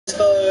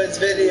this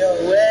video,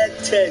 and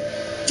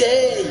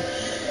today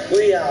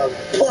we are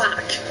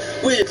back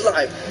with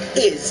Life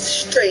is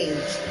Strange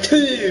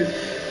 2.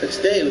 And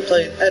today we're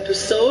playing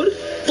episode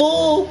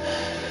 4,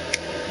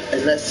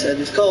 and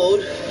it's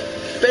called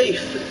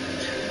Faith.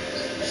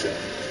 So,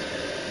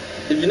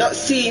 if you've not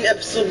seen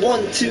episode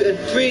 1, 2 and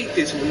 3,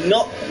 this will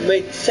not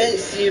make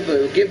sense to you, but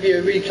we'll give you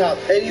a recap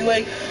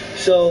anyway.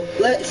 So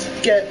let's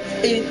get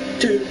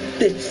into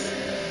this.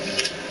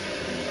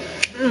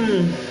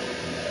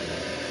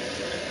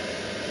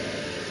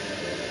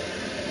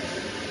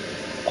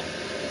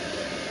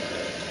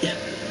 Yeah.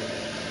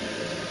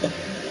 Oh.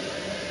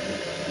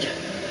 Yeah.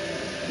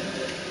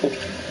 Oh.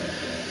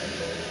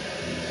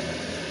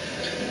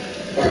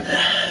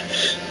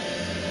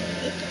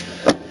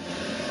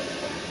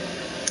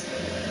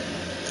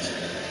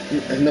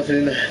 There's nothing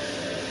in there.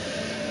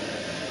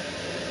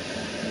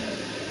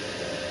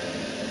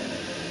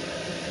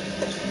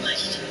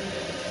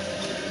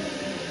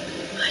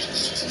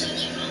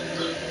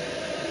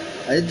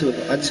 I did do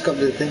it. I just got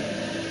rid of the thing.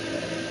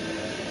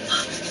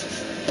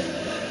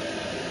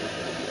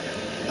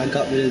 I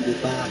got rid of the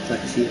bar so I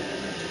can see it.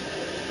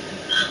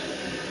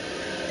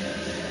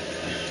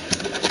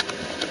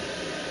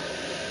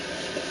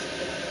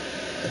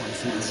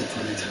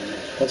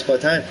 Once upon a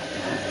time,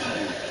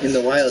 in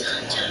the wild,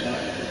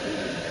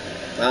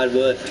 hard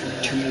work.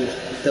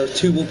 There was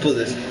two wolf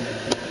brothers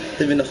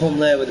living in a home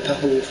lair with a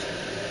pack of wolves.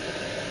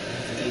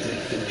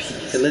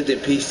 They lived in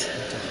peace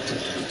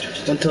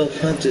until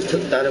hunters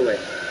took that away.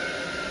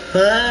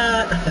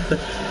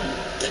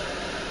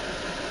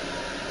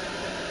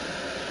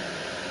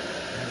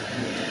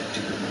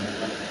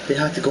 They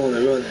had to go on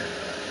a run.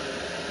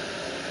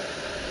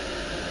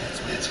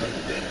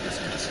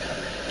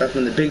 That's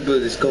when the big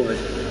brother discovered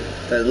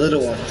that the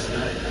little one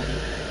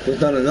was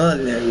not an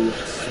ordinary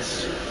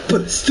wolf,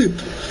 but a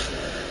stupid.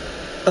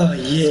 Oh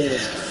yeah.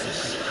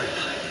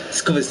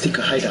 Discovered a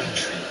secret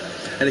hideout,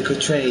 and they could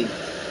train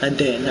and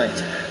day and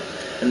night,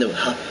 and they were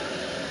happy.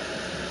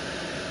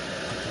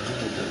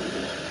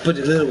 But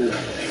the little wolf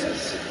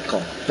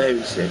got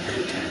very sick.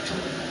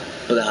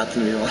 But that had to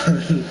be wrong.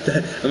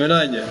 I'm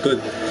annoying you. Good.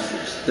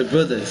 The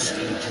brothers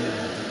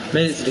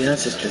made it to the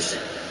ancestors,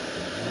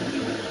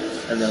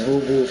 and the whole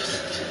wolves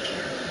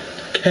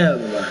took care of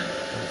the man.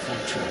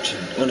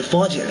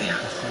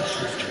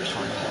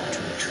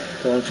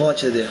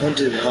 Unfortunately, they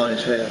hunted behind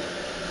the trail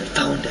and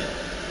found him.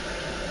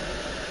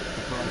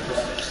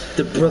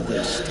 The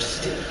brothers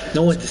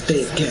nowhere to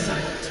stay again,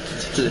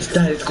 so they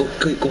decided to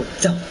go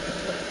south.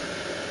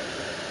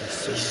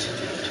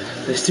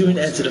 They soon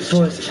entered the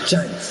forest of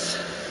giants,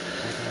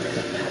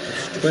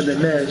 where they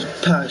managed to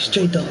pass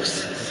stray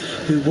dogs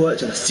who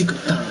worked on a secret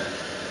farm.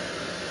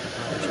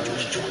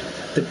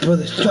 The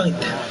brothers joined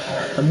them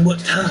and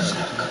worked hard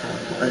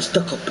and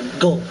stuck up in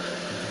gold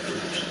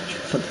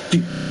for the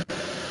few.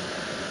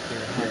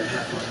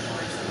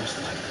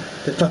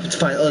 They fought to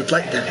find others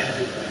like them,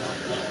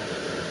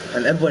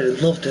 and everybody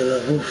loved their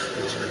little wolf.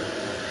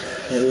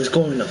 And it was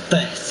going up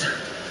fast.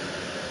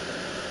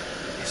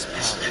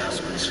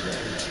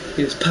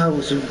 His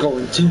powers were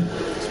growing too.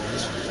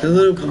 The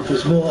little wolf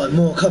was more and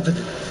more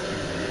confident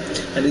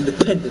and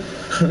independent.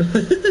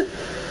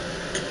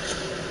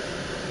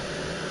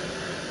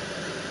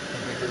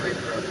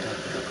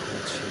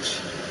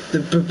 The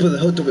brother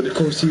hooked up with the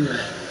course you.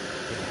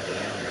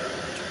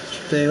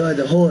 They had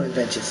the horror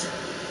adventures.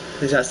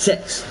 They had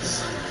sex.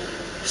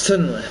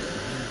 Suddenly,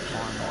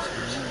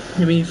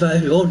 the main father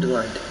who owned the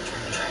land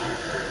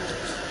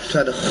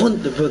tried to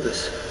hunt the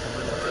brothers.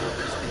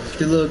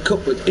 The little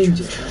cub was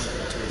injured.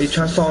 He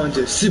transformed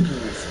into a super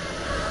wolf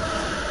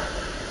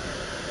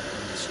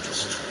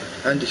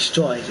and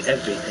destroyed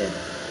everything.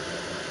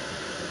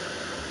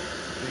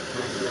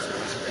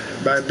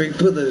 My big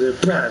brother, the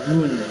brand,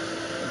 ruined them.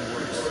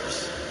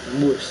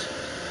 Worse.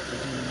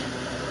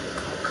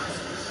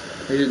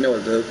 He didn't know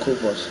what the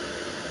cub was.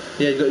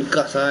 Yeah, he got a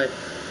glass eye.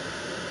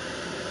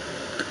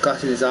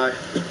 Glass in his eye.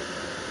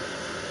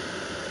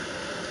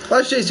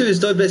 Life Strange 2 is a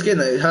story-based game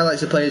that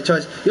highlights the player's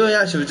choice. Your only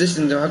action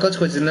resisting the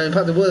consequences and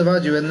impact the world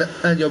around you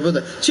and your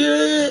brother.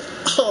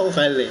 Oh,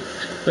 finally.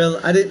 Well,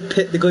 I didn't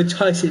pick the good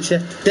choices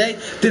yesterday.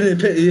 Didn't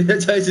pick the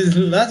good choices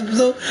in the last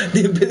episode.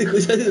 Didn't pick the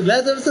good choices in the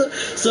last episode.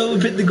 So we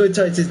pick the good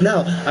choices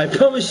now. I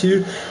promise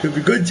you, it'll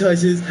be good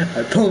choices.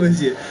 I promise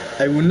you.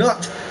 I will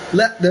not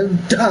let them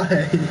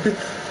die.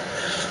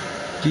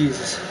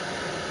 Jesus.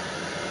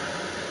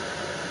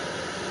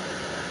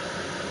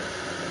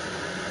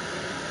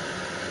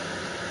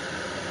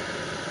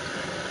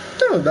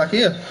 Oh, back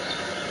here.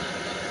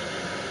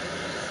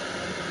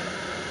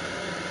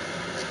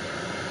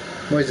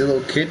 What, is a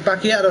little kid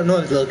back here? I don't know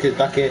if there's a little kid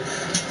back here.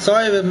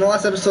 Sorry, but my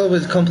last episode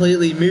was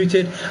completely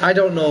muted. I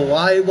don't know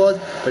why it was,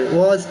 but it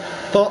was.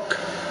 Fuck.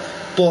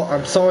 But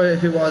I'm sorry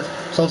if it was.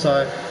 So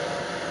sorry.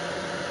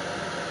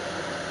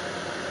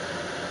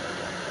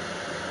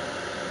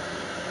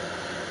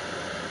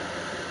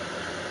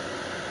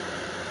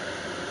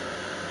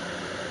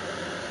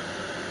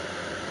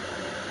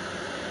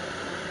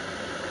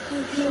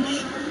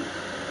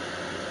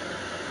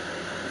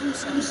 I'm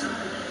so sorry.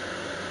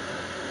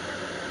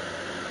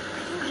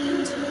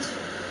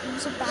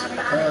 was a bad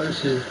idea. Oh,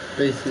 this is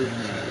basically. No,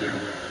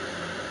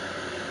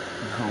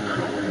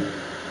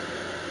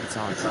 it's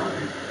all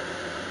good.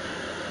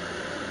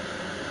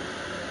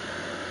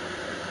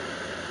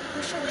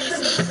 Wish I'd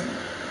listened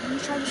when you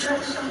tried to stop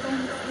me from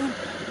going with Lynn.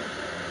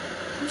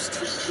 I was too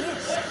pissed.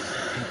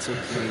 It's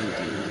okay,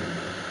 dude.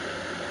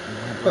 You're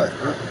my What?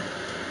 brother.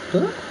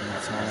 What? And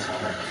that's all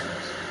that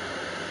counts.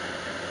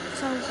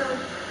 So, I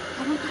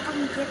don't think I'm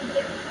good.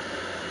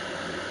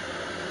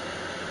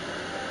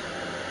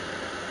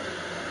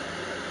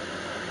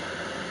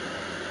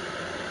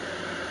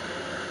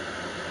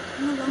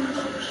 I'm alone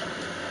here.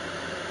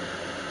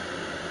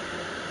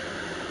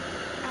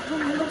 I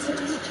don't know what to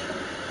do.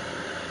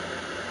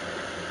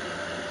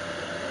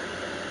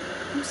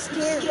 I'm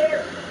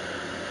scared.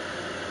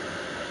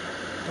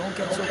 Don't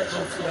get so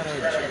close to that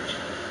edge.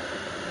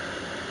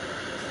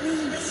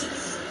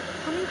 Please,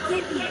 come and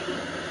get me.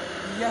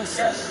 Yes,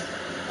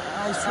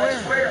 I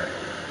swear.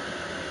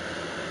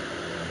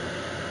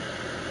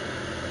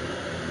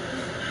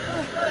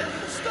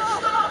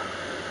 Stop!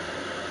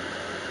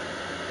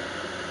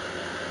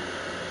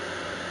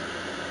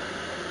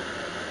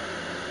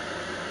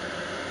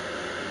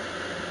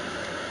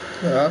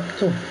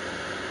 Exacto.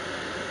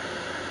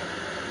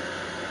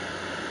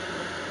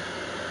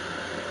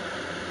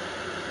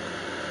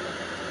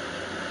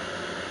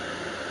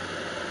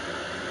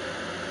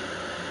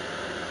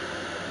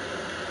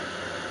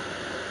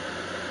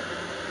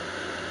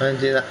 I'm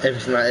doing that,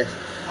 everything like this.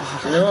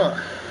 You know what?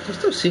 You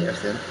still see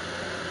everything.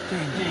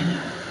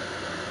 Daniel.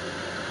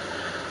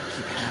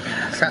 Keep having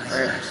these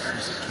nightmares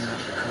since it came out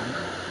of the code.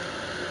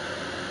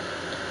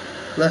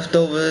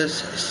 Leftovers,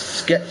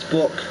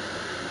 sketchbook,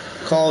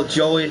 called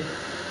Joey,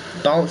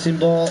 bouncing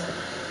ball.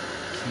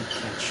 Can't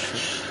catch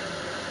shit.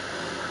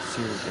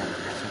 Zero depth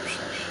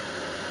perception.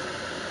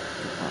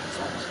 Goodbye,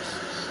 Alex.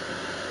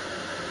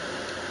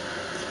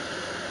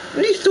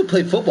 Well, you still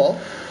play football.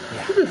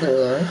 Yeah. You play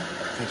football, right?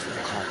 Thanks for the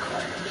call,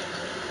 coach.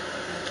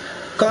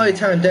 Call your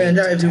time down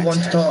there if you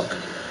want to talk.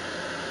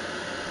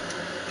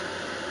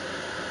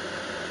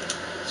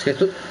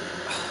 Sketchbook.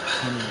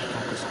 Can't even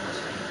focus on this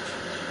page.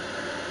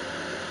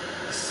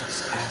 This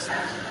sucks ass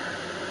now.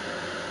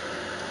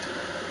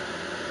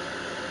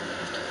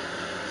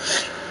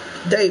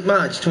 Date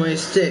March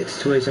 26,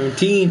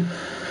 2017.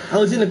 I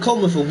was in a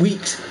coma for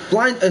weeks,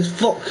 blind as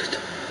fuck.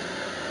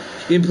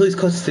 In police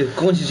custody,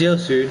 going to jail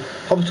soon.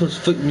 Hospitals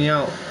freaked me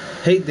out.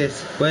 Hate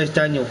this. Where's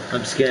Daniel?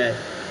 I'm scared.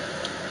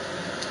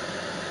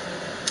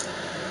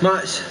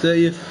 March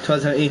 30th,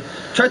 2017.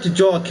 Tried to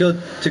draw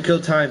to kill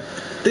time.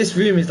 This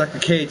room is like a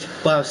cage,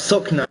 but I'm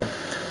stuck now.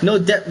 No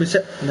depth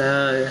perception.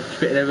 Nah,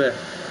 spitting everywhere.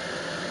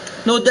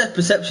 No depth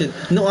perception.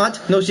 No ad,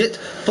 no shit.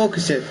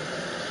 Focusing.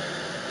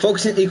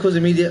 Focusing equals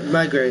immediate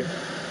migraine.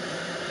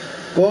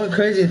 Going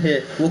crazy in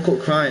here. Woke up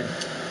crying.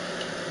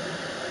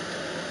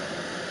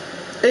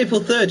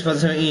 April 3rd,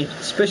 2017.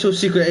 Special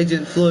secret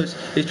agent Flores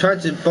is trying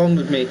to bond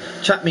with me,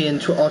 chat me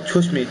and or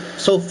trust me.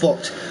 So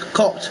fucked.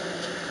 Copped.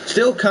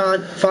 Still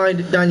can't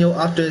find Daniel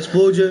after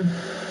explosion.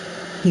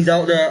 He's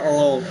out there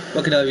alone.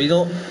 Look at that. You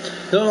don't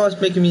know what's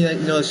making me,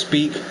 like,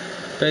 speak.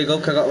 There you go.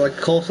 'Cause I got like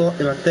coleslaw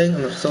in my thing,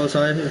 and I'm so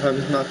sorry if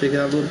I'm not speaking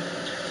that good.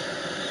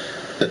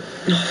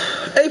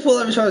 April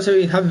 11th,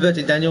 2017. Happy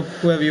birthday, Daniel.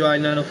 Wherever you are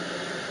now.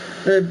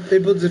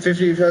 April the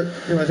 15th,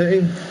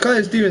 2017.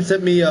 Colin Stevens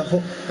sent me a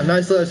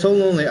nice letter. So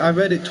lonely. I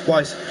read it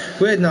twice.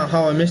 Weird now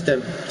how I missed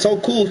him. So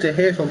cool to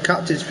hear from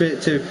Captain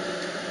Spirit too.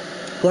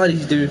 Glad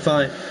he's doing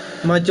fine.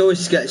 My Joey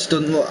sketch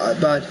doesn't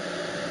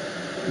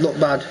look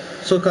bad.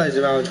 So Kai's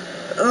around.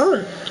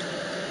 Oh,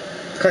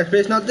 Kai's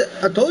Spirit's not dead.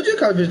 I told you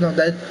Kai's Spirit's not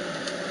dead.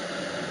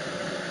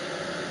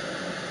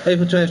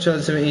 April 20th,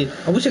 2017.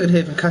 I wish I could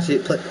hear from Cassie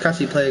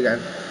play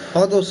again.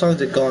 All those songs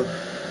are gone,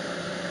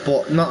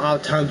 but not our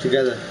time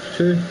together.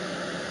 True.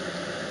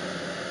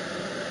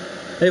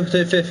 April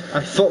 25th.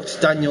 I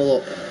fucked Daniel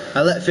up.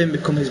 I let Finn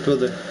become his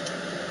brother.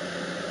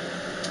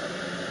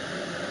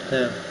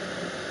 Yeah.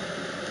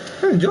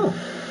 Hey, Joe.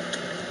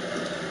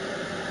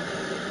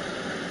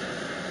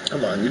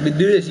 Come on, you can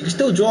do this. You can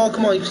still draw.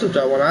 Come on, you can still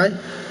draw one eye.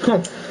 Come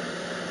on.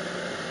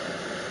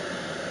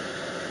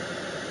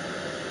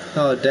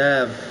 Oh,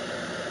 damn.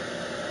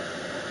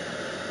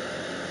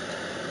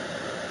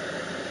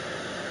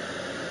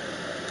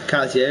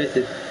 Can't see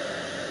everything.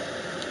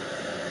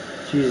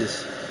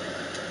 Jesus.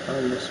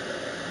 That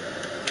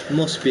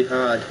must be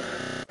hard.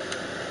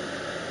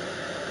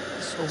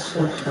 So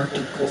hard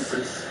to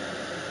focus.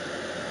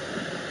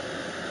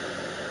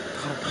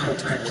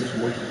 Contact is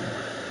waiting.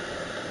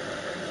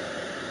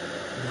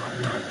 Not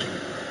talking.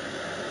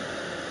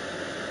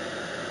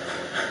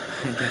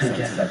 I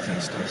guess that's the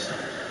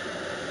start.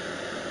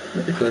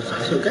 Because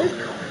it's okay.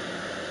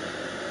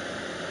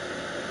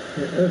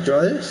 Yeah, I'll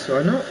draw this,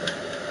 why not?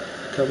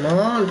 Come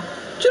on. Do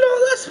you know,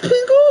 that's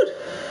pretty good.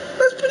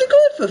 That's pretty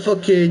good for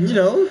fucking,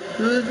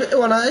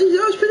 one eye.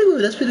 That's pretty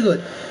good, that's pretty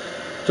good.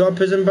 Draw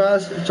prison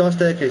bars, draw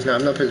staircase. No,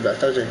 I'm not prison bars,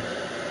 don't you?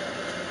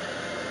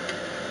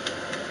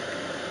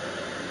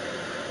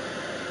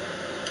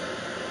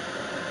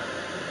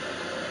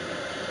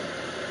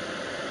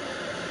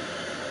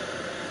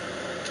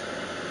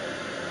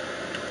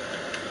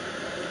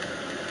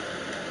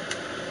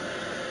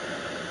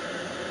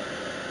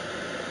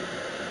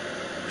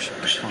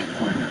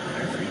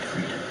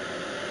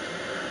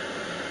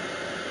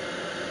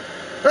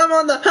 I'm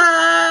on the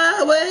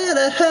highway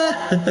to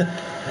hell.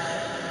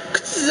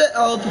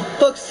 Oh, for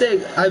fuck's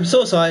sake! I'm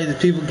so sorry that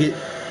people get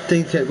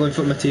things kept going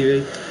from my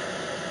TV.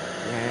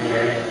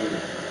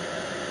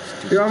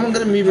 Yeah, I'm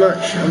gonna move my.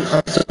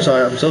 I'm so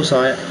sorry. I'm so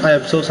sorry. I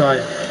am so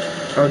sorry.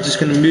 I'm just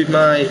gonna move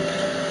my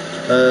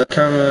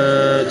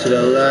camera to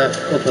the left,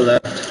 upper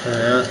left,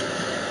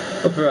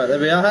 upper right. There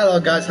we are. Hello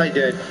guys, how you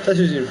doing? Let's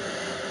resume.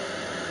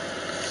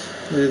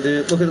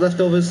 Look at the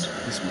leftovers.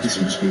 This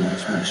must be my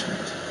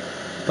punishment.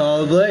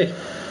 Probably.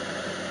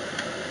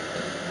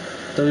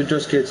 Don't be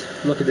just kids.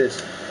 Look at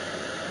this.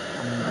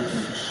 I'm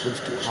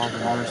supposed to call the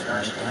nurse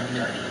when I'm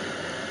done here.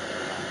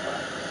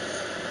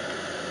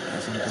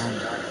 As I'm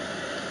done.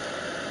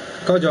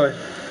 Go, Joy.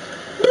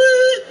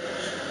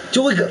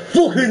 Joy got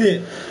fucking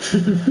it.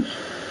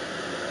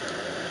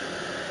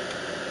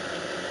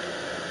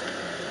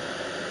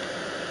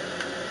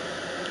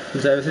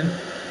 Is that everything?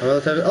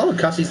 Oh,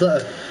 Cassie's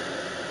letter.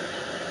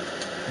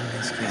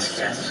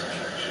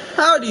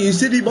 Howdy, you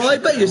silly boy. I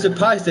bet you're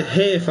surprised to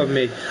hear from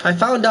me. I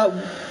found out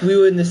we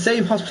were in the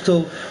same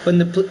hospital when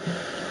the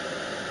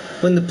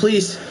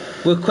police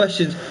were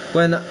questioned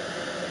when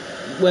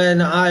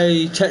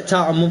I checked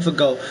out a month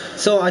ago.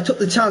 So I took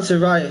the chance to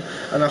write,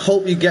 and I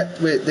hope you get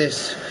with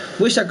this.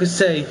 Wish I could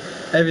say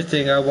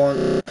everything I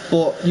want,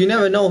 but you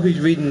never know who's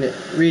reading,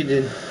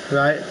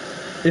 right?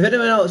 If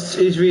anyone else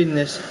is reading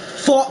this,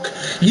 fuck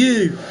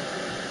you!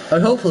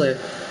 And hopefully,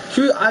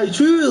 I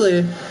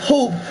truly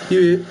hope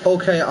you're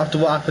okay after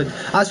what happened.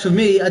 As for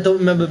me, I don't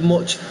remember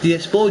much. The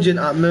explosion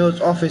at Merle's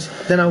office,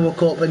 then I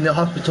woke up in the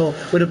hospital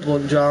with a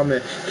blunt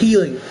trauma,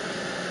 healing,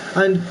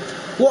 and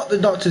what the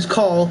doctors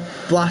call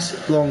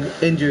blast lung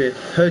injury,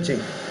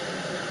 hurting.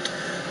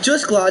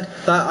 Just glad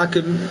that I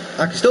can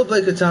still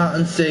play guitar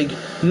and sing.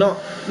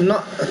 Not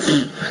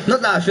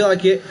that I feel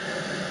like it.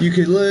 You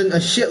could learn a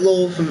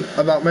shitload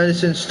about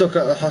medicine stuck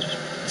in the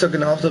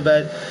hospital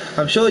bed.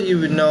 I'm sure you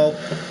would know.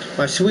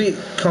 My sweet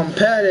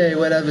compere,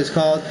 whatever it's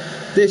called.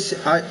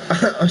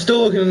 I'm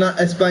still working on that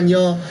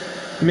Espanol.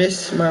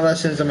 Miss my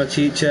lessons. I'm a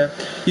teacher.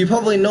 You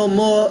probably know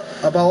more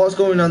about what's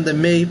going on than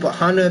me, but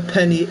Hannah,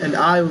 Penny, and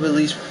I were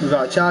released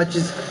without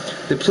charges.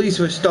 The police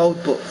were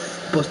stoked, but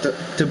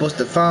to bust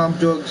the farm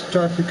drugs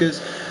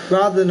traffickers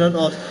rather than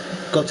us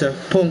gutter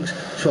punks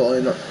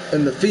trolling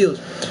in the fields.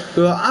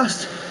 We were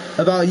asked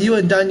about you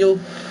and Daniel,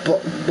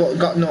 but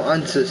got no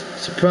answers.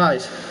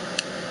 Surprise.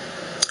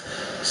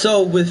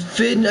 So with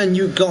Finn and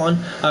you gone,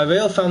 our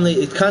real family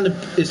is kind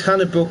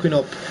of broken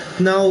up.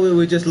 Now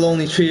we're just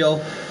lonely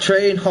trio,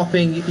 train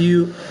hopping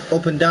you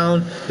up and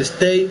down the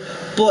state.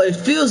 But it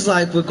feels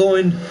like we're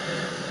going to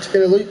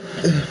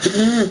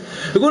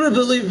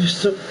believe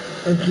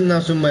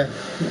somewhere.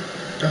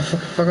 Oh,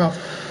 fuck off.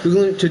 We're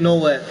going to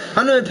nowhere.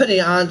 Hannah and Penny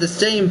aren't the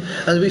same,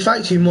 and we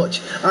fight too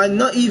much. I'm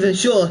not even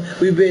sure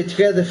we've been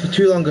together for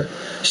too long.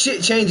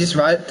 Shit changes,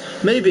 right?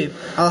 Maybe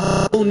I'll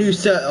have a whole new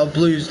set of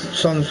blues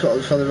songs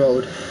for the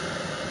road.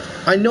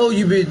 I know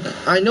you'll be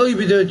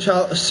doing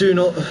trial soon.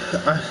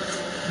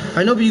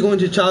 I know you're going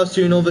to trial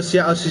soon over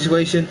Seattle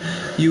situation.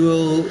 You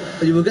will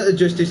get the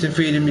justice and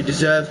freedom you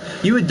deserve.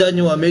 You and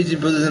Daniel are amazing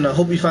brothers, and I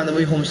hope you find a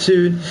way home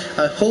soon.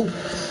 I hope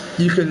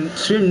you can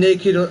swim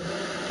naked.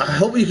 I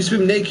hope you can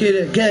swim naked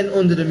again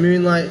under the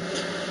moonlight.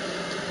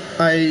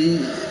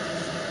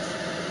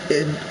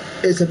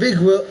 It's a big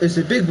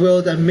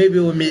world, and maybe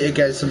we'll meet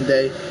again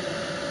someday.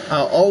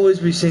 I'll always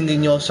be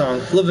singing your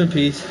song. Love and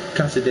peace,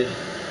 Cassidy.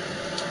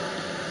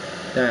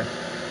 Yeah.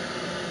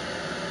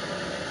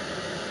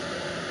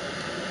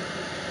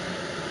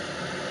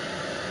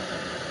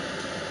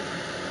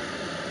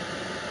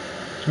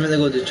 I'm gonna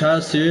go to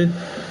trial soon.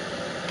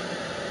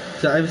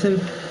 Is that everything?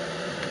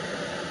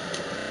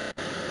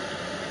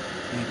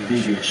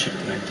 Maybe I should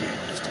have been.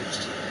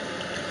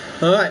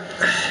 Alright.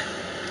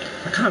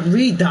 I can't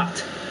read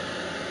that.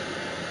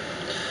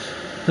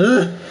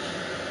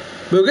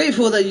 We're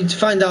grateful that you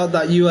find out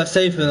that you are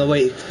safe and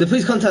awake. The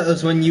police contacted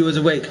us when you was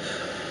awake,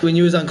 when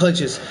you was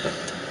unconscious.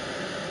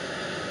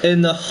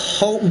 In the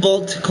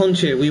Humboldt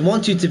country, we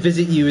wanted to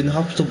visit you in the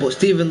hospital, but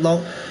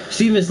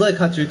Stephen's leg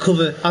had to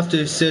recover after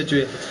his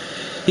surgery.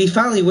 He's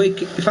finally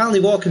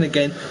walking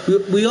again.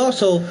 We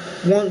also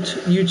want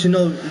you to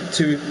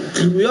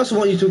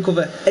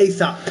recover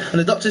ASAP. And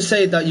the doctors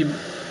say that you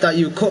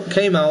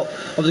came out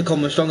of the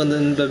coma stronger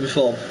than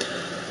before.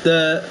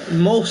 The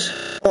most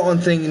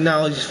important thing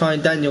now is to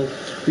find Daniel.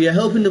 We are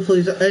helping the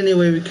police any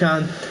way we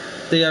can.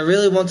 They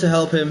really want to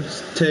help him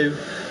too.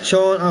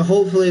 Sean, and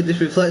hopefully this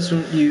reflects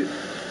from you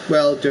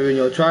well during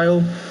your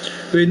trial.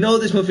 We know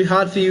this must be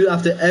hard for you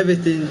after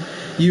everything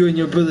you and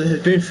your brother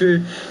have been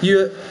through.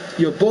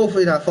 You're both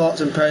in our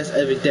thoughts and prayers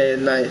every day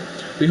and night.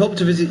 We hope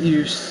to visit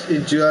you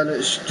in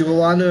Joanna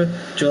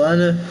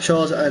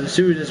Shores as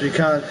soon as we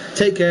can.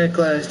 Take care,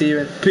 Claire and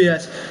Stephen.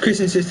 P.S. Chris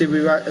insisted we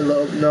write a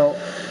little note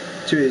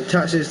to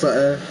attach this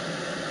letter.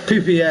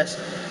 P.P.S.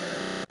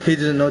 He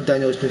doesn't know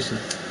Daniel's missing.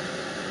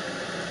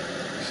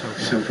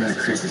 So glad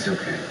Chris is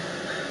okay.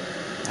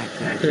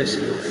 Chris.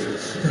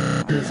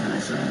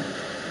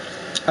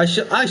 Hi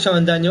Sean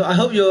and Daniel, I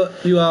hope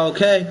you are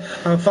okay.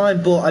 I'm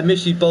fine, but I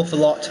miss you both a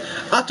lot.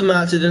 After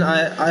my accident,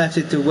 I had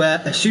to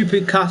wear a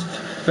stupid cast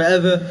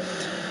forever.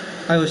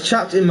 I was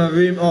trapped in my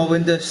room all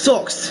winter.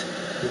 Sucks!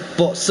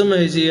 But summer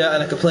is here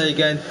and I can play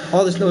again.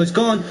 All the snow is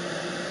gone.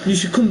 You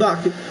should come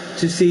back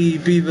to see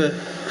Beaver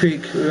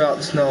Creek without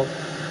the snow.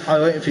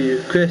 I'm waiting for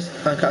you. Chris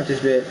and Cactus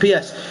Bear.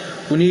 P.S.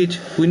 We need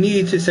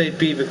to save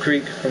Beaver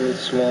Creek from the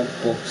swamp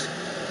books.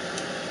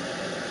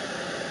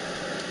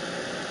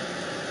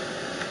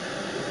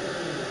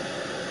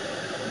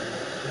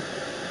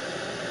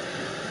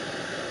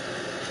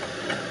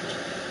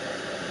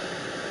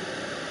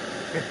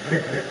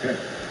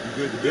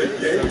 Good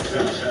day,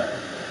 sunshine.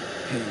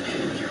 Hey,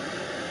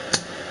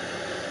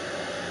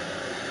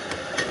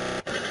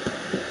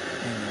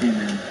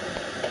 Amen.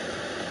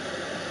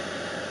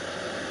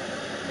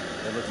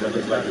 It looks like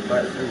it's might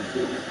have been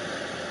food.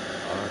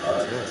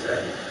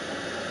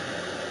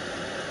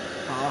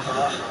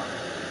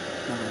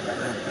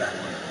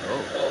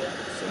 Oh,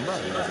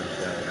 somebody has a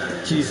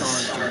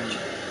Jesus.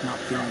 Not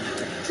feeling it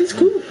today. It's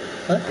cool.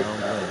 Huh?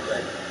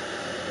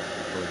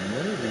 But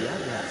maybe I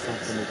got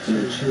something to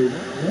chew.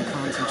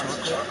 Cons and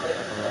chocolate.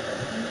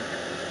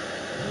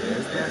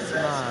 There's that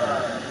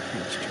smile.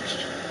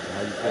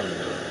 How you feeling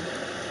today?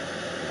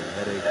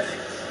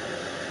 Headaches?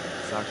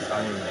 Soccer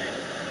pain?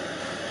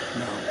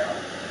 No.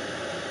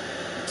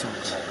 It's all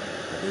good.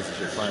 But this is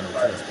your final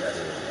test before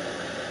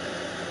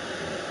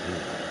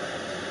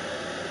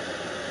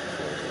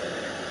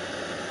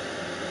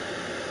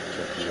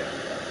check you out.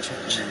 Check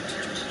me out,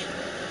 George.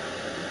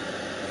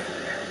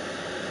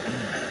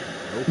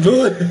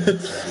 Good.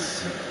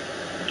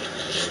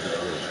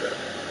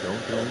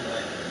 Don't blink,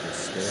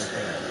 just stare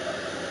ahead.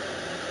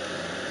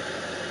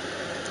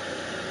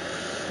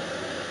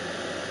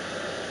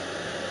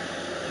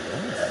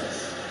 Yes,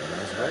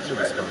 nice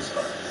regular response.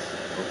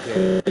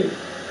 Okay,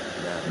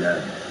 now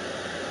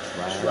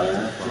try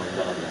to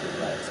follow the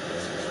advice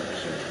best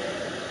you can.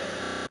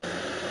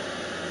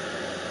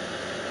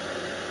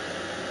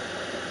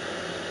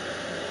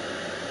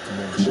 Come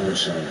on,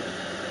 Sean.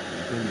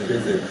 You've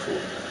been there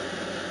before.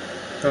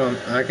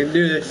 I can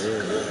do this.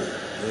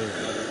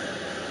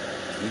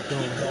 Keep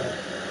going.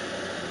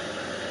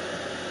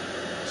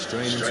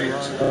 Straining too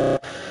hard.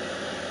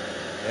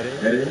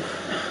 Headache?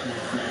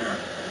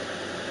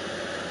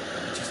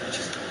 Just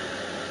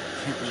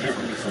can't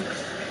believe I'm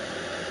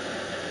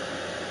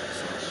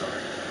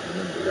Sorry.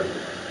 Remember,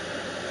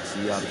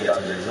 see objects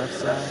on the left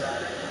side?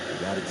 You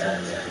gotta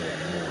turn your head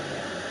more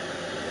now.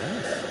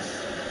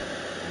 Yes.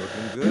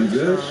 Looking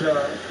good,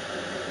 Sean.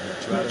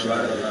 Now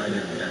try to line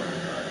your mind.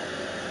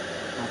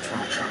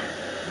 I'll try.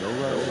 No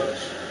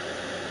rush.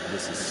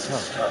 This is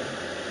tough.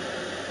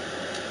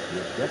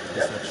 Your depth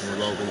perception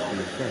will always be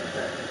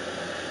affected.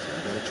 So you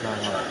gotta try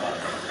hard.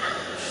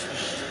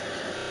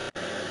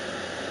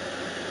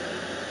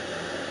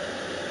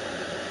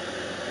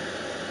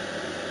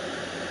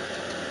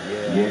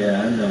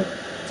 Yeah, I know.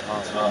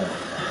 It's hard.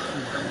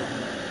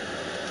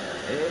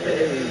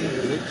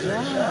 Hey, good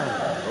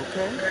job.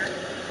 Okay.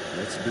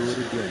 Let's do it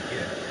again.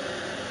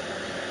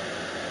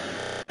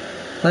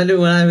 I do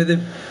when I'm with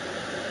him.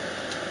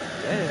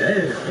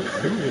 Damn,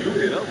 you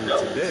hit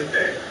double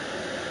today.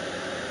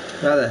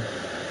 Right there.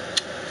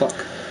 Fuck.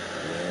 Yeah,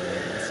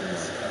 that's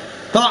enough.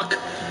 Fuck!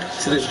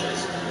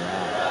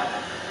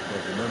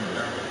 But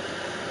remember,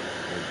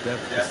 your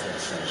depth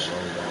perception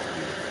will always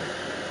be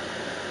affected.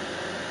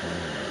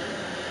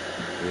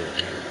 Good.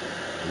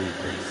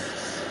 Weakness.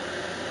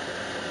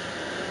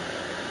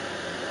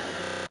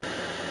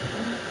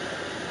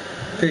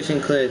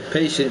 Patient cleared.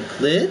 Patient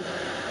cleared?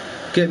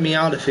 Get me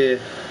out of here.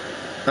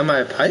 Am I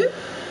a pirate?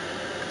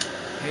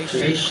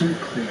 Patient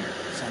clear.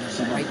 Send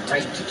him right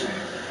to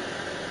jail.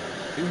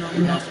 Do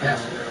not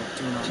pass go.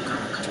 Do not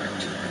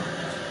contact.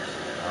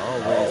 I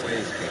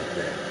always hate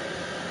that.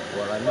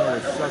 Well, I know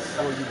it sucks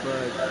for you,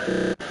 but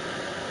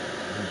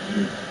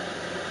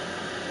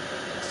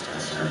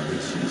it's time to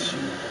release you.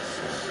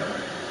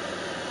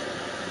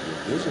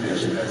 Your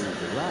vision has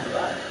improved a lot.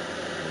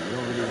 You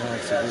don't really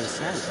have severe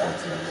side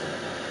effects anymore.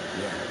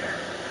 Yeah.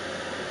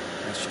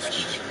 That's just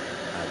good.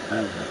 I do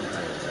have to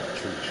tell you the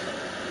truth.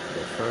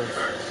 But first,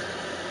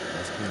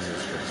 let's clean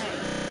this stress.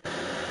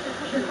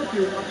 Do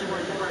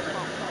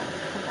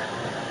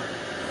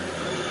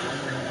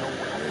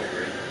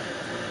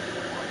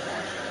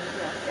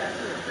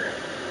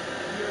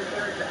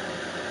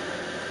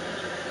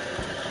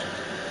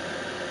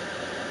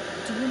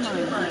you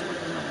mind?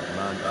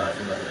 Mind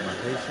passing with my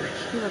patient?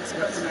 He looks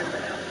good for now,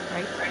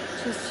 right?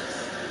 Just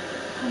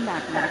come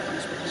back when I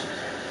finish with him.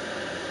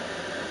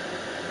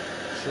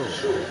 Sure.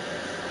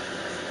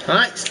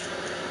 Alright.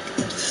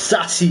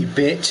 Sassy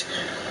bitch.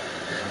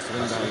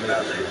 I'll swing by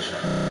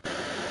later.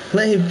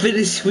 Let him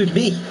finish with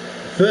me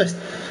first.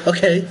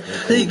 Okay.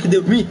 Then you can do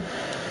it with me.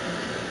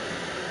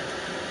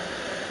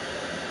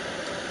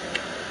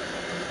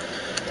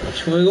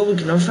 Should we go? We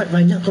can have a fight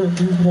right now. Come on.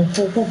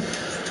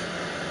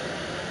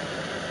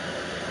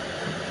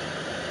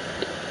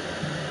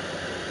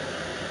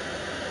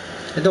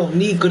 I don't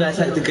need good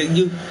eyesight to get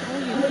you.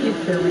 How are you feeling?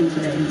 fell into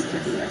the abyss.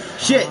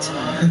 Shit!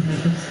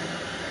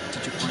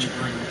 Did you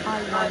find her?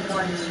 I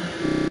want to.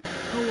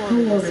 Who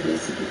ordered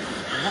this?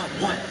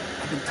 What?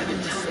 I've been telling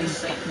the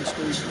same fucking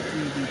story for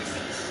 3 weeks.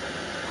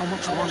 How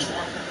much longer?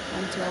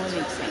 Until it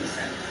makes sense.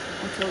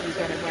 Until you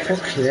get it right.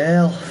 Fucking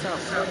hell. So,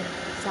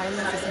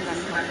 silence isn't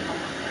gonna help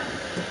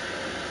you.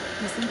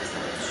 Listen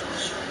close,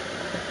 Sean.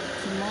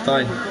 Tomorrow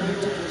Fine. we're going to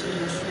give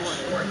you a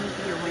short and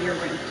you'll be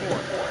arranging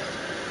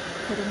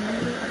for the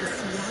murder of a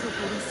Seattle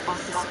police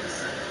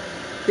officer.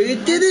 He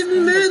didn't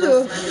murder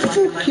a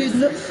fucking...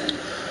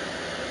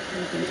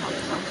 You can talk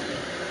to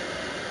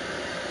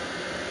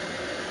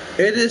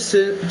me.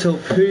 Innocent till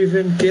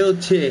proven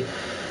guilty.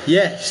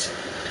 Yes.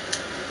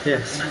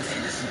 Yes.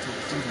 Innocent until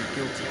proven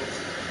guilty.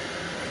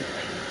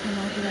 And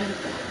I believe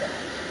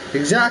that.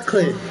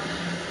 Exactly. I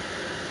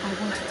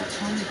want you to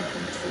tell me the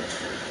whole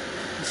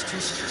truth. It's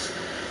just...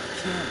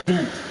 I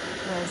can't.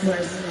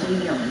 Where's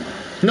Steele?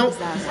 Nope.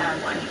 That's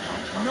why.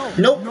 No.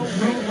 Nope. No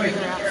way.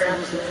 You're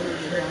absolutely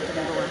free. You're not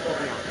gonna go after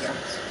the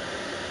officers.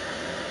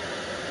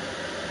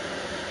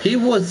 He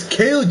was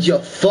killed, you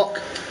fuck.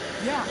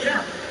 Yeah.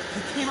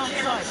 He came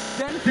outside.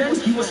 Then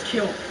he was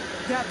killed.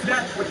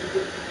 That's what he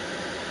did.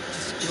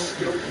 Just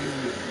guilty of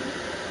being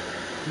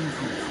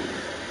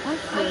I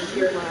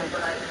hear you,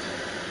 but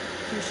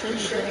you're sure you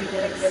didn't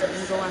get it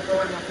and go after the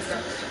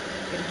officers?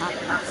 It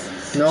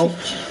happens. Nope.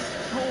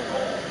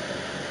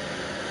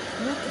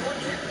 Look at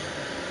me.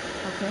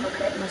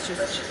 Okay, let's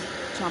just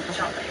jump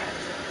ahead.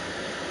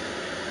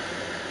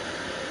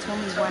 Tell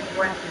me what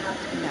happened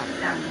in that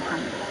family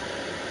home.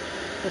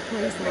 The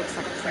place looks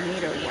like a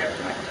tornado wiped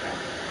it out.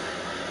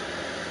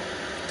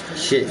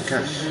 Shit, so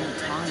can't. many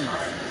times. I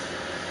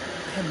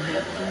had no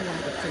clue why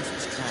the place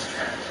was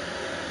trashed.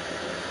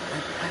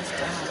 I passed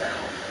out.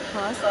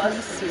 Plus,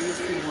 police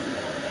seriously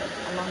wounded,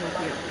 along with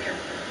you.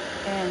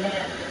 And the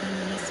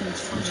missing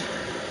child.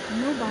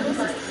 Nobody's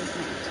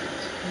escaped.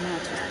 And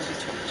that's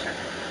just the check.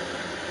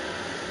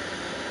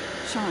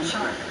 Sean,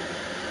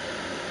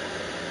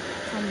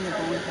 from the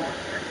bone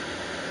here.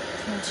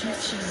 Can't you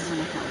see you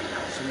want to help?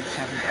 So we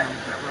haven't found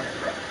her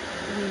brother.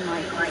 We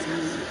might have some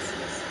needs.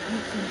 You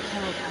can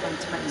help by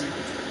telling me the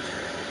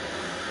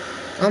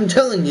truth. I'm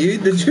telling you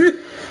the truth.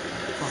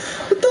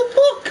 What the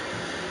fuck?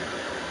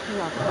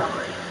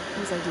 Robert,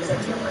 whose idea was it?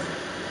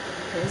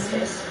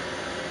 His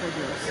or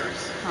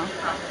yours?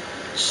 Huh?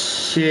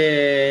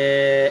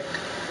 Shit.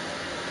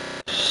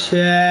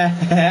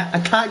 I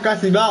can't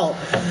grasp him out.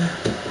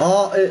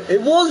 Oh,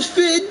 it was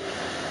Finn.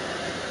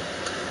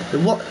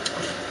 What?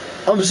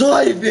 I'm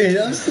sorry, Finn.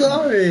 I'm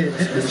sorry.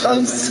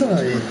 I'm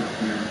sorry.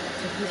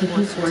 Did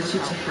he force you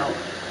to help?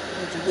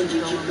 Or did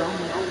you go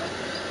along?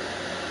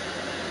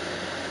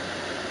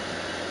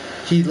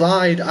 He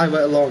lied. I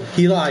went along.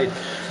 He lied.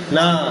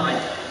 Nah.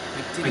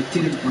 I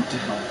didn't want to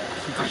help.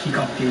 He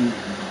got game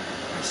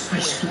involved. I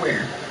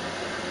swear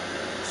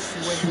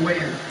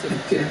I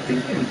didn't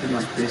think anything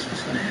like this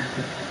was going to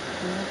happen.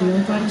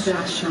 Nobody's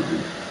asked Sean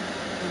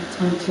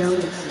until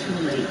it's too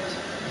late.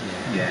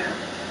 Yeah.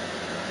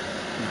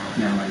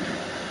 Now I know.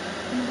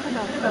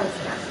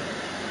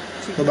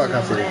 What about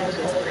Cassidy?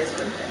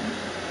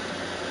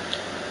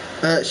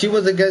 She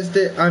was against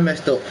it. I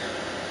messed up.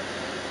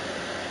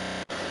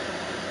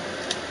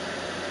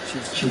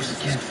 She was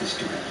against this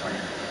stupid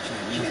plan.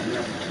 She had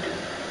nothing to do.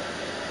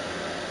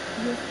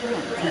 Your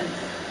friends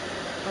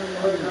are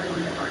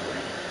learning the hard way.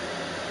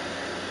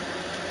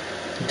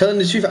 I'm telling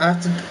the truth. I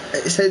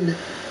said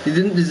you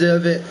didn't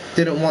deserve it.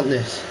 Didn't want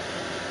this.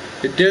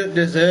 You didn't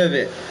deserve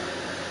it.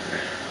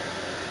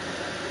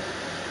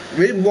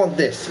 We didn't want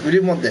this. We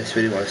didn't want this.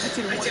 We didn't want I this.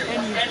 didn't want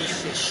any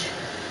of this shit.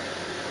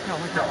 No,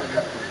 I got rid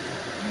of it.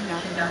 You're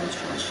not in the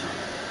church.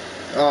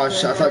 Oh, I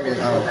thought you.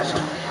 Oh.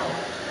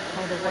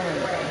 By the way,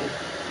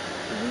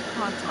 we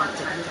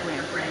contacted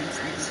your grandparents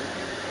in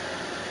Missouri.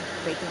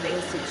 They can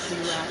visit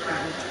you after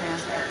your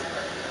transport.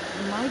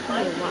 It might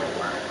be a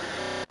while.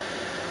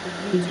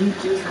 But you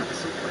do have a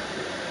support.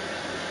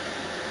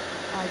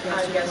 I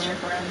guess your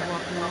grandpa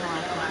can walk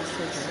now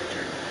after the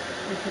surgery.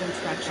 We couldn't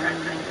track down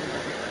your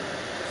mother.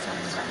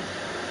 Sorry.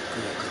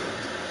 Good.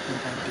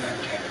 What about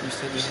Gabby? You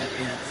said you had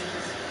AIDS.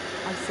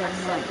 I said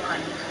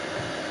mine.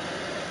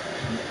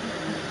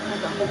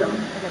 Hold on.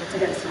 I gotta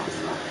take this off.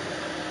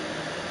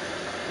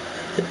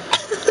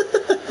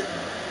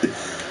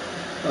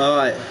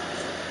 Alright.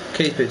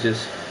 Case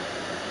pictures.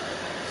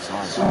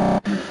 Sorry.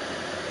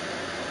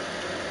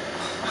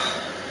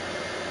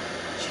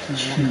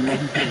 She didn't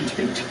want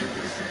anything to do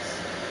with this.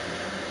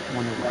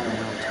 One of them went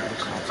out to the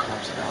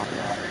cops about it.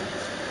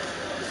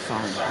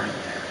 Sorry, honey.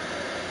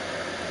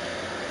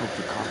 Hope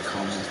the cops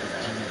don't mess with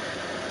me.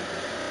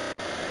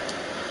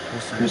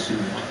 Listen,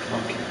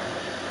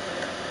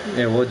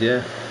 Yeah, it would,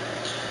 yeah.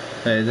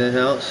 Hey, anything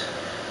else?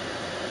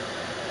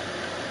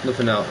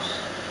 Nothing else.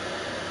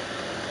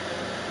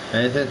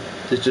 Anything?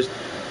 Just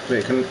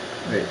wait,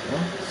 wait,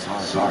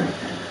 what? Sorry.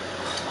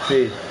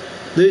 Wait.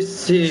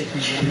 Lucy.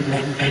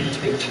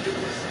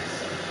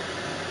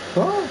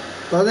 What?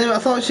 I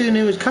thought her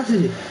name was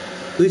Cassidy.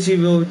 Lucy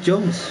Rose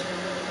Jones.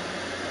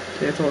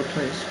 Yeah, I thought it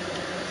was.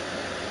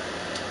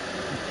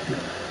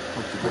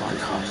 Hope the car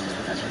remains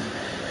with you.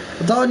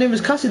 I thought her name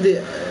was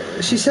Cassidy.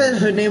 She said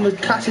her name was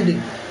Cassidy.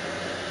 I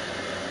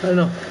don't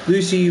know.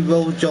 Lucy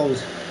Rose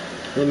Jones.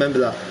 Remember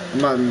that.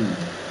 Man,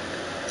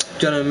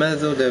 John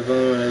Mezzo, I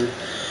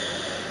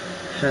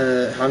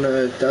don't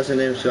know if that's her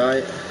name's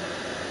right.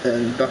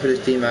 And back with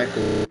this D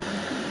Michael.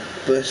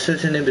 But it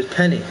says her name is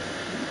Penny.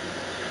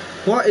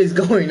 What is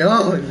going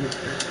on?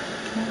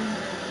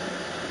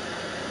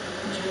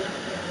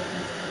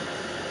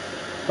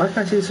 Why can't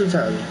I see the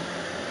subtitles?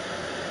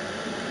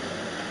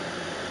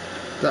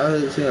 Is that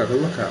another thing I can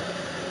look at?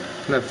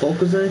 Can I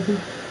focus on anything?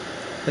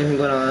 Anything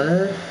going on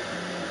there?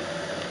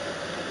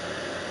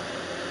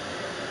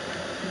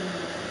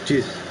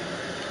 Jesus.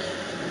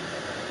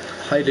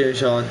 How you doing,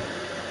 Sean?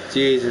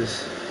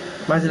 Jesus.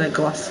 Imagine a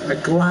glass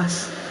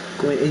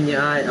going in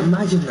your eye.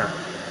 Imagine that.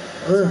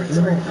 Ugh,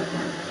 no.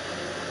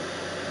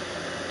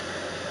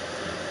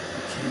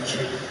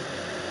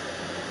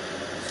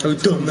 Oh,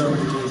 don't know.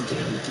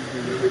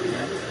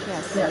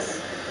 Yes.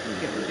 That's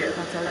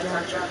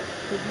our job.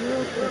 The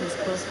Bureau put his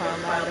profile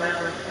right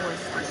over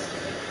Forrest.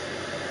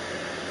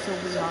 So we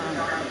are on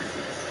the case.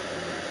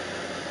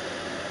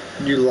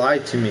 You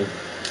lied to me. You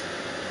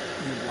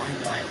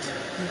lied to me.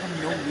 You have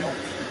no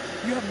reality.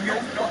 You have no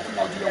fucking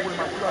idea where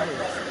my brother is.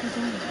 I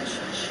don't know,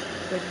 Sean,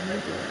 but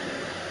you do.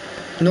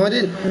 No, I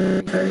didn't.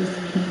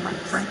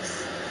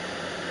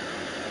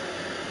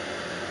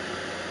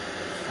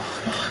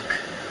 Fuck.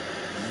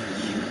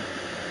 You.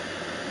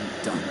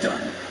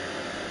 Done.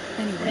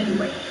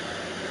 Anyway.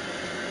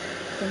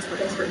 Thanks for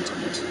talking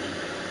to me.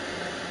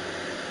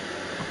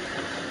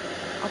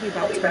 I'll be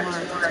back tomorrow to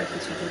take you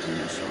to the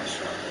dinner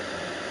show.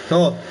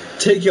 Oh,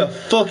 take your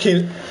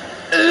fucking.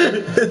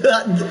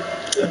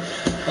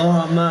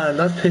 Oh man,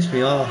 that pissed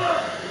me off.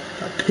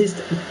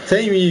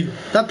 Same you.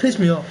 That pissed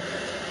me off.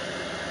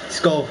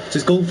 Just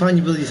go find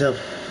your bloody self.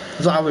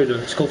 That's what I would do.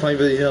 Just go find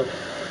your bloody self.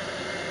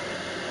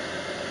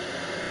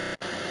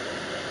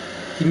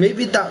 He may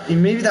be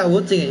that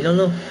wood thing, you don't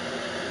know.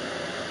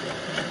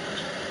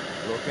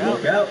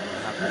 Look out.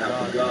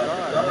 Happy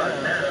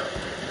God now.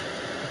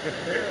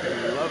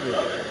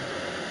 Love it.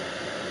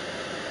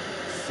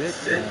 Sit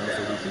down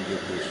so we can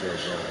get this show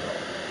going.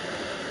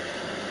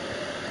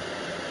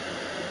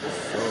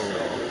 So,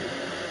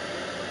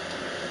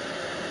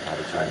 how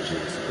did you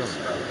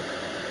discover?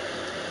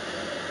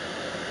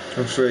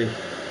 I'm free.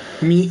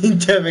 Me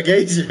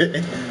interrogation.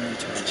 Maybe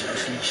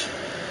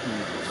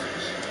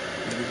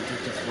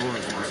Detective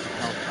Flores wants to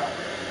help.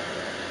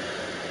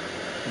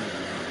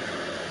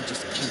 I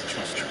just can't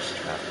trust her.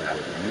 After what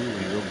you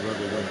and your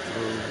brother went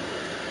through,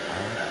 I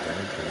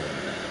don't blame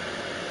you.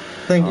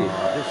 Thank you.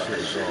 This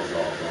shit is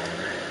all off, man.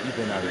 You've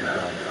been out of the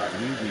garden for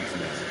 3 weeks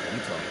now. You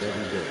talk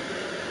every day.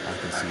 I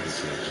can see that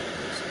you're a good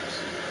person.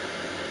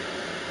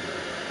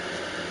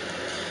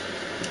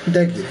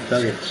 Thank you.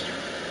 Want to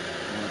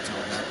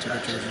talk back to the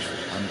churches?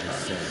 I'm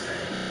just saying.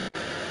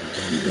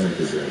 You don't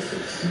deserve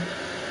this.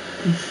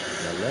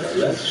 Now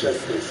let's check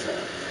this out.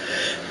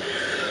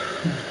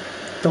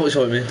 Don't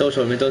show me. Just gotta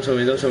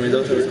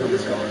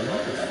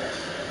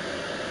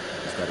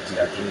keep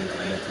it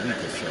clean for the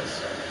next week or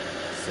so.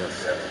 So,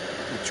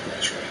 Which way?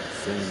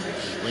 seeing the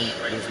shrink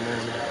this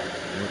morning,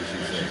 what did she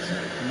say?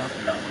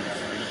 Nothing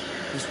wonderful.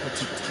 This will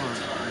take time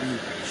to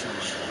believe, Sean.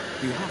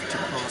 You have to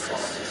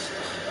process.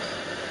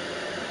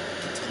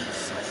 I can tell you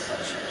so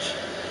much.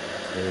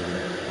 Clearly,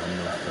 I'm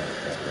no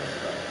therapist, but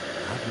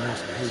I've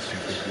lost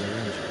patience with your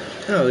injury.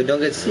 No, we don't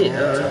get to see it.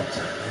 No.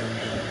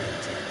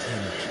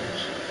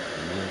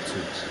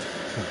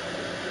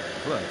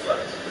 Plus,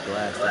 the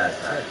glass eye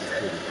tech is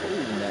pretty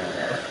cool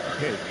now.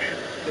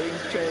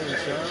 Things change,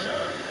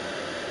 Sean.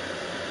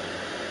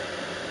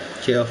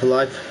 Cheer for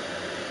life.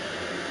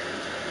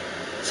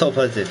 So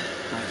positive.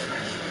 I'm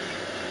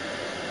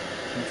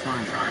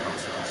trying to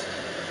process.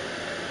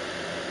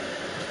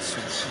 It's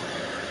so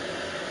hard.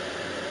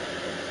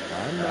 I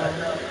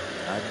know.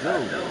 I do. I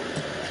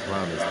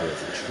promise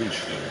there's a treat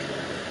for you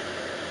today.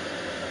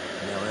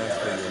 Now, as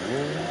for your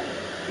wound,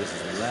 this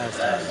is the last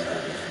time you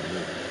hear this from me.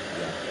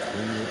 You have to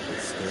clean it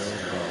with sterile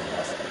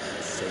gauze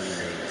and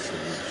saline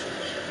solution.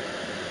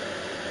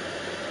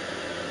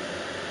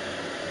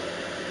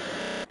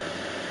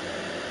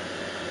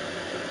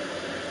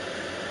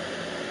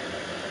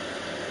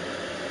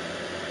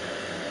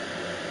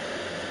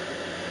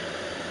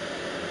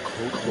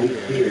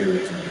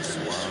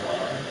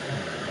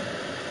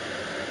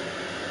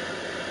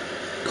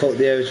 Coat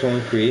the air with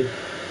one cream.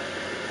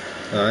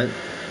 Alright.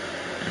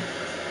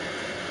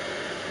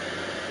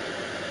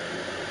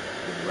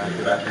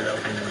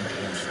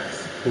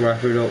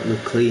 Wrap it up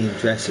with clean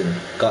dressing.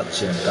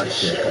 Gotcha. Remember,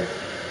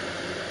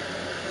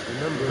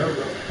 you gotta do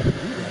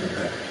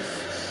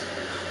this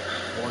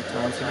 4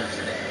 times a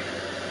day.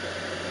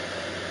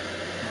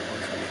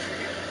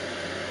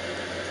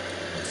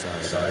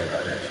 I'm sorry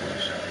about that, Sean.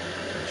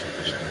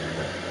 Wish I could have done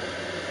more.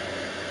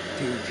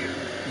 Dude,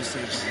 you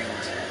saved my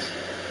ass.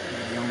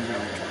 You're the only one I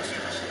trust.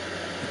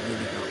 It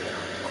really helped.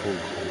 Cool.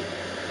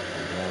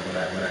 I'm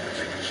glad when I met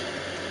you.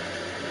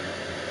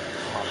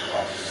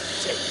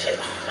 Shit.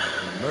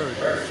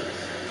 Emergency.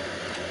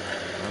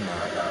 I'm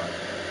I'm out.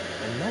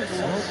 And no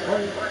smoke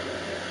break.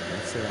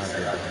 Let's say I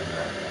get one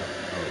more.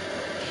 Oh,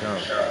 Sean,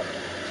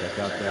 check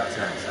out that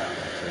towel.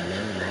 Got your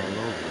name all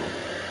over it.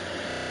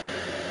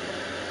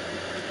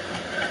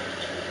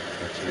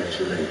 Catch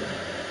you later.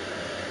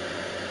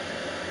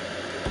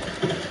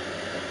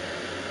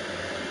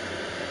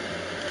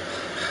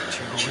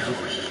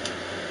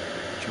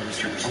 Joey's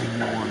the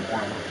only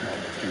one who can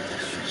do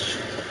this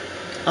shit.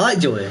 I like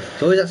Joey.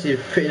 Joey's actually a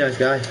pretty nice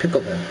guy. Pick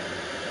up then.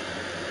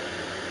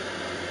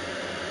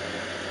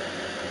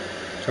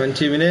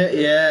 20 minutes?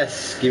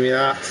 Yes. Give me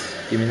that.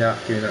 Give me that.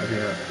 Give me that. Give me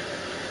that.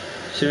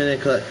 Souvenir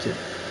collected.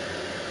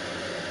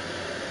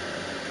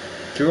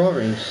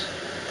 Drawings.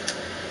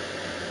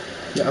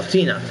 Yeah, I've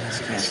seen that.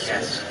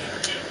 Yes.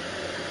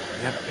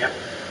 Yep.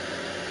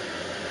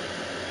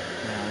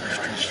 Now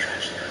just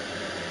trust.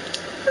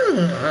 I'll do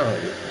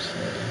this.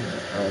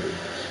 I'll do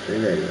this. Are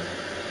you ready?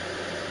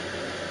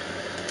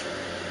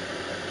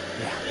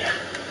 Yeah.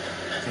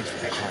 Thanks for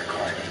the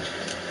card.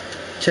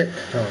 Check.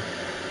 Oh.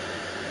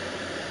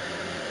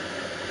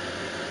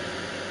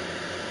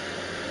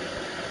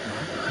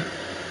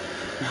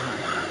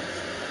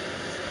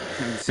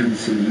 Haven't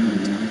seen you in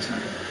a long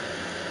time.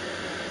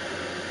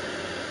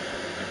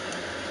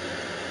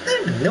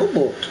 No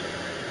boat.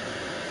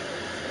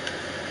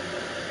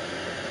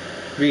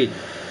 Read.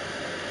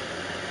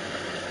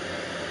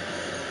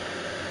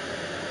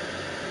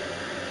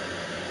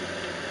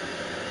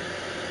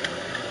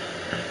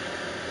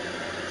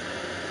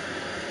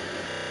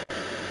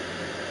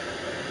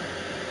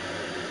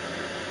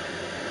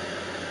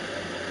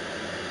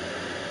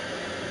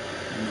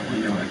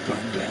 No, I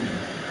thought Daniel.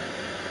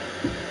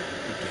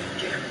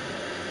 Again.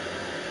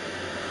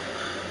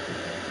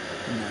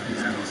 Now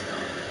he's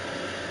gone.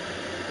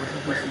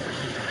 Where was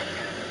he like?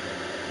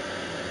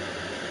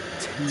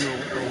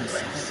 10-year-old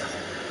himself.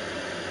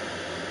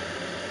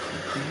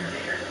 Out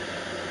there.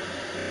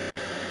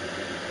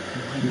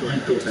 You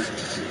might go back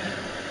to see that.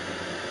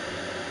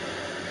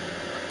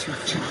 Too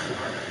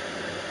far.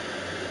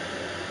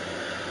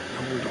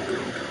 Nowhere to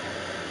go.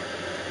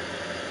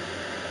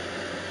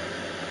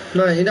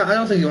 No, I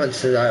don't think he went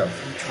to that. He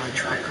tried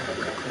to pick up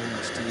the Claire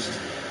and Steven.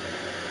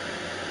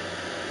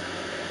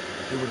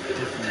 He would have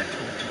definitely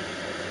told me.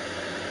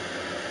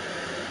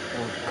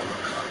 Or the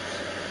cops.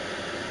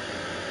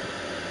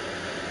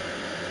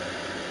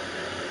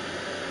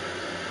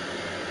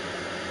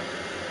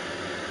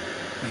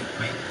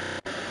 Wait.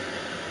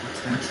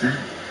 What's that?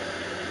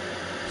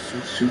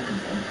 Super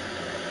Bowl.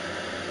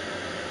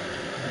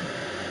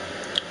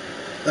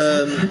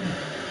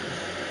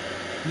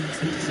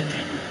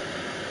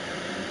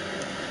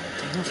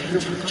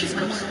 Daniel's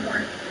gonna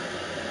somewhere.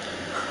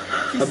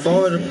 I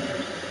borrowed him.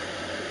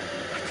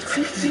 I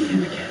could see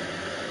him again.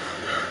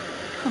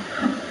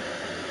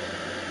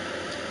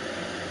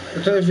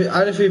 I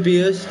had a few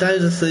beers,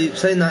 Dan's asleep,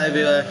 saying that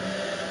everywhere.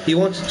 He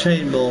wants to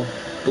train more,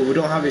 but we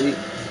don't have it.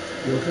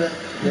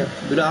 Yeah,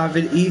 we don't have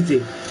it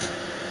easy.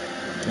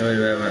 Wait.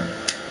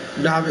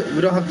 We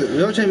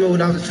don't train more. We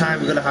don't have the time.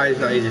 We're gonna hide. It's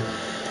not easy.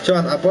 So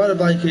I bought a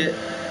blanket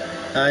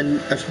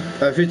and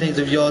a few things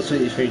of yours for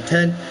you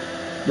 10.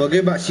 We'll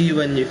get back to you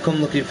when you come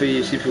looking for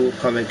your Super Bowl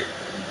comic.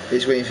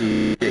 It's waiting for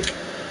you, Dick.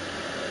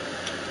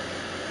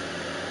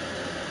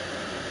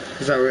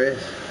 Is that where it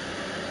is?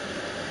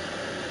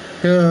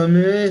 Oh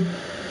man.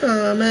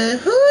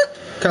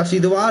 Can't see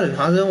the warden,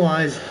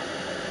 otherwise.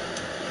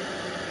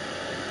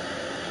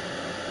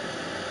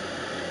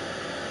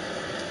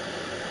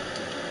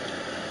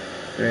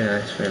 Very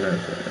nice.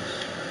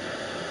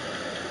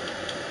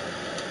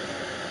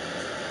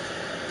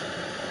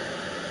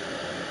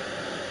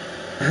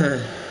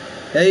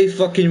 Hey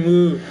fucking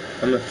woo.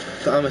 I'm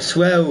a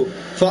swell.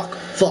 Fuck.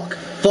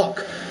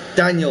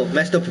 Daniel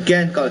messed up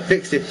again, gotta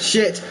fix this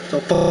shit. So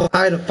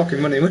I had a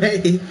fucking money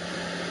away.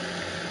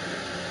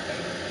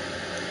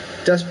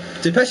 Just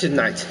depression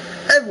night.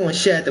 Everyone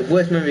shared the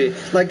worst memory.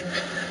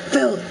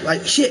 Felt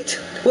like shit.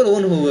 What a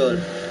wonderful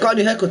world. Got a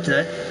new haircut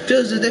tonight.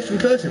 Feels a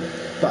different person.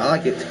 But I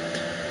like it.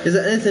 Is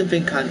there anything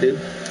Finn can't do?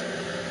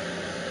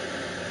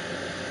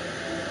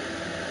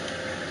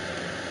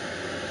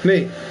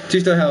 Me.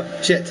 Two-star hell.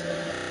 Shit.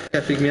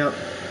 Can't freak me out.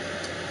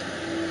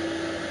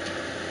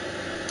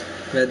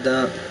 Read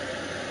that.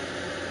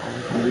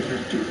 All we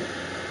have to do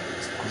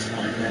is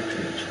find that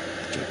page.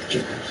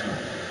 Jacob's home.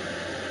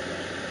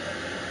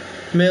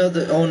 Mail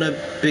the owner,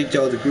 Big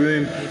Joe the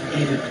groom.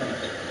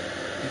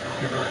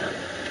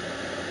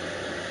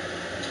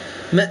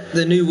 Met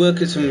the new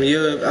workers from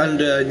Europe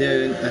under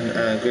new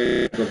and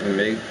great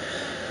government.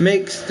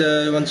 Makes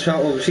the one to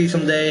travel overseas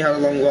someday. Had a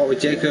long walk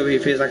with Jacob. He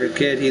feels like a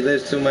kid. He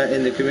lives somewhere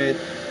in the community.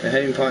 A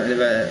heading point in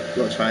the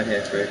looks fine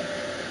here for it.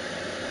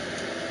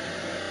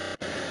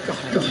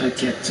 Gotta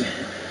get to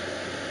him.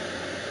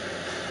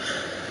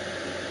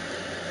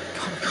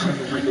 Gotta find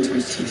a way to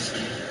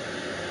escape.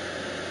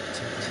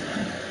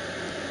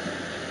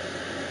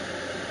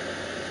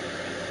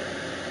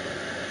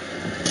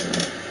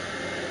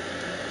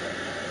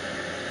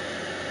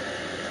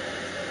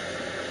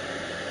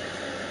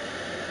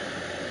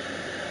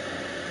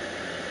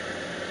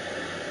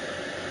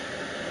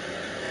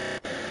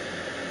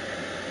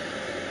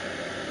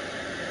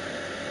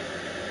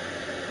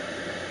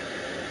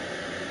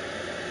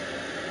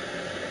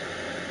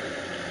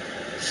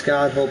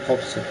 Scarred Hope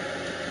Officer.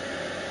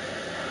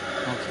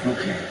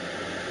 Okay.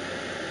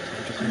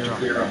 Time to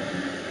clear up.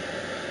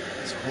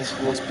 This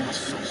whole hospital's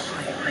so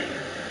quiet.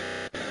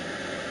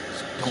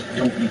 So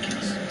don't make any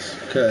noise.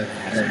 Okay.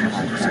 Can I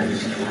ask how you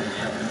scared?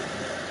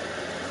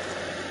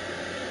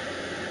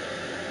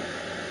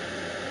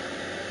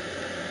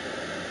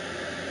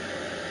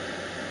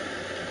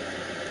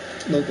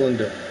 No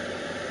wonder.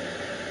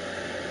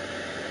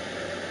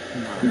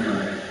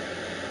 No.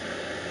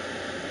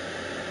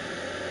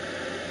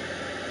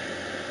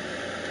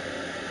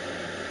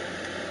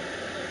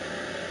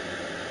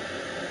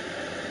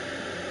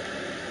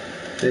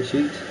 The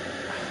sheet.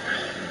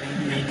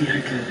 Maybe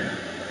I could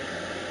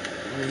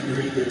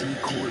read the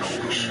decoy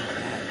showing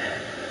my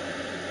dad.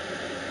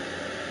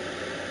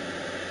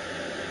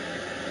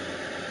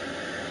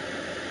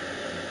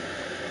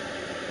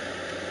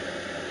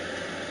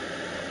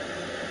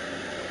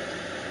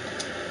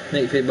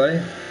 Make fit, buddy.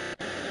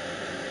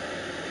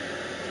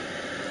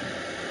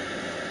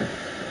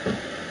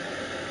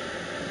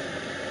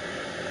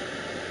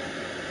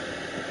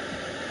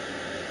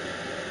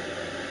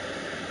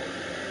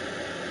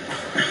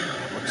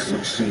 That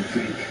looks so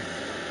fake.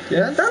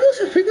 Yeah, that looks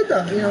a figure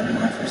that, you know.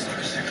 For a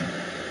second.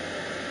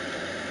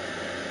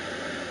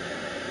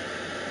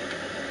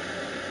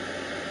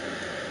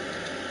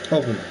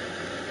 Open.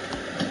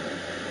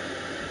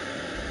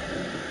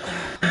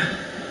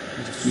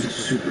 He's a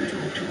super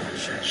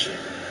duper that shit.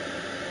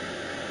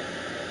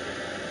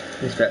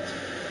 Inspect.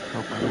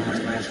 Hope I'm not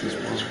gonna make these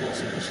worlds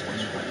in this one.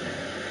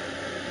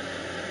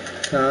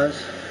 Cars.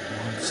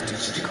 One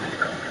stupid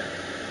car.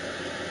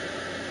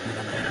 And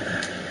I'm out of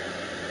there.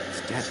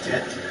 It's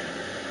dead.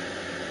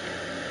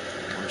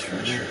 Works for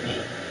me.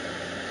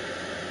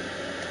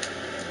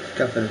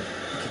 Scaffold. We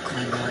could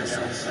climb down the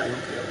side of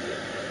the building.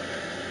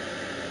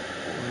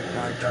 Or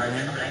about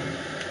terrain.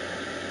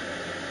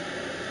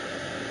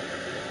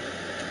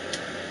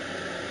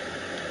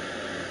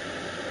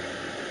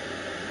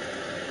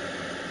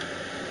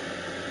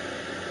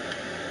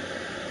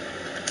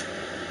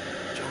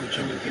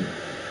 Joey can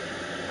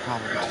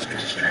probably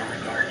distract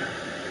the guard.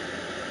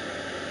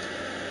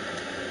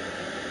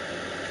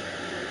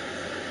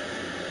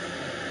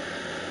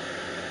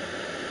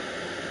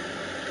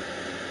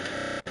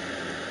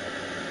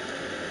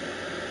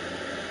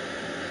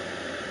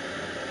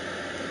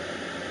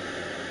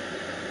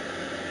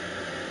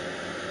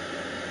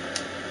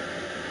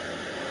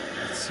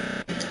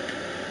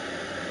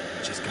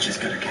 Just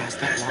gotta pass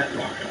that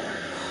locked door.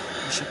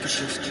 Wish I could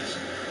just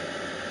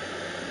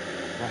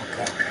walk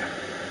out.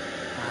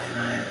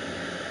 I'm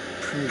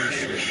pretty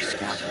sure the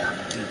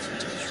scaffold leads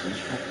into this room.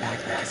 That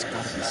backpack has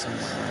gotta be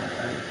somewhere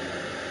around here.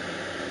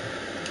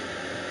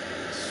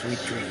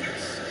 Sweet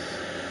dreams,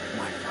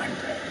 my friend.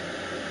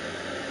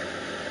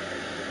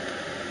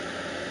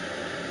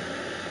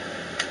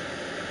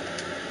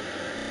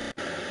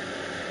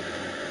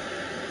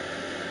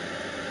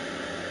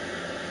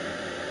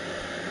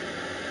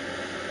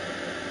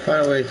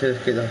 Find a way to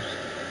get those.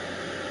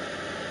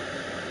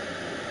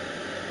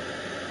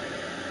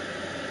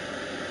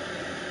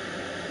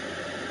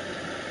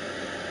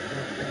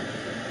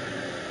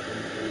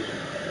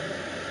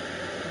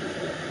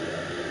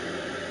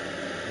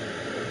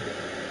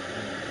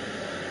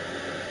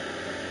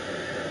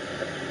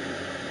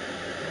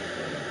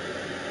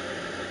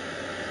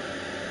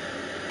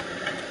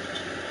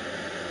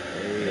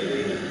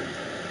 Hey,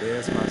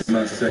 there's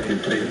my second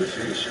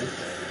PlayStation.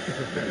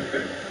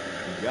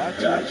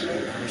 Gotcha.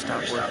 Never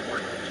stop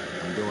working.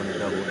 I'm doing a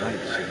double night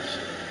shift.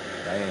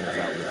 Diana's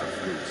out with the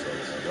flu, so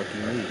lucky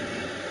me.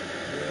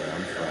 Yeah,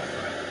 I'm fried.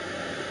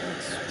 That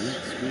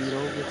sweet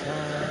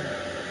overtime.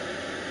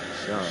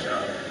 Sean,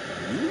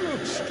 you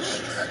look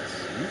stressed.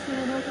 You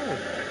feeling okay?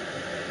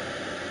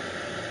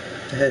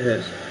 The head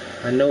hurts.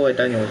 I know where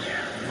Daniel is. I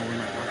know where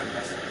my brother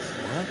is.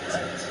 What?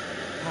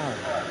 How?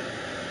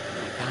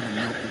 I found a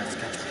note in the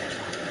sketchbook I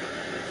dropped.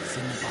 It's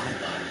in the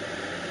bottom.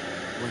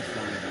 With a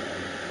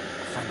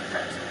friend of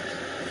ours.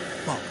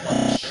 Fuck,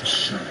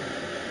 Sean.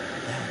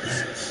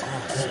 That's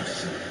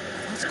awesome.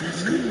 That's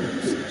good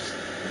news.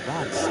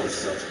 Nevada's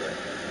suspect.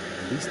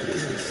 At least the kid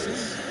is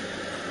safe.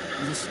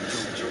 Listen,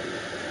 Joey.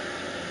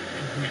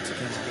 I need to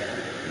get out of here.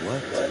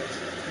 What?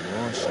 Come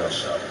on, Sean.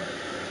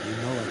 You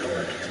know I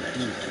can't let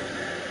you do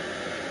that.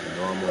 You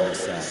know I'm on your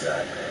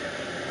side. I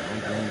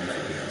don't blame you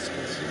for being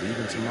scared. We're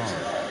leaving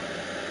tomorrow.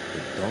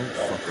 But don't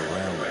fuck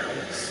around with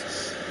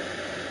this.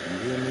 You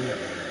hear me?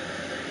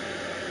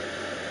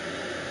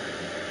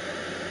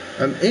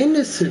 I'm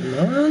innocent,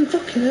 man.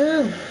 Fucking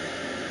hell.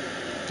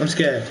 I'm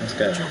scared.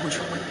 Joey, I'm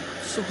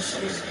so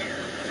scared.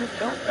 I've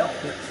never felt like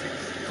this.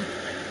 Like,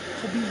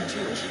 I'll be in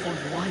jail for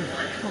life.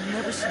 And I'll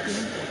never see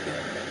Daniel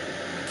again.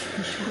 I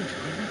can't do it,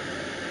 man.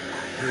 I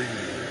hear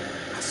you.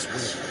 I swear,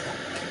 that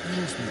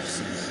kills me to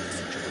see you in this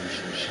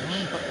situation,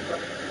 Sean. But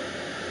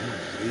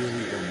you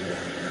really want me to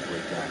help you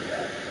break out of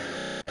here.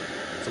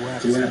 So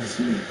what happens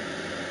to me?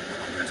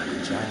 I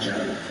lose my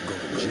job, go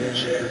to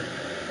jail.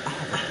 I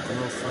have a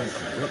girlfriend,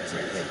 a rent to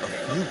pay, a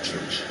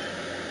future.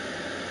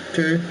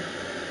 Two.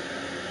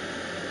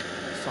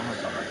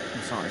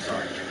 I'm sorry,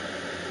 George.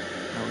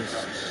 I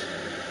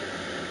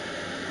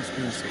was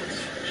being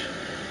selfish.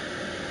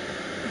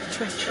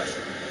 Just, I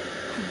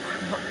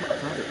love my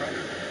brother.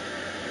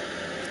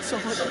 It's all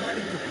I can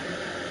think about.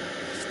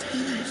 He's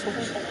 10 years old.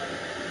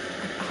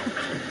 I'm out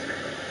there,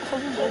 all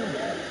alone.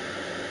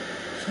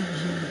 He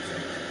needs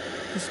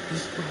his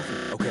big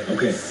brother.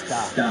 Okay,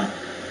 stop.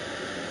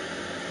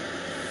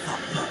 I'll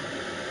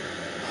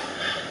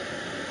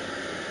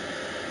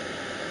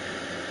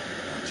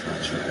try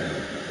to.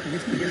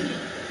 Really?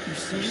 You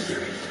serious?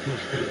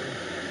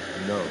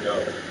 No,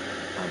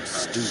 I'm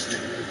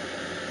stupid.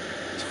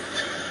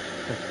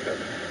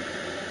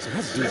 So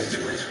let's do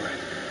this way.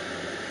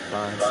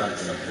 Find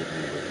something to hit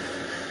me with.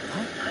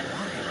 What?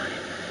 Why?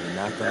 You're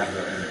not gonna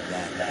hurt me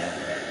that bad.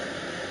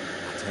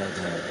 I tell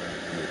them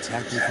you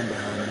attacked me from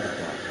behind in the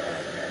dark,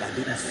 that I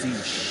didn't see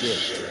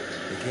shit.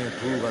 They can't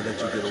prove I let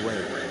you get away.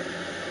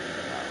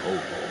 I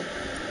hope.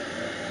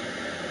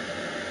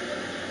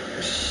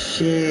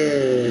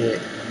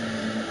 Shit.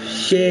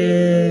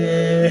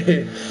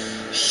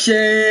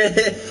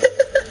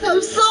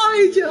 I'm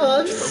sorry, Joe.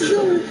 I'm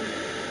sorry.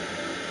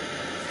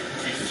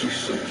 Thank you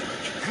so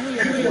much.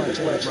 Hurry up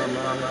before I change my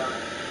mind.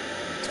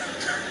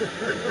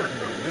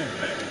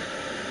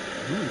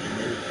 You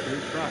made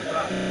great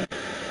progress.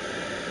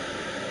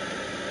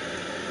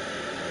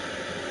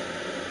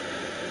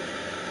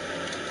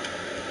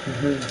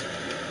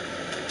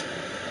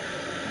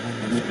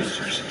 Windows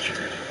are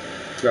secured.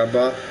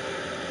 Grandpa.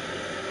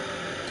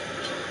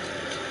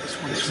 This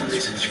one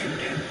isn't secured.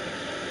 I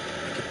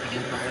could pull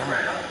it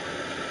right out.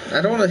 I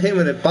don't want to hit him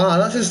with a bar.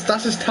 That's just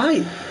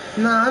tight.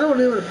 Nah, I don't want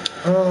to hit him with.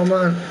 Oh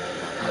man.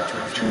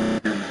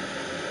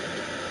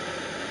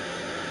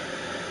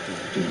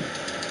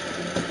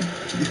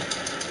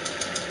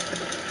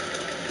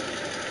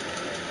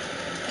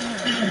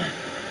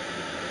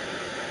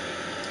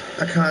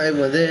 I can't hit him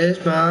with this,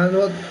 man.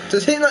 Well,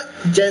 just hit him like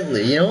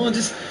gently, you know,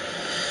 just.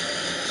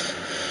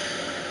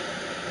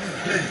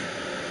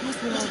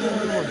 What's with all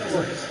that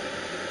noise?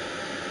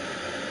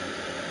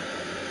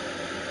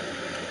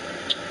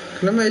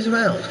 Can I move something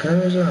else?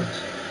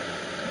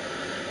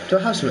 Do I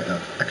have something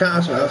else? I can't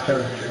have something else, can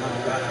I?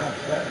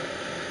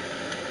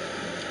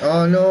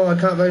 Oh no, I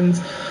can't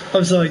find.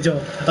 I'm sorry,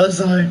 Joe. I'm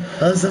sorry.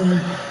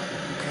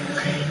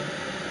 Okay.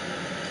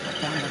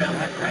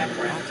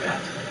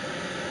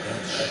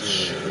 That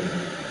should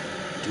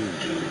do,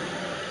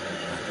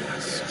 I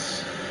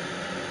guess.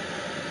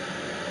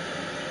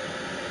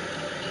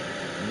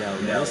 Now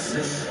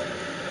listen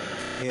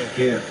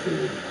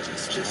carefully.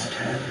 Just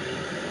tap me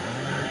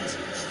right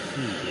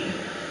here.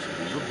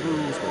 Leave a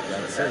bruise, but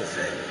that's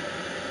it.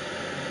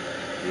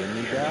 Hear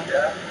me, Doc?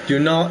 Do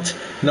not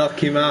knock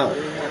him out.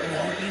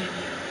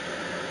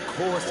 Of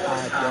course I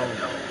don't.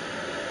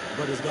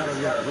 But it's gotta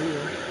look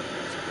real.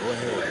 So go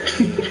ahead.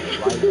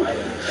 Right where I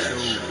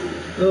showed you.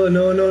 Oh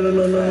no.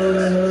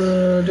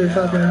 Do it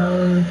fast,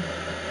 man.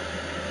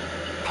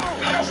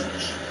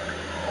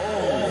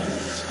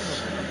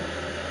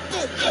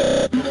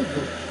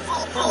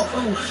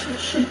 Oh,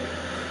 shit.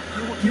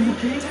 You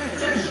okay?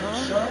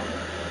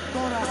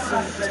 Thought I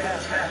said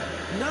tap,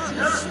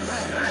 not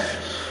smash.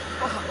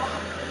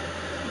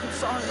 I'm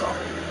sorry.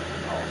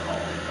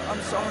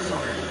 I'm sorry.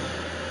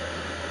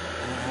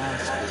 I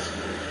asked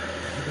for it.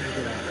 You better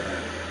get out of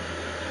here.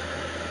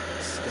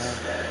 Stab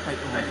I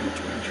owe you,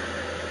 George.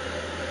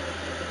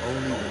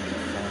 only when you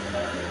find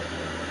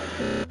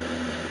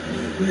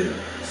your will.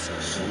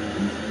 So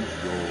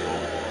move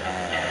your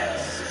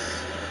ass.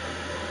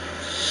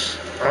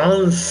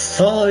 I'm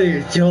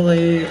sorry,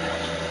 Joey.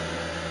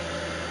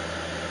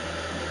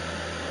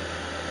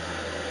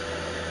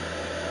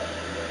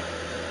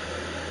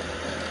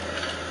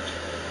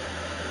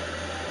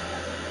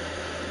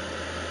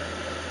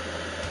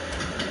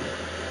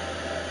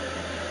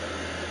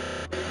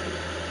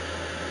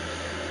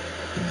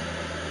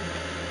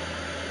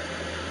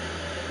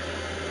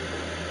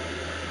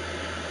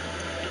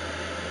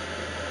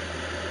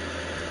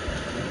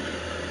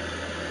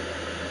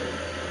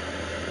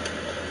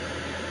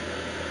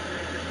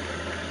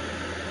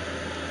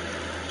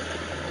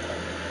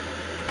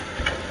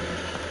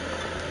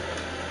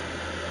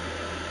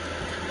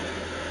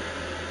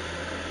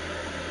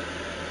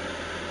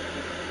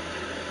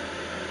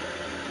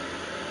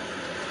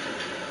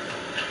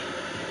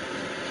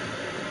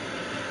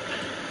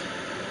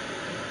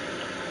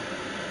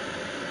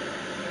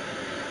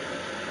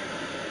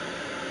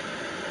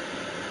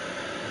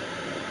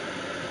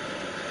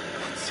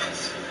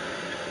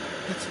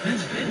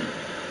 It's Finn.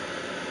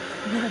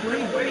 No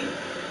way.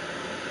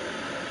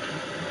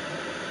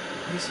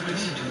 Where's he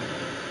going?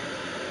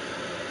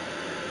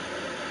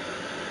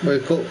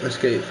 Wake up,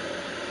 escape.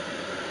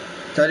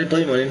 Daddy,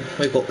 blame on him.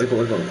 Wake up. Finn.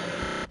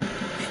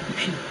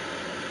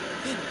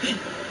 Hey,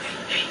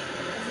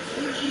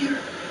 over here.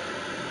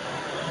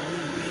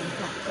 Holy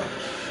fucking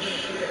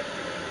shit.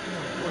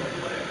 No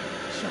way.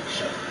 Shut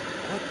up.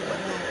 What the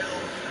hell?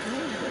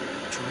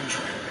 Drink.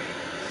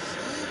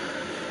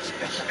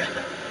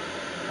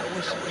 I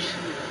wish I was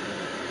here.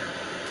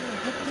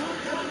 What the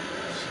hell?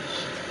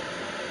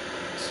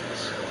 So,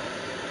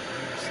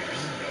 where's Finn?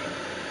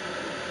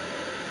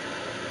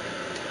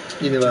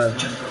 You know what?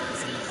 He's in the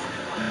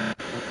file.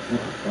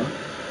 What?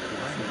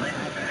 Why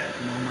not?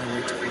 I'm on my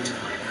way to find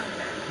out.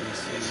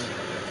 Yes, you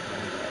will.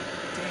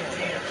 That's right.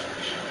 Damn, I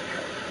wish I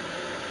could.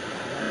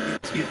 But I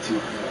won't get too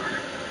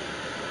far.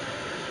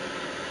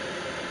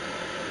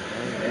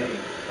 Hey,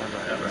 I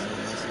write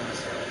this all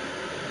myself.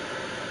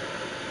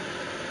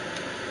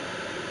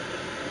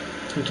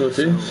 I'm told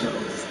to. So,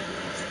 the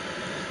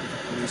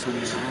police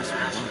only asked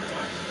for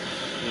what?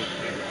 Shit,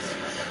 police.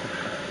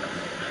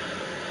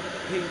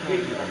 Please don't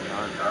even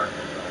yard dog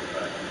though,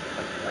 but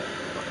like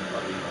fucking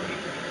believe me.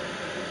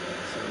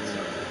 So,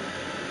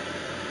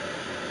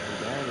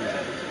 my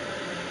dad is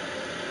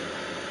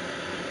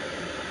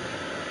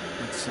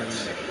let's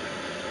say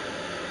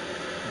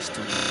I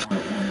still don't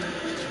want it.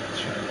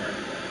 Sure.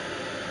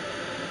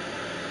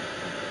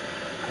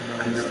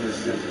 I know this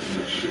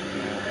isn't shit you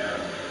now.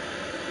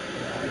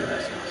 Yeah, I know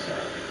so.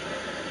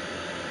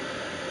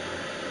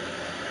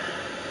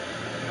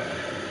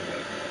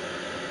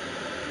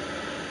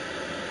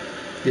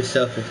 You're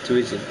selfish, too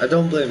easy. I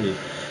don't blame you.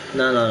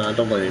 No, I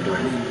don't blame you. Don't.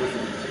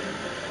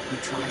 You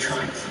tried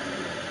something.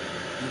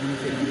 Even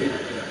if it ended up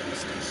being a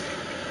mistake.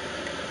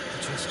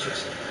 You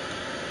just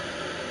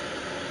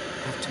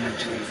have to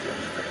make room for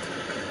everything.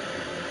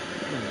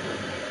 Don't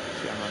worry,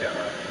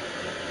 John.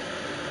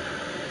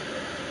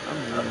 I'm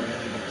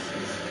leaving next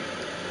year.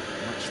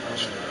 Much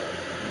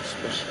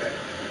love, respect.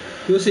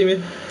 You'll see me.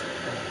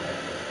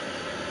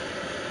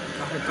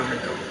 Gotta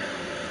go.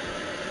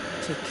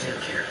 Take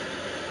care.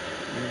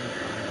 You're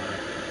fine,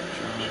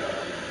 John.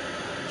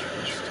 I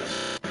trust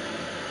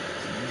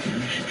you.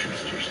 You should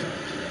trust yourself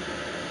too.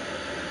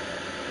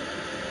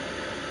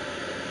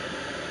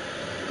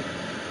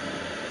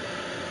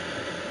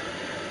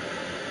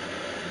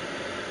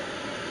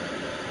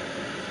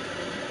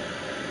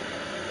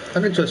 I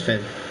can trust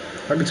Finn.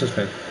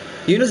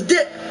 You know,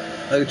 dick!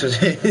 I can trust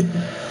Finn.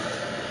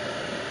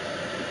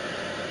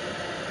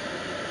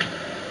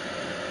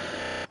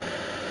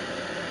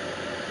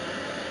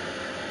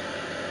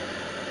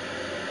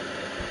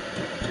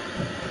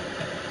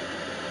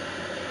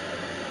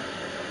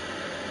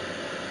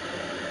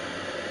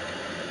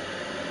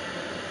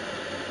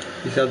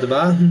 He's out the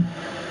bar.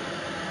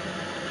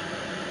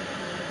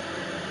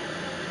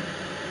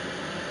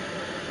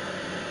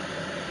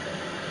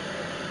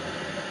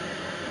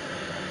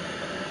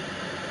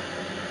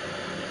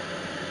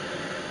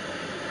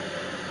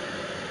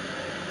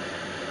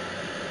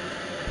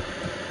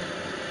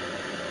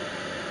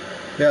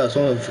 Yeah,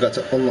 someone forgot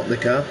to unlock the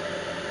car.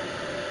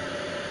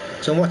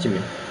 Someone watching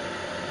me.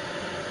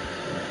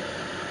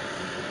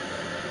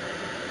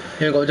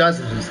 Here we go,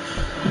 Johnson.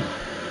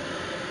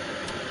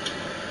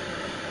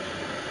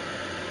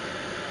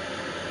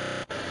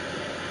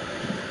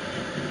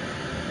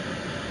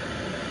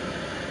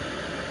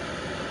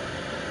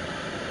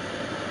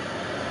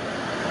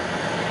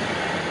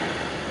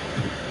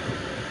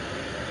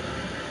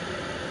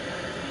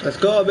 Let's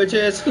go,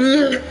 bitches.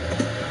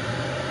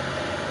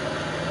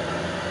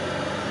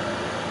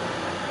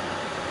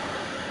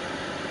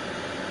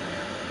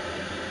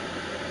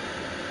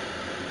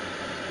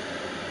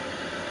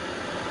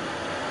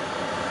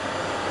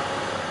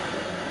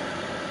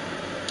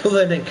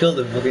 Hopefully I didn't kill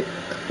them. Okay.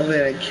 Hopefully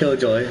I didn't kill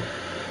Joy.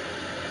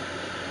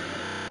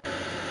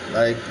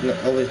 Like, no,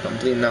 always not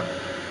bleeding now.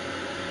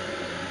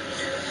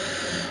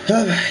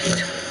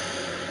 Alright.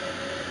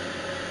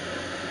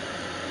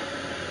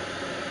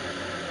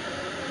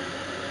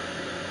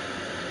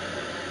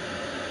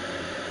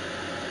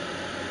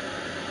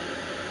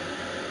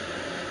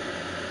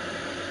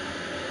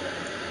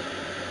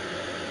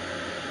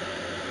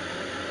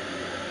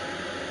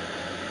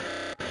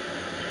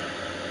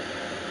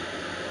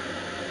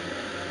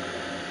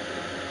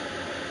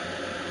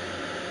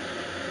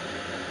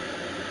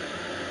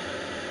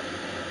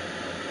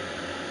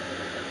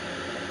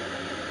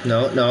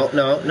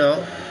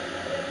 No.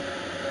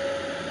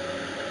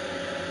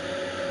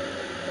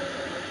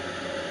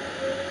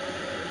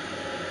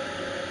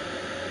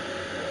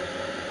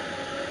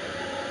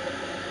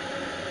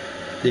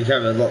 You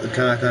can't really lock the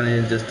car, can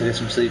you, just to get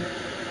some sleep?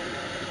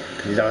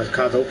 Because he's always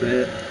car's open,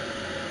 isn't it?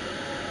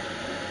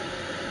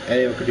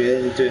 Anyone could do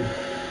anything to him.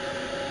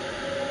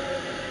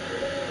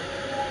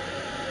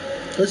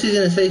 Unless he's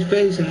in a safe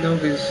space and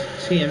nobody's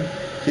see him,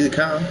 see the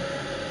car.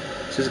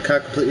 See the car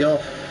completely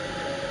off.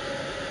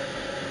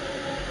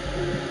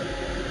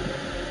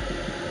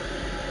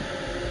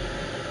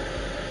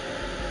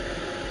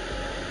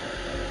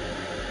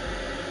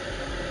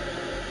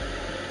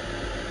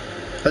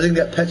 I didn't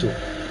get petrol.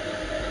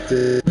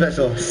 The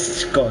petrol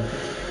is gone.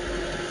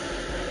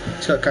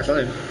 Just got cash on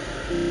him.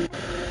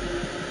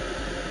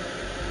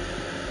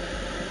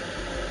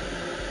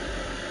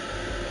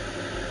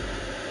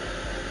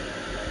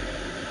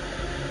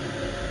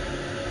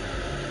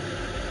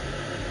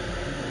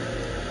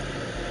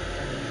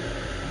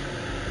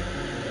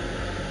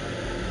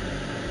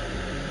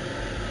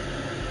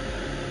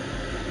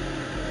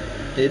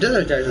 He does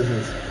have driver's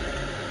license.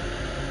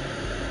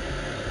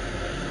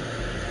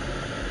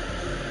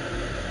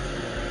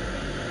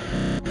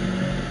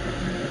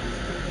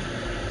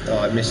 Oh,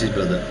 I miss his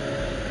brother.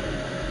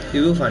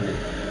 You will find it.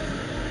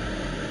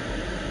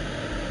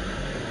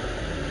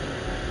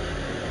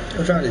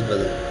 I'll try this,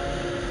 brother.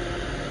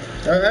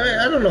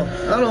 I don't know.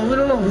 We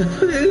don't know.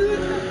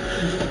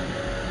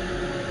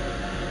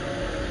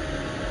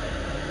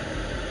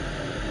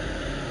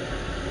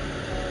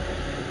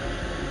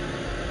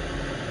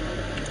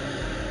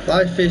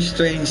 Life is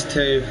Strange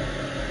 2,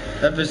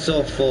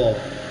 Episode 4,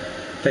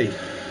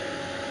 Faith.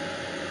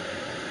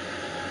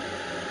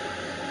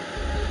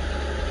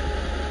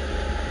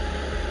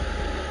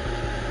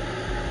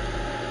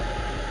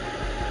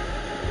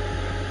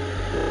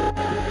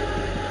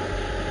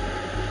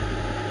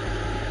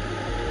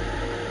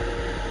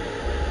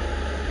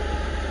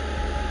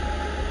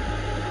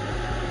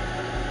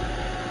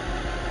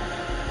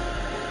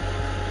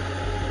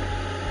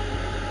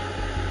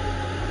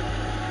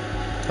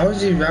 How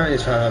is he running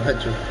this far on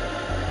petrol?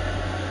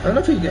 I don't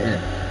know if he's getting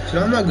it. So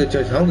I'm not a good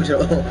choice. I'm good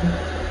choice.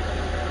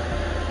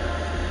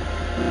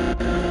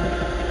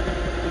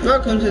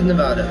 Welcome to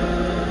Nevada.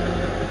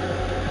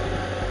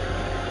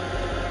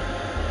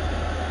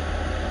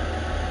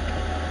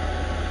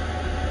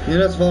 You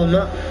know, let's follow him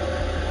up.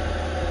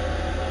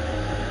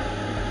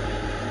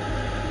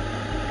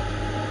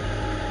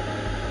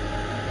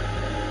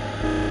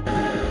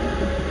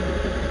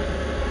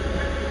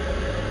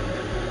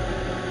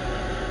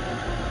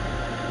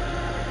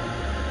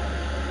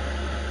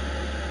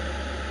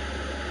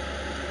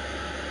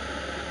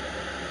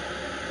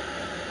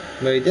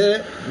 Well, he did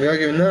it. We gotta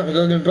give him that. We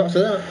gotta give him props for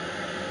that.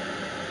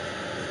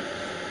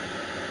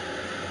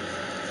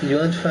 You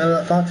want to travel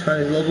that far to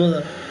find his little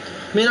brother?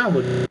 I mean, I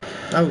wouldn't.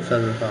 I would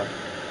travel that far.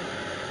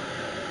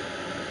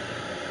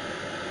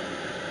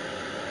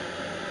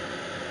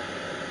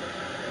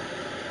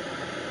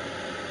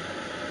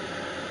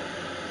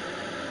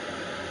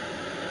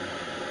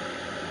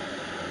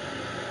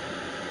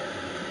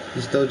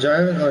 He's still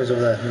driving? Oh, he's over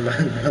there.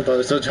 I thought he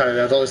was still driving.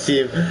 I thought I was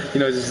seeing him, you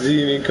know, just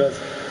zooming cause.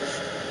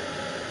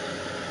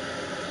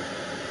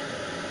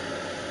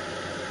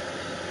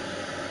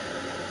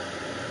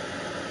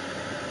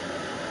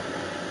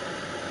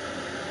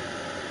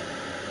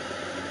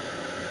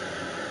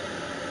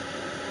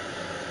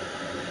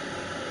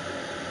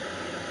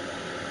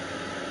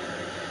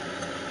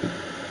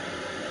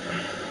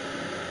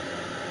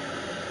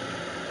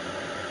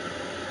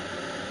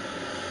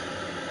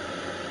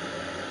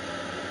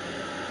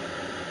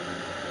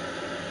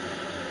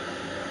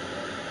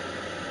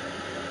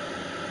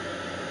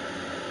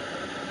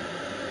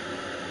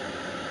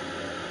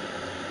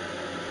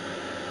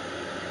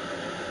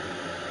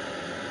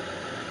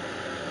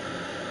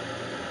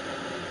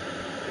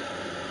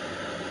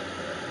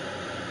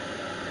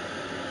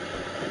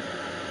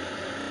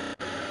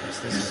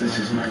 This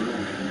is my room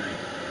tonight.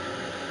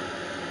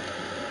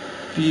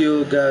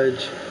 Fuel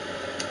gauge.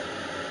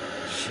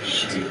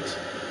 Shit.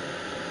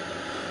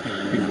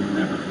 We will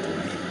never go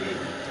away.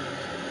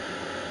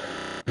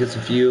 Get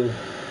some fuel.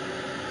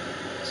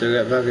 So we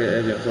got back at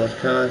Agent Flush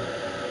car.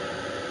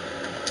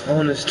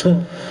 On the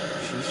store.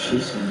 She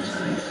seems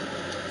nice.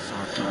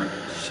 Sorry.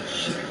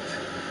 Shit.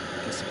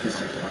 Guess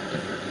I fucked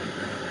up.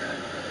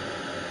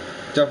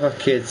 Drop off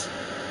kids.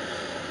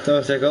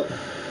 Don't take up.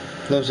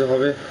 Loves the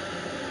hobby.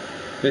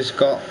 We just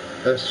got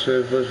us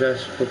for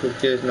Flushest, book of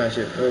kids, night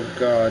shift. Oh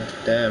god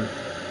damn.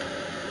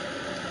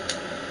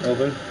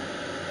 Open.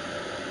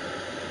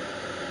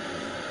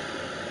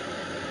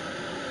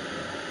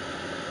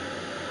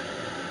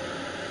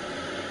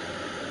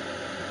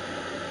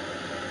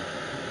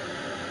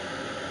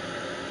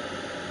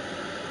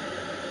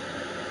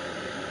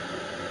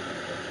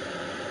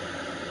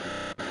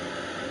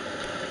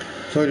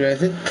 Before I do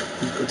anything,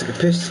 go take a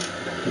piss.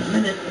 In a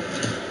minute.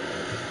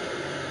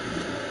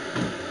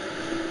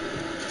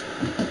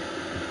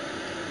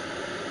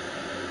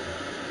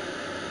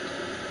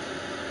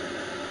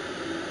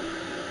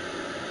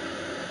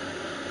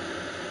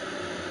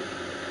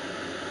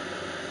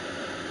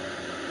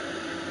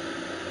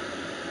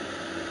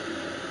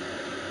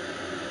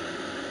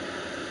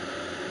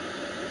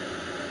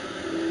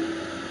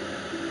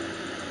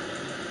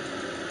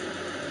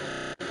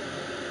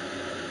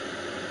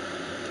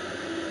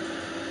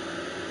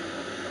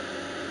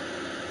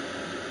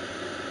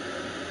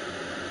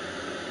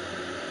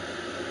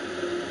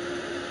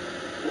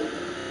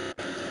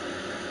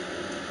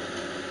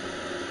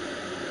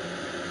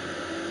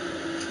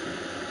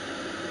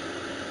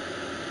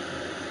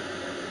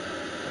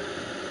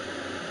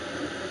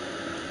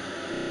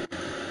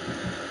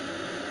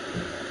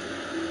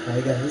 Hi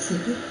guys.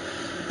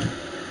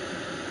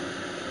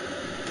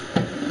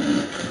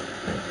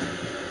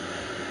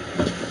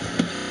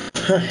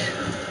 Alright.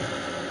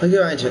 Let's get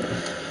right into it.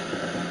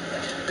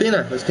 Clean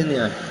eye, let's clean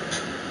the eye.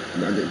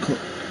 Gotta get cut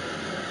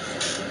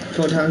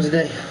 4 times a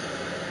day.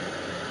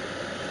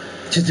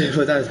 Just do it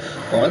 4 times.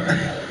 1,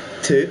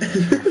 2,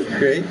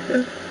 3,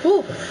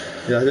 4.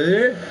 That's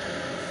it.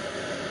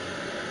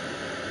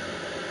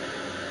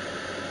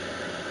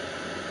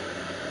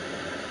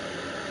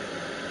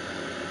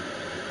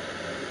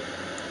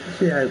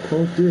 See how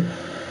close to it.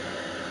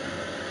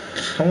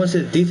 I want to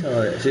see the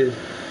detail of it. See.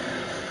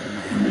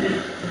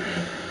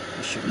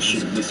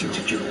 shouldn't listen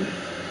to Joe.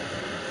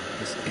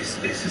 This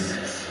This is a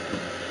mess.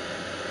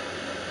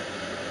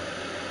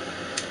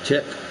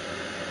 Check.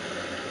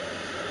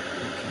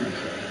 Okay.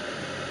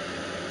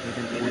 They've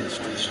been on the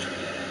street.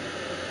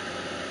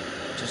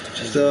 Just a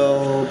few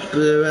So,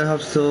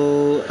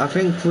 so I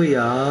think we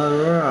are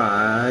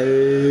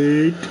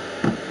right.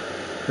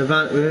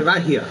 We're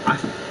right here.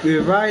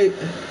 We're right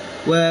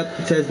where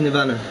it says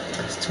Nirvana.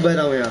 It's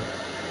where we are.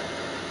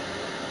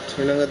 So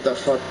we don't get that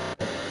far.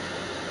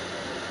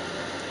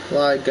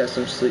 Like, get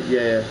some sleep.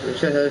 Yeah.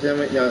 Check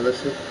everything. No,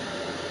 listen.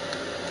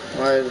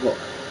 Alright, look.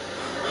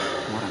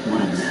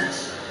 What a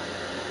mess.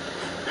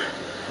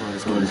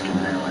 Brothers can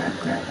never let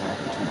that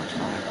happen too much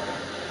longer.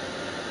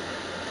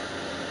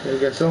 You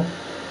guess so?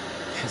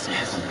 Yes,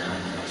 I'm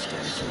kind of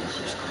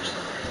stories.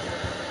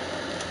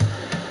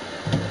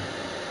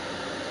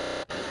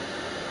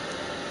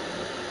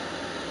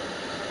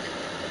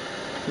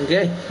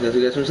 Okay, let's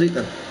get some sleep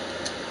then.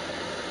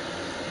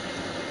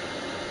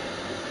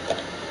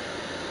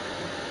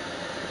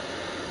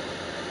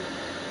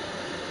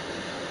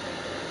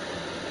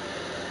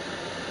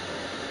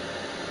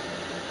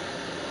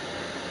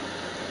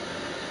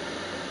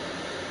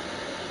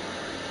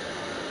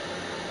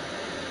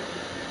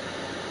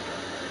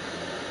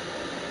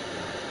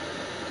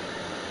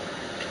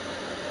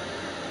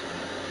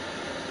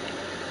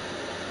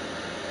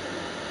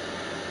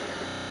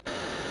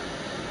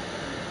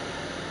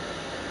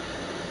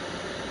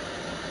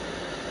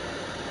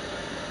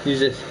 Use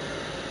this.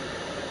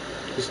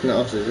 It's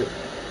not us, is it?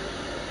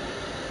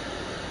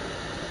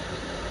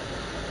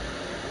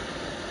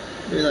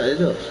 Maybe that is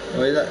us.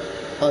 Or is that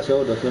us?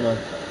 Hold up, come on.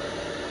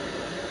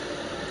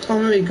 Oh,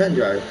 maybe you can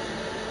drive.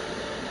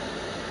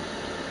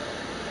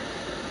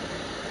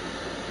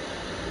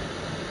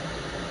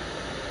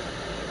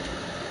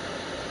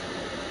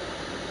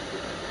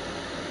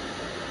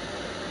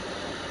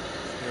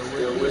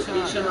 Still with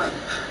me, Sean?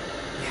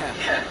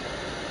 Yeah.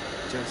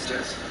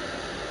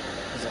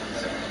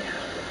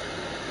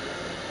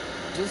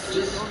 Just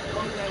don't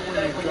do that when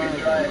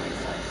you're driving.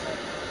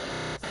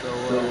 So,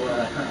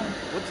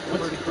 what's the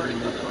verdict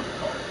on the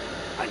car?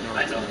 I know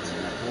it's not a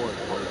reward,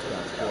 but it's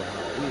got 4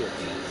 Hot Wheels.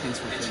 Thanks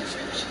for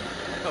finishing.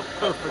 A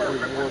perfect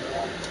reward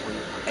for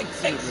your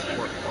excellent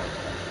report card.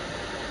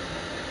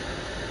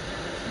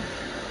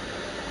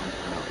 I'm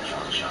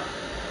proud, Sean.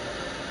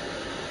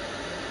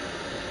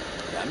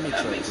 That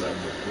makes up for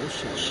the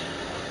bullshit.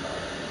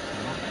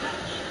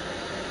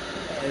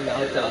 Hey,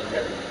 I'll tell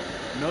you.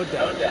 No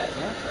doubt,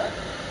 huh?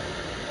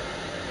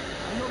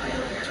 I hope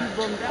you're not too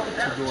bummed out to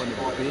go on a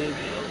big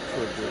road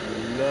trip with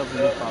your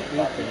lovely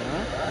papito,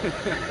 huh?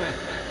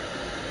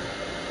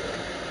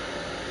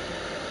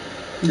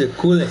 The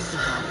coolest.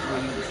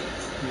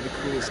 You're the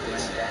coolest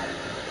guy.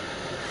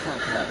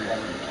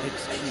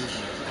 Excuse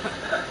me.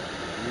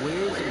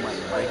 Where's my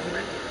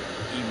regular,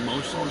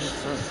 emotional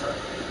son?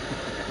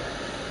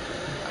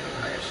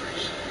 I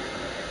appreciate it.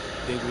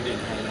 Think we can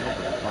hang out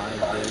for 5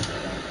 days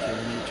without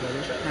killing each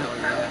other? Hell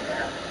yeah.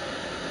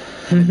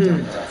 Haven't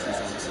done that since I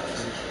was a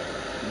kid.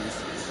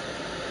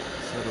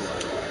 So do I.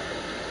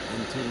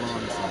 Been too long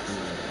since we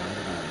went out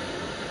of the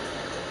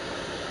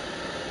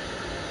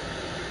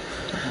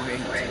Way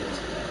too long.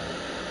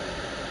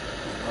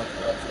 I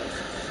love you.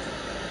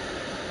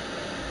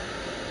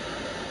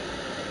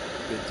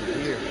 Good to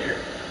hear.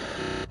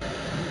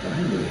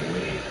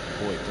 Anyway,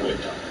 boy,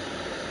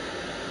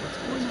 what's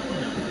going on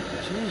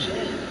with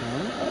Jim,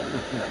 huh?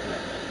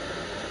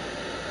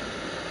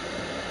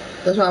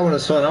 That's why I want to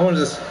swan. I want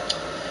to just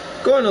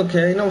going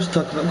okay. No one's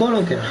talking about going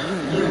okay.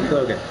 Going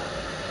okay.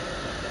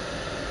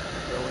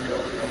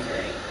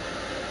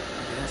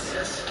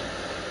 Yes.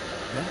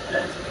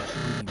 That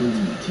was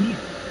the team.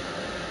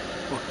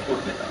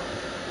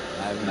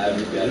 I've got to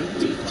wait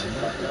to find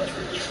out the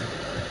truth.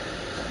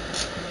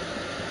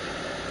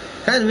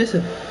 Kind of miss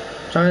it.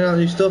 Trying out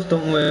new stuff,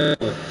 don't we? I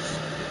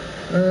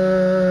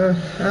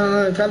don't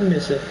know. Kind of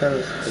miss it. Kind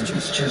of.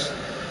 It's just. I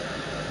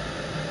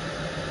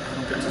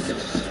don't get to see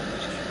much.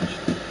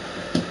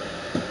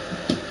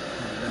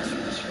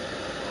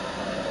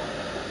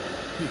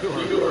 You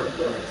are right,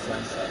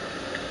 son.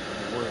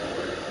 Word.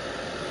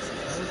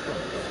 This is how it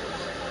goes.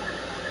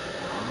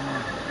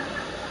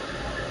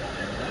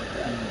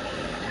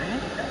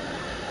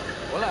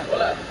 Hola.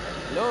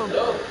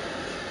 Hello.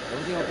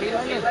 Everything okay,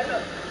 Lanya?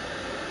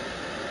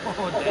 Oh,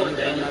 Daniel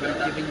better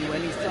not be giving you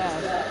any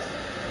sass.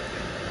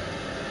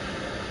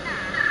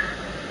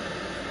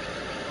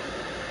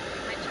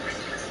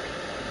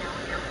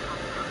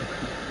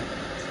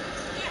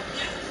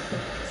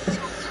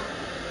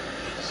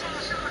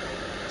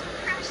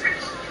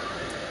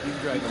 He's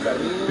driving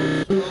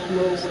real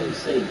slow and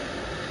safe.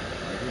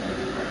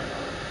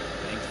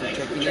 Thanks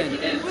for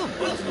checking in. We'll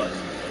buzz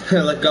you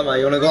in. Like, come on,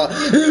 you wanna go out?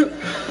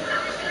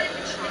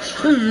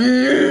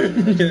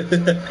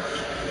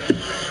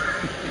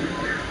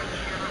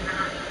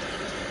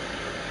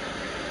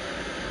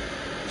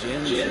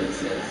 Jim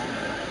says,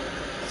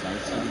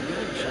 sounds pretty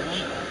good, Sean.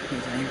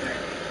 Thank you.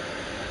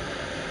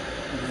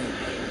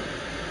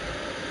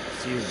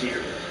 Seriously,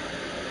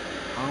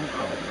 how are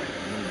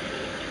you?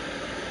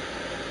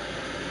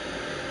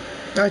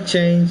 I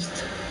changed.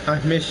 I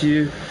miss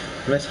you.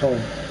 Miss home.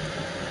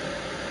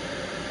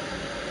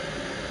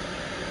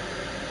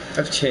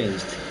 I've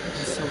changed.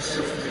 I'm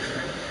so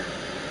different.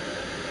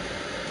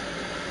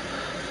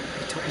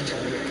 You took me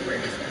away from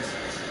Christmas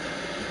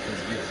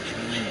because you've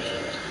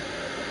changed.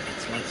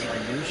 It's like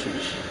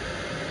evolution.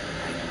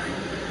 I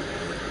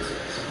know it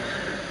hurts.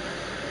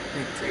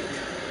 Big truth.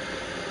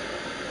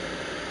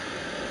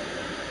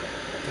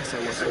 Guess I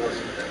wasn't ready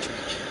to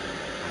change.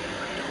 I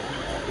had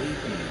total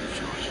faith in you,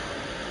 Sean.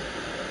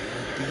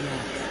 You're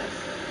Diaz.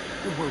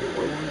 You were born to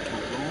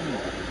roam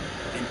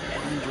and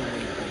find your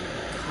way home.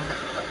 Come.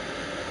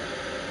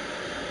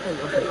 I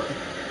love you.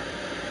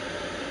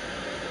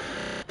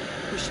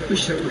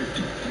 Wish I would have told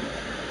you.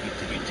 You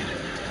didn't tell me.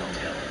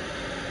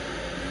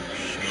 You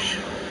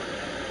showed.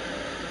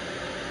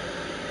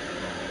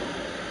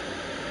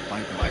 By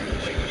the way,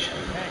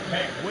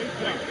 hey,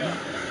 wake up.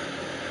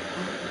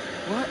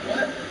 What?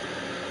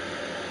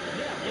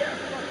 Yeah,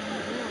 what the fuck are you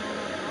doing on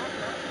our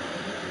podcast?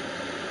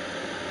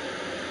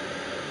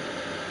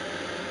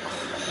 Oh,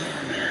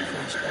 man,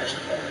 flashback.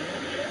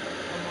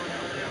 Come on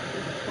out, man.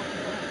 What the fuck is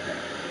that?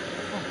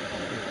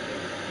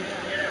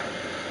 Get out.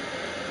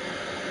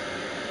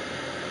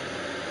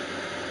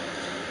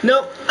 No,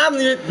 I'm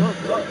leaving.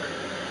 Look.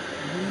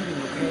 I'm leaving,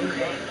 okay?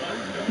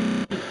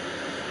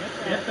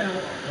 Get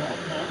out.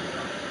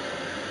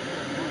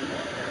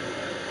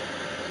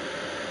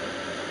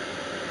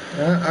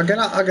 I'll get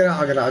out.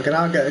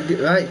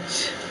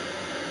 Right.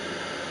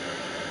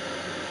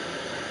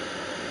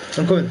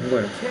 I'm going.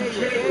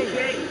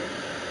 Okay.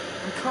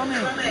 I'm coming.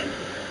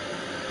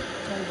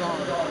 Hold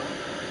on.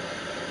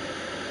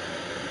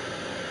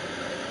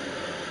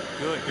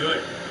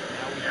 Good.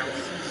 Now we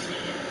can see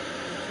you.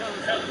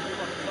 Tell us what the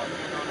fuck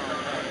you're doing on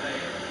our day.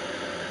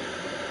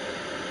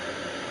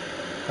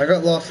 I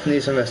got lost in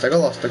these mist. I got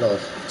lost. I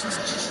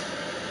just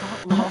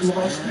got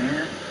lost,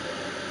 man.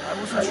 I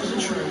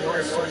wasn't sure where I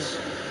was, so I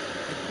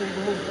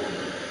pulled over.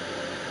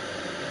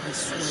 I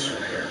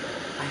swear,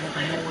 I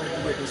had no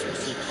idea this was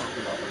so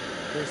popular.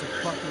 There's a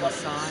fucking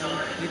sign.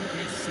 Didn't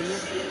you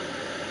see it?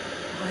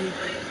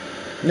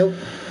 Nope. I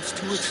was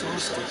too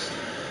exhausted. I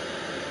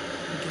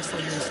guess I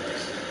missed it.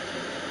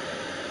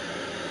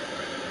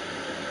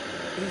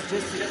 He's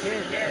just a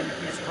kid and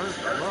he's hurt.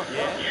 Look.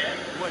 Yeah?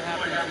 What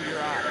happened to your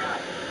eye?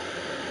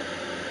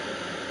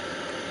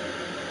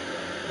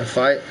 A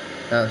fight?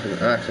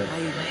 Accident. I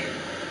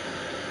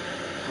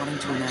got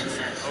into an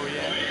accident. Oh,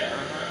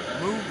 yeah?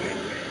 Move it.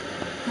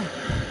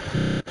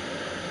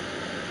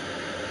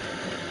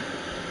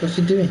 What's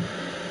he doing?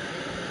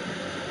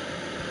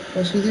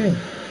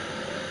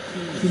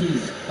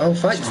 Please. I'll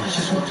fight you. I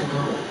just want to go.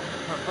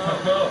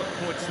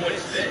 What's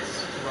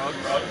this?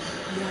 Drugs?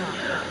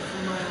 Yeah,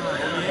 for my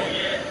eye. Oh,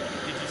 yeah?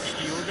 Did you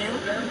steal them?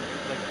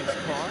 Like this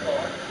car?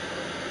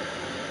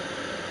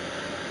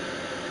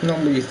 Not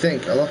what you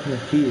think. I lost my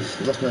keys.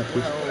 Well,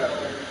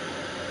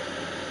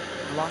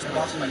 I lost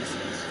my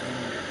keys, and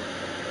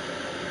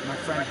my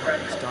friend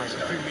helped me start.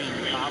 You mean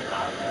you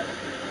hobbled?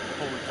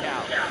 Holy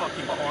cow,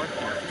 fucking car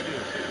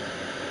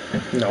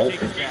thief, too. No.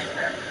 Take his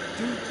back.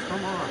 Dude,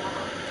 come on.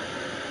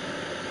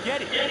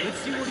 Get it! Let's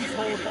see what he's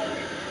holding.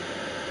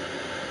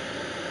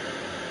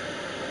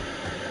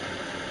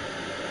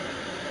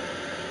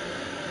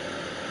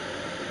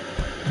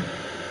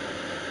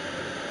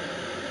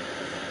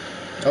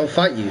 I'll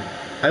fight you.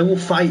 I will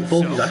fight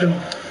both of you. I can.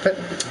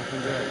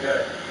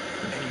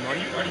 Any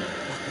money?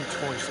 Fucking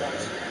toys, man.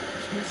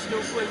 You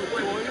still play with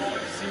toys?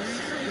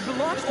 Seriously? It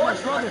belongs to my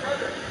brother.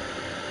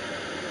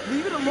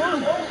 Leave it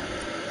alone.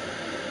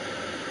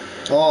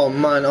 Oh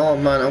man,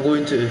 I'm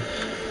going to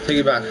take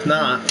it back.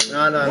 Nah. That's it,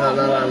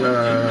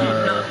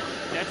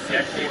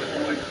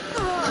 boy.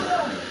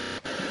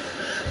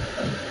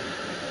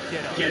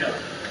 Get up.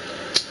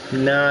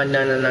 Nah.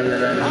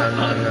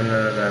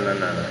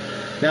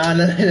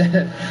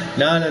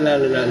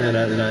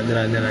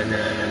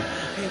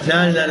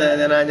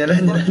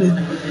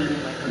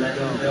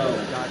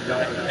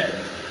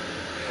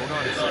 Hold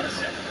on a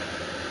second.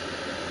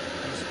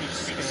 You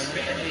speak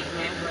Spanish,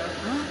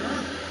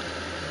 Huh?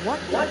 What?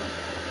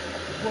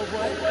 Well,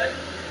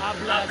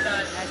 hablas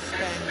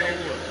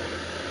español.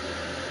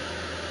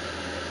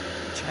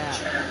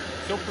 Chad.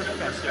 So,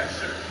 Professor,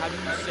 how do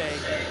you say,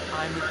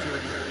 I'm a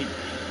dirty thief?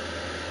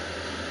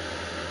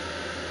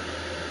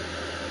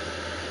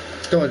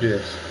 Don't do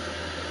this.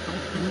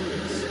 Don't do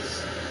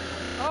this.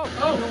 Oh,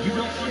 you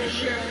don't want to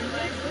share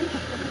language?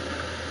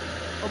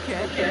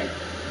 Okay.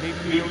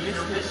 Maybe you know this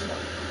one.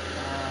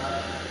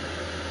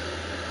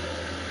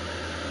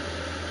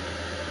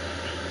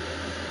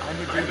 I'm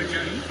a dirty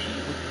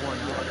thief with one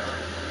heart.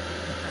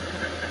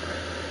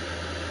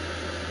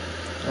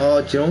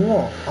 Oh, do you know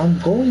what? I'm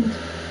going.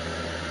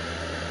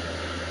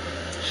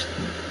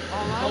 All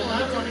I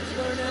want to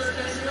learn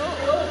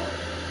Espanol.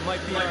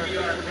 Might be our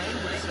official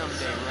language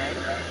someday, right?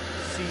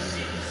 Si,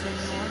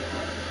 senor?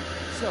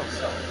 So,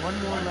 one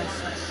more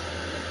lesson.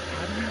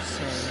 How do you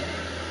say,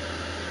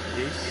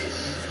 this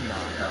is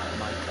not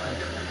my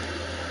country?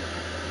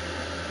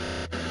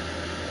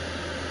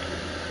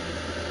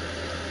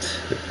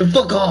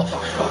 Fuck off!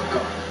 Fuck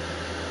off.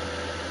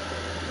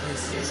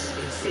 This is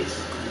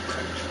the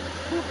country.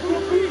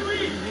 You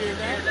hear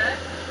that?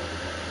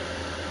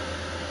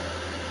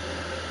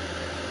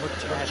 Look,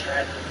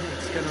 Chad,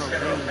 it's gonna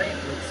rain.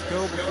 Let's go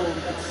before we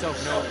get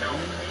soaked. No, we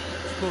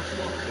took the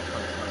country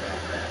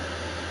back.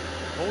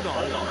 Hold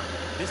on.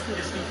 This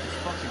little thief is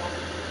fucking with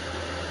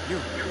you.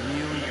 You're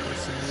really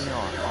pissing me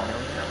off, you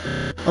know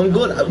that? I'm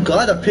good. I'm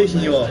glad I'm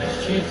pissing you off.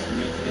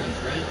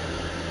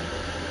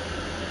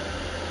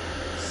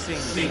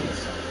 Sing.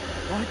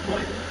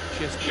 What?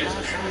 Just pass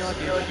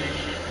the audition.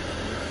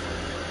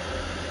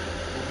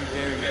 We'll be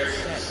very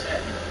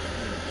upset.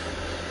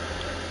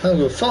 I don't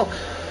give a fuck.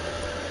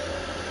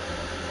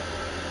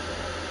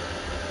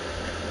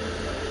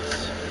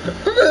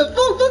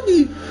 Fuck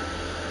you.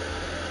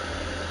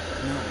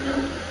 No.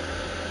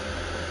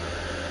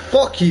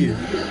 Fuck you.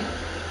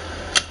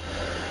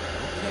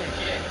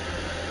 Okay.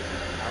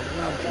 I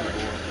warned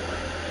you, boy.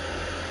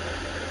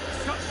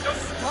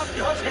 Stop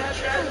it,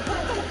 Chad.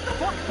 What the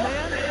fuck,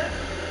 man?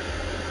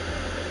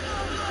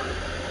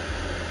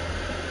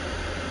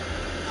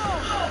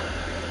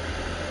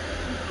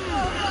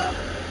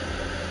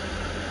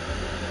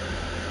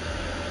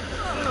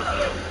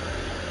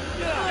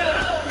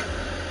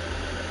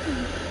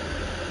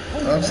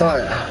 I'm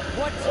sorry.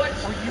 What are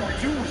you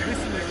doing?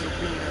 Listen, little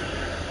beaner.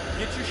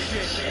 Get your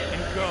shit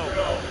and go.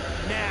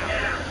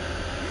 Now.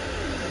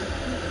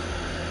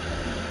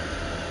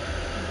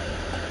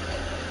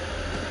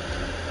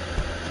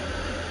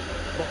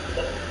 Look,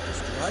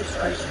 just drive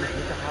straight and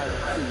hit the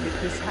highway. Get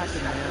this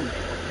happen, man.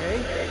 Okay?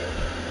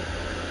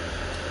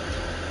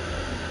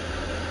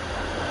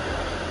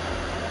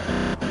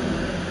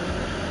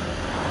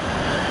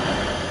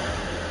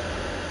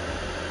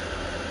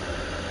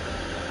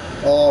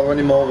 Oh, run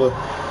him over.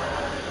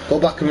 Go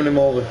back and run him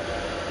over.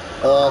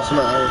 Oh,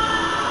 something else.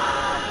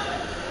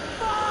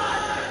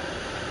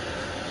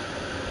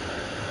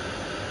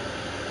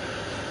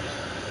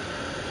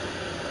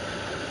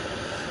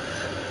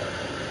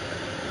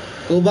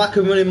 Go back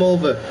and run him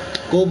over.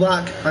 Go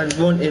back and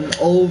run him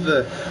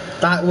over.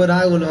 That's what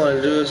I would want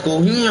to do, is go,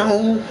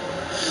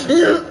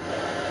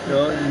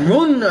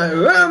 run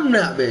around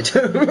that bitch.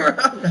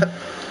 Around that.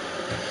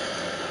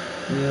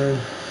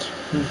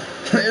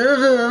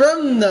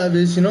 Around that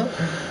bitch, you know.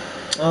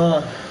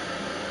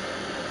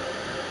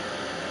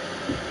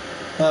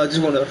 I just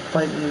want to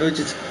fight and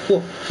just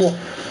four,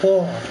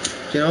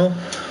 you know.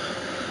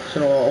 So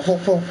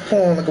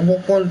 4 like a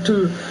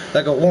 1-1-2,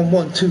 like a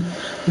 1-1-2,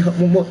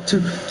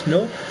 1-1-2, you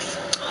know.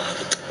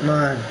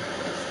 Man,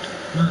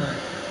 I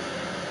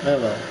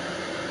don't know.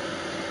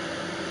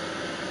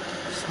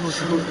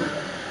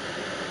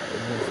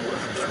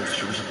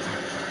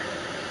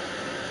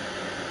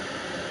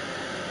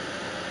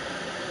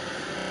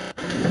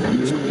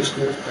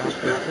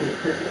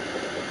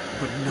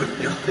 But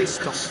nothing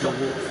stops the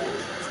wolf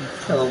from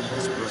following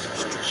his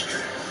brother's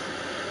tracks.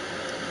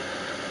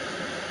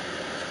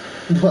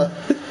 What?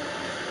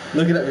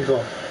 Looking at me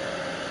for.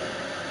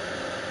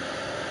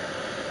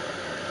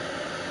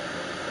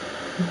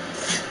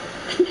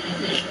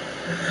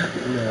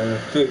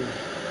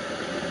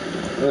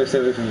 No, I'm stay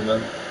away from you,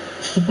 man.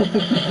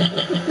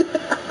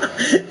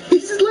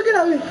 He's just looking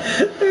at me.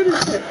 Look at this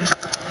shit.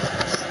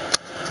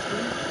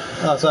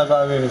 Oh, sorry about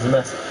the room, it's a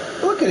mess.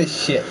 Look at this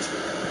shit.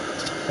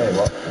 Hey,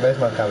 what? Where's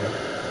my camera?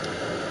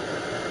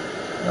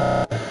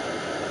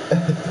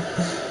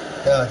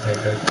 Okay,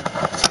 good.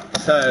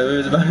 Sorry, it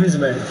was a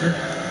mess.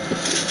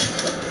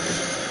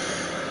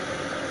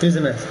 Who's a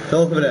mess?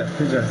 Talk over there.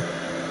 Who's a mess?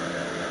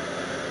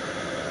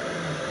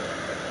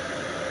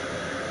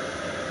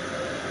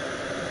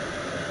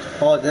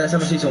 Oh, the next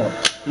time I see someone.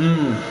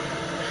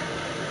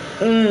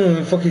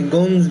 Fucking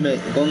guns,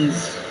 mate.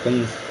 Guns.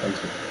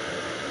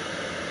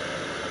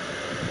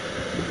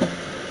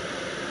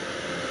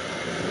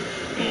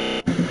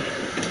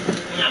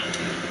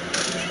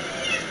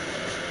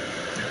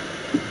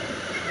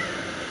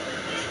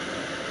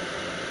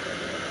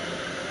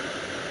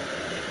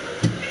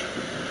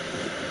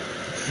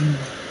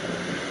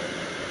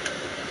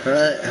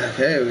 Alright,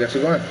 okay, we got to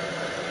go on.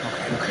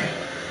 Okay.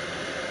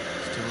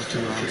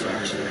 Still 2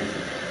 hours away.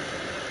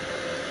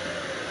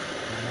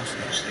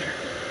 Almost there.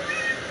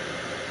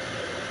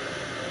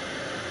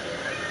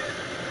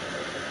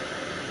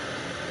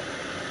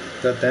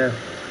 God damn.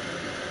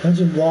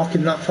 Imagine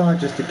walking that far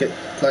just to get,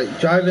 like,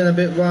 driving a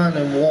bit right and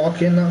then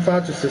walking that far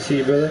just to see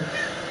your brother.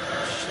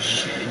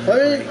 I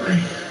mean,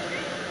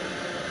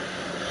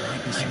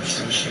 Might be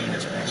some shit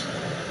that's best.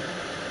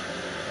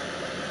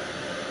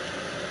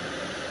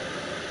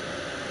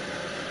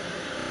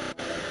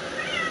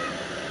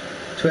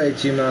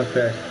 22 miles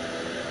per hour.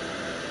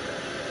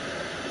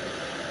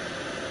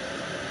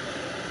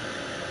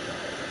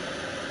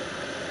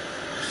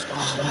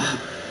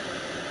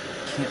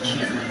 Can't run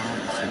for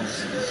miles.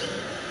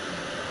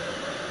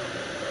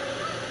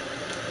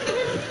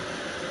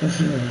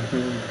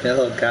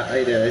 Hello, cat. How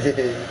you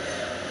doing?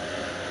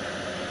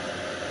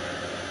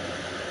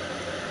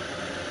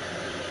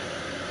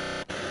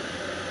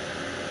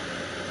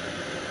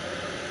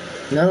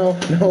 No,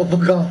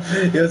 fuck off.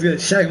 You was gonna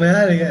shake my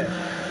hand again.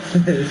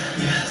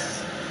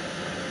 Yes.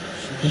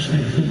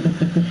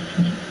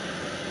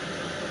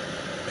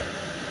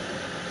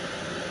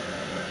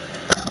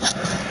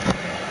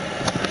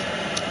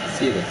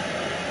 See this?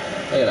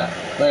 Look at that.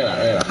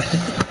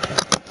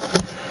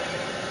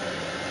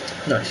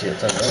 No shit,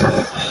 it's okay.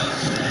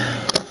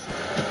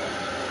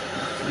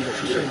 Feel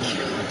killing.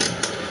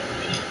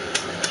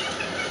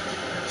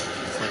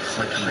 It's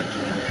like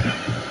hiking.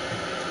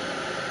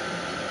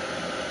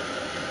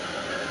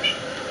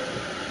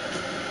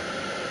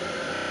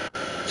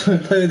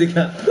 Play with the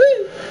cat. Woo!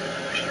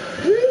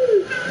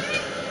 Woo!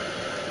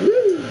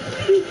 Woo!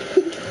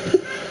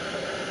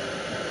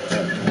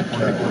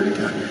 What do you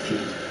got on your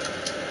feet?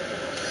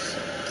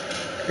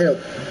 Hey up.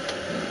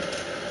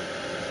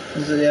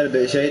 This is the other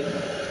bit of shade.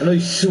 I know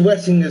you're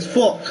sweating as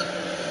fuck.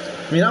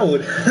 I mean, I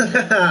would.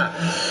 Yeah.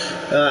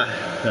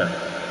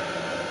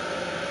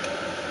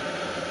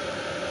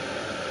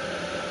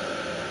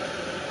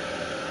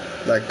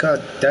 Like,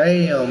 god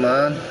damn,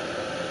 man.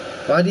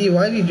 Why do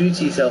you do it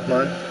to yourself,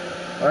 man?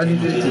 Why do you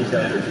do it to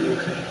yourself?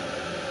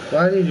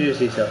 Why do you do it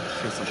to yourself?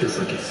 Feels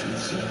like it's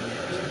seen. I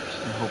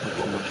hope it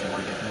can look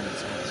like it.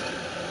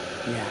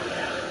 Yeah,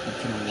 you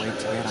can wait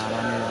to get out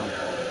on your own.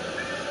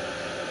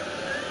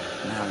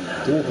 Now you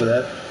know. Do it for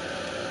that.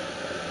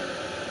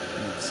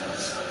 Makes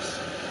sense.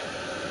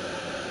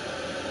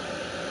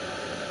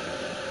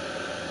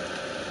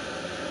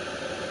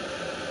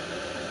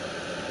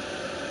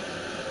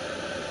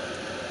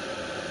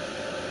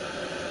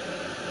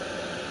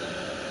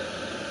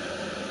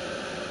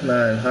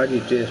 Man, how do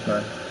you do this,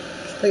 man?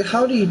 Like,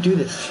 how do you do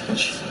this?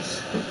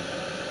 Jeez.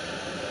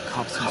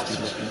 Cops must be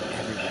looking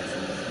everywhere for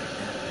me right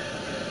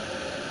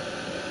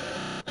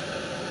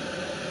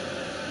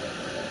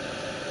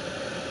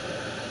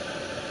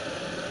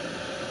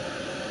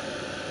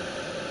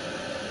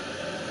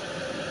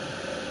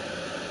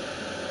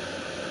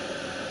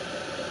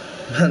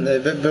now. Man, they're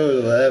a bit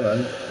brutal there,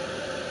 man.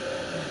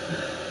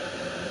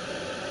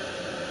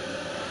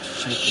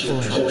 Shake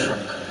the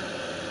trunk.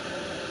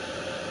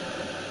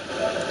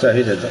 Sorry,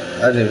 who did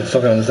that? I didn't even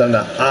fucking understand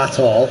that at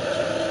all.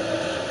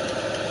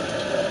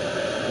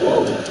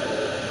 Whoa.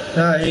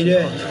 Hi, how you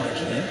doing?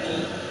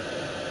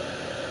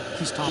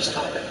 He's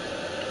stopping.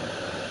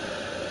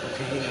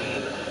 Okay,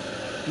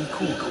 be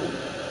cool.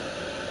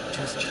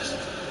 Just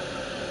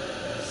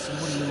see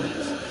what he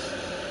means.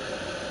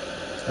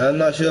 I'm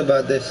not sure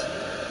about this. Guys.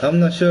 I'm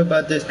not sure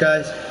about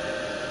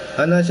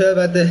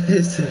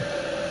this.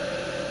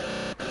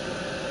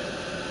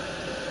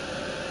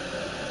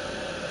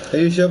 Are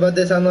you sure about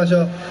this? I'm not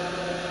sure.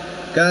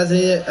 Guys,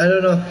 I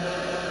don't know.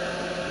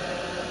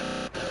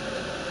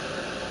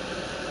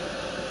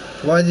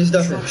 Why is he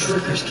stopping?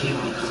 Truckers came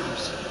on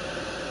cops.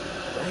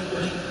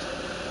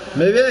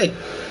 Maybe.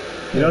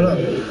 You don't know.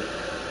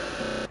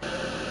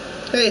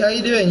 Hey, how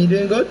you doing? You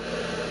doing good?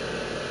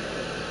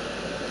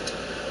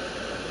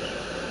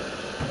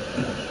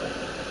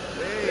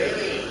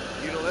 Hey,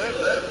 you need a lift?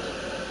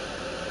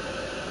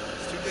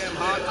 It's too damn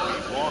hot to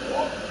be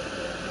walking.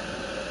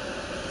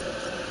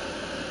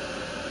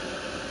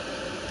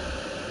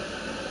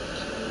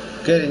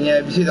 Get in, yeah.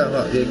 You see that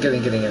hot? Yeah, get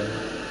in.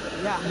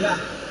 Yeah.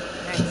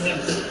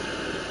 Thanks.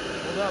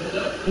 Hold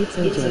up. It's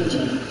okay.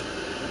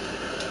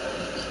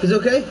 It's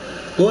okay?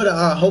 Good,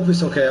 I hope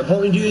it's okay. I'm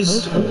hoping you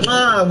is...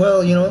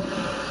 well, you know.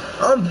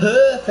 I'm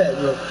perfect,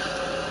 bro.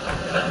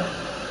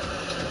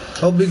 I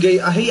hope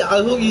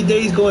your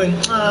day's going...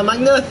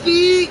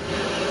 magnifique!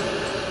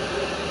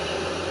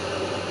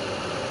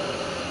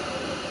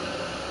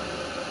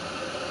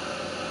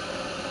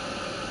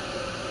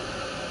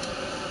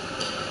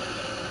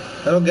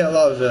 I don't get a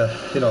lot of,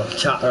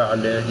 chat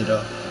around here,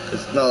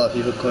 because not a lot of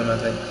people come I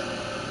think.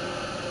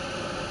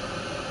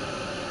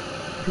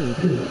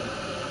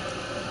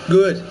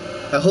 Good.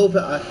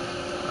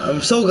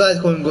 I'm so glad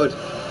it's going good.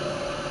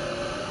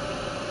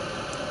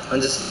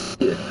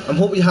 I'm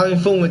hoping you're having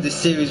fun with this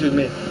series with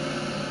me.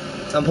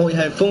 I'm hoping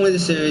you're having fun with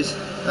this series,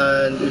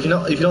 and if you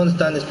don't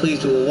understand this,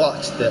 please do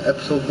watch the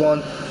episode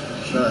 1.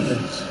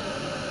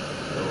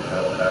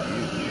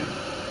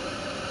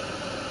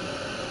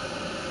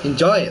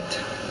 Enjoy it.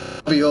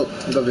 Be up.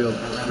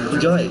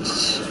 Enjoy it.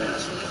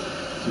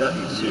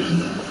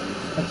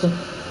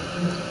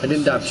 I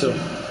didn't dab sure.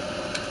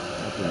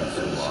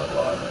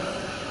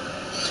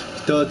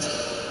 Stud.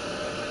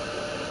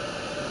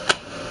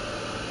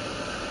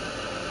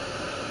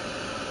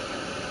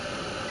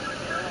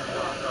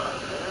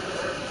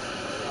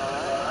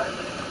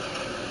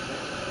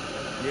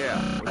 Yeah,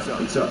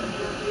 what's up?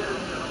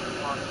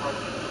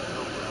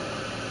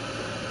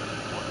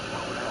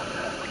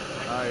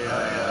 I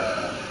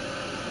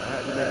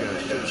had to make a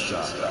shit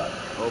stop.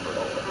 Over.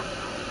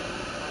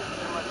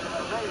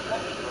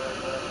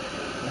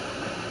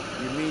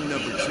 You mean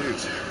number 2?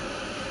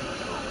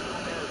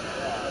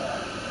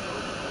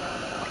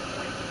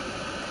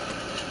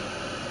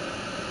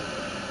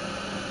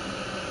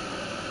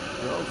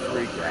 Don't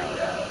freak out.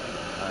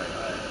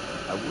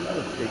 I wouldn't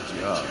have picked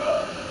you up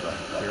if I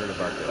cared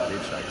about that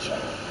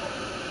hitchhiker.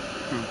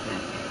 Okay.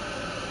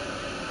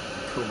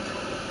 Cool.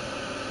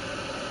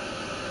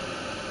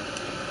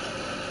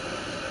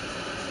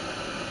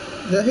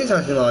 Yeah, he's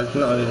acting like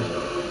not really.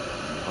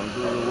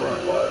 Hungry or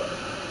what?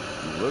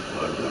 You look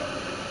hungry.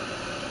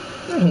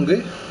 I'm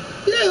hungry.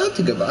 Yeah, I'll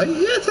take a bite.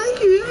 Yeah,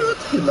 thank you. Yeah, I'll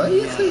take a bite.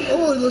 Yeah, thank you.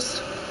 Oh,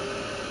 let's...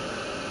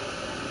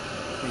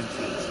 Thank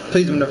you.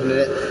 Please do nothing in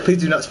it. Please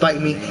do not spike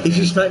me. If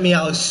you spike me,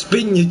 I'll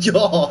spin your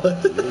jaw.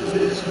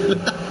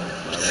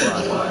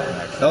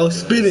 I'll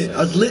spin it.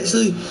 I'll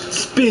literally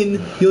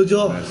spin your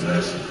jaw. Best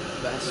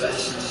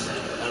sandwich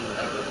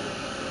ever.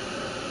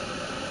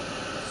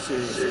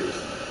 Seriously.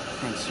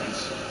 Thanks, sir.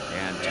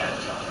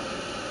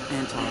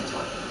 Anton.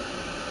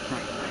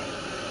 Right.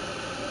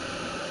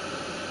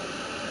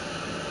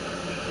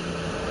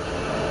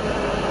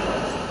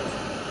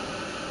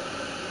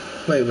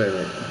 Wait.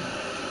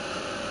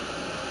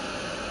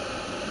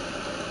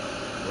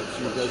 What's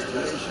your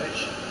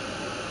destination?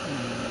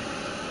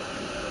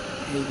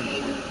 Haven.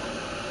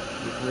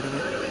 You've heard of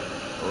it?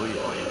 Oh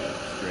yeah,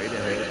 straight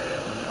ahead, an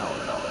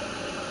hour.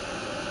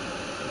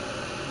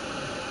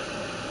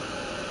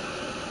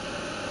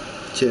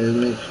 Cheers,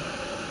 mate.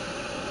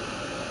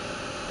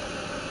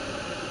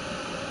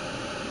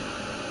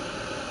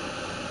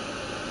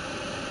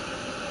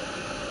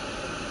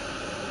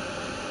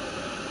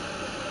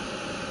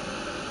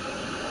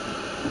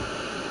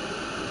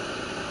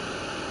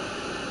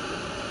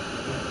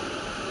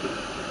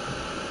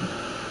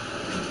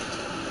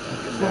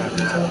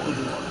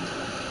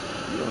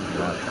 You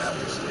don't have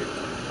to stay awake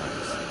from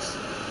nice.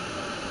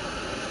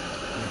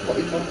 What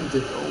are you talking to?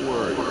 Don't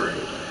worry.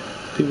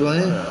 People on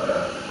here?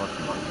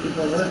 Fucking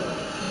People on there?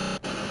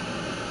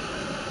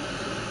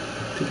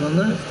 People on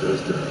there?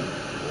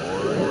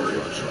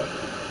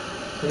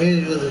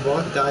 Maybe it was a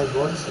guy's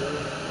voice.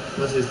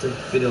 What's this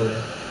video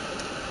there?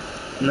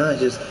 No,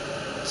 just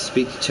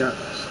speak to chat.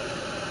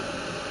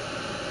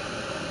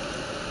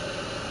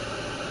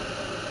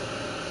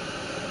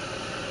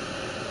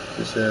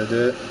 Just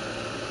do it.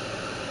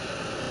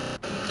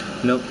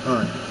 Nope,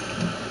 alright.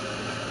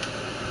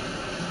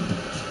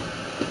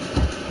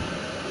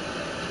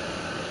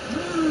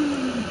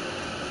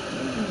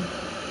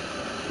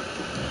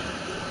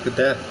 Good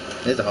day.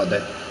 It's a hot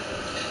day.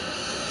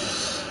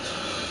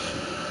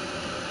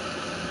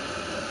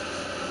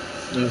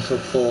 I'm so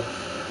full.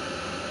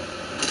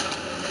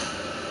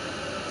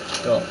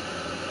 Stop.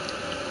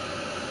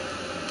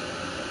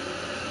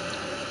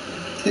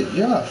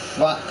 You're a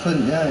fat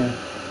cunt, yeah, you?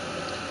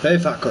 Very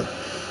fat cunt.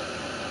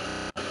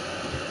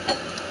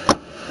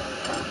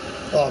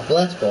 Oh,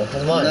 bless, bro.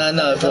 That's mine.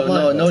 No,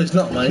 it's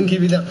not mine.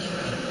 Keep it down.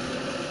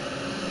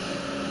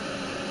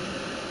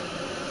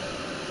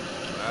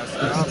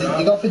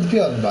 You got 50p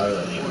on the by the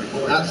way.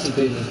 Actually,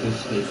 please.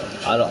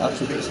 I don't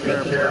actually. You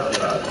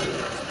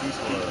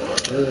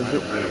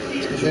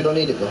sure don't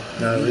need it, bro?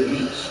 No,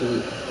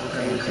 sweet.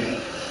 Okay.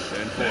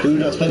 Do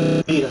not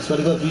spend weed. I swear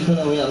to God, if you spend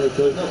on weed, I'm gonna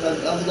kill you. No,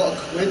 I've got a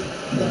quid.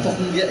 I'm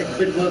fucking get a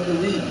quid worth of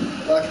weed.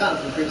 But I can't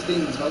from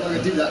Christine's, so I'm not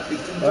gonna do that,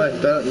 Christine. Alright,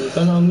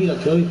 spend on weed, I'll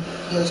kill you.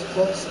 Yeah, it's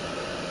close.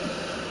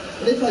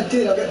 And if I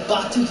did, I'll get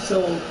battered,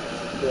 so...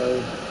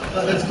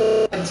 Like, let's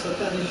go, so I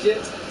can't do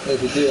shit.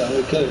 If you do, I'm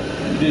gonna kill you.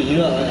 You do, you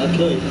know, I'll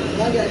kill you.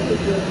 I get a quid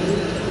worth of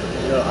weed.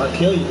 No, I'll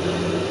kill you.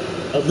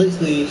 I'll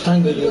literally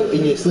strangle you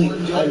in your sleep.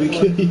 I will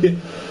kill you.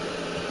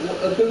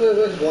 A quid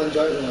worth of one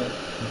joint, man.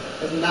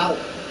 That's now.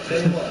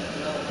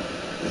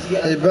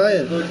 Hey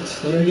Brian, when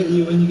you get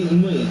your money, when you get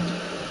your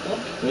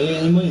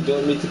money, do you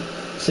want me to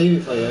save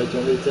it for you? Or do you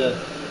want me to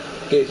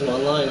get some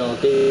online or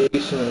get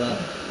you something like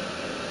that?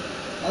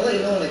 I'll let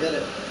you know when I get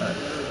it. Right.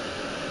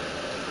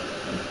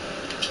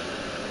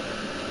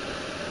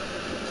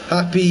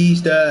 Happy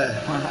Easter!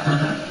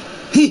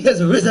 He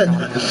has risen!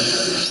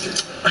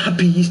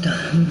 Happy Easter!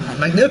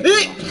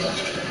 Magnificent!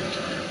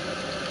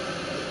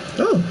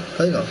 Oh,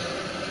 there you go.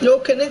 Yo,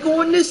 can I go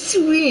on the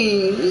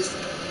swings?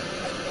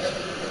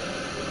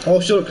 Oh,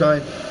 shut up,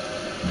 crying.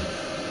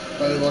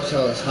 Better watch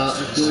out, it's hot.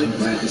 It's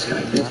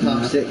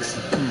 6:30.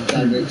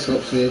 Dad wakes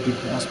up, so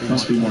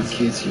Must be more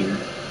kids here.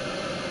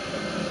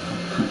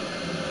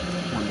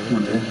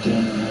 Wonder if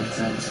Daniel had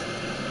friends.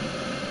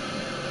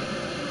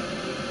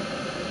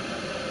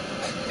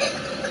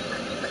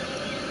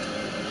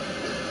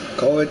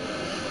 COVID.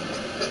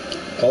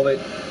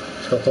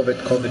 It's called COVID.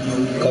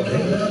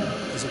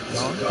 Is it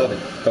gone? COVID.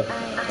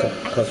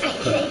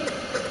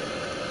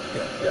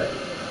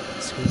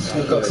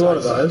 We've got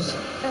coronavirus.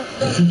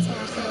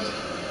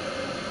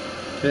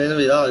 Then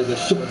we are, you go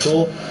shut my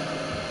door.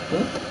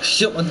 Huh?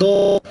 Shut my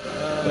door.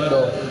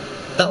 No.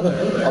 That one.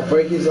 I'll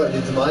break his like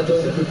into my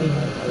door.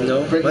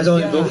 No, mine's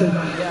only broken.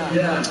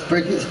 Yeah.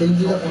 Break its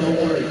hinges up and don't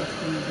worry.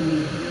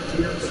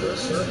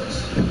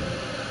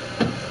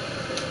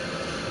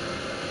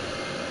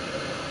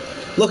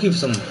 Looking for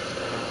someone.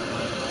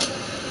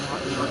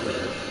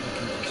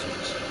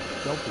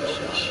 Don't be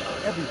shy.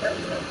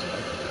 Everybody's like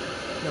that.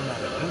 No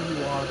matter who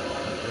you are or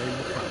where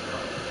you're from.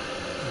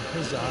 In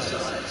his eyes,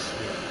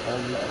 we're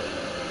all equal.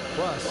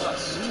 Plus,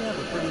 we have a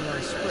pretty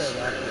nice spread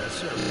after the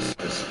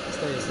service.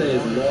 Stay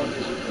as long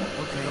as you want.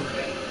 Okay.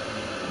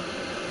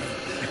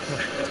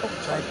 Don't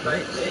thank me.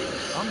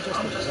 I'm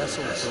just a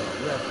vessel for a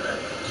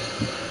reverend.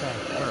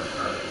 Thank her.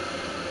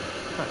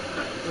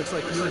 Looks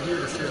like you're here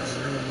to see a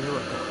new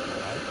miracle,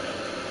 right?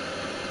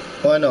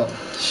 Why not?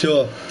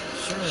 Sure.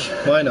 Sure.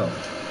 Why not?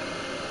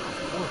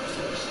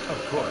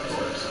 Of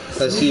course.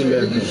 Let's see a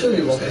miracle. Are you sure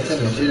you want to tell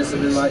me? Should have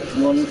been like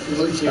one. I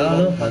don't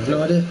know. I have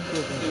no idea. I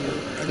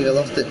think I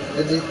lost it.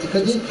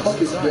 Because your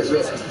pocket's a bit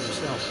ripped.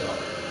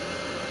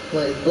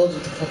 Like, it goes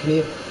with the fucking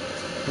ear.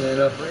 Yeah,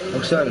 no.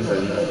 I'm sorry for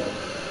that.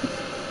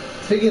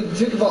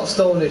 Think about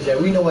stoners, yeah.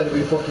 We know where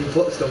we fucking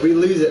put stuff. We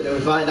lose it and then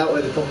we find out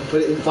where they fucking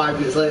put it in 5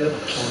 minutes later.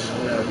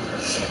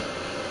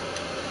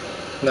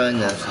 No.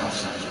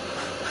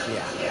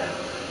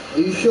 Are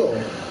you sure?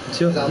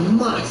 Sure. There's a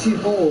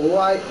massive hole,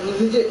 right?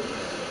 Legit.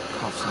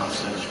 Cough's not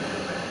so bad.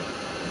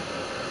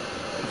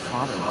 My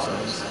father was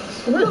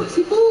always A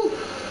massive hole.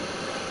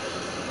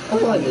 I'll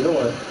find it, don't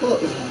worry.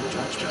 Look, you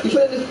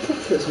put it in this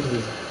picture or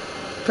something.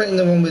 Putting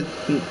the one with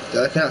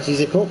that I can actually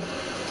zip up.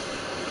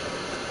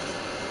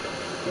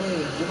 Yeah,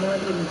 you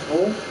might even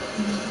fall.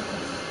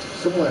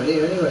 Somewhere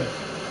here, anyway.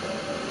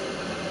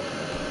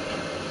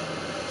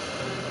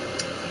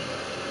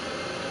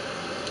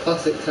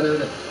 Plastic tin,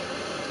 isn't it?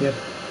 Yeah.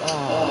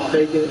 Oh,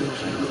 Very good.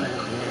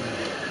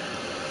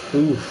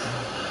 Ooh.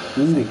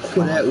 Ooh, look at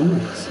that. Ooh.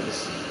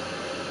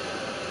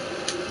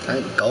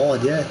 Thank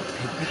God, yeah.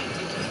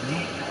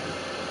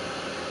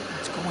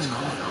 what's going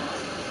on?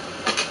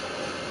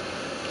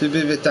 Do a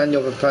bit of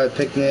Daniel for private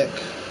picnic.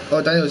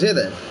 Oh, Daniel's here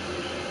then.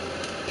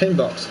 Pin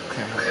box.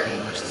 Okay, pretty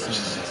much the same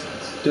as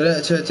this. Do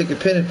that to take a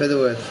pin in for the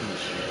word.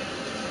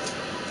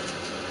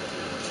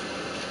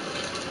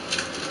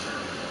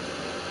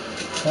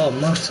 Oh,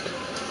 mask.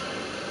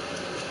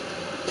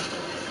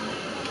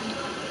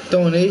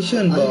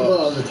 Donation I think box.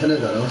 well, I was a tenner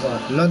then, I was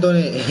like, I'm not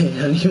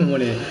donating. I need my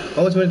money.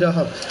 How much money do I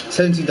have?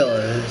 $70.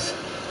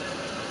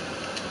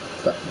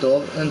 Back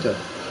door, enter.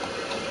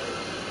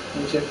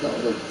 let me check that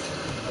one.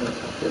 Look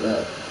at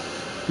that.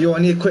 Yo, I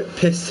need a quick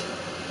piss.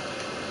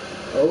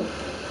 Oh.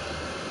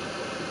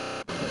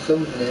 There's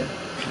something here.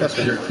 What's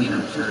Better that? clean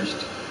up first.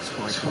 So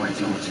I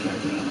told you.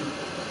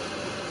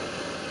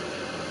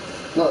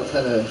 Not a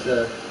tenner, it's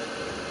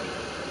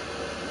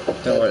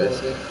Don't worry.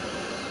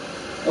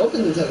 I don't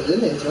think the tenner's in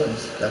here, to be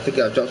honest. I think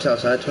I've dropped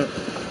outside. I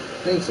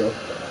think so.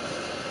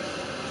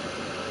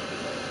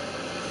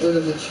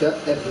 There's a chat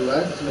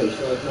everywhere to make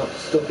sure it's not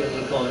stuck in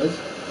any corners.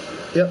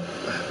 Yep.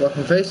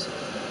 Welcome face.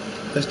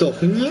 Let's go.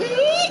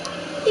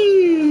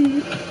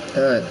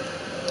 Alright.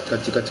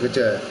 Gotcha. Can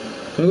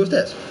we go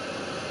upstairs?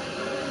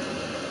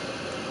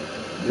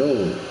 Yo,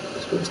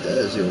 let's go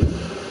upstairs, yo.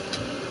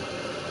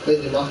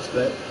 Where's your mask,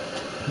 mate?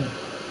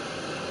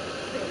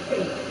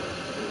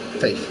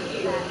 Faith.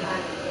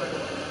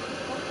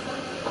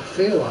 I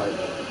feel like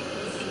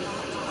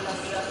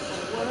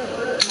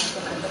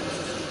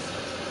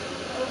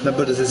My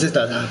brothers and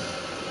sisters.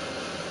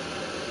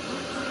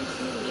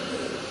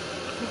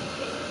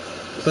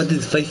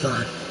 Brothers, faith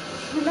on.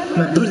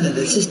 My brothers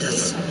and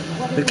sisters.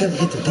 We gotta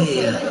hit the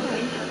day.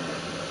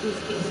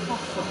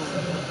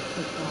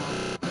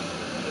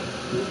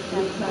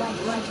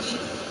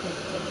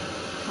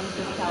 Comes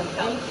the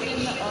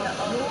salvation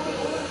of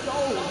your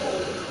soul.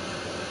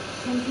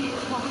 Can you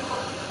trust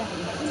that?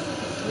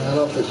 I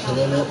don't think it's in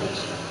it.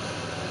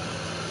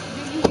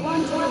 Do you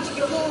want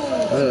your soul? I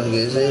don't think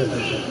it's here.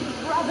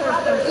 Brother,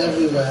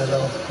 Everywhere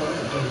though.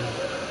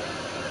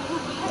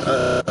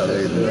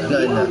 There's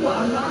nothing there.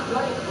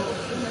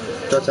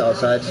 Just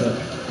outside, so.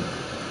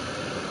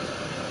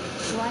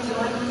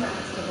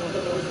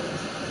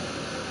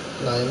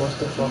 No, you must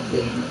have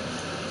fucking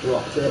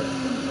dropped it.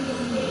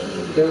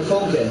 Do you have a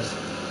phone case?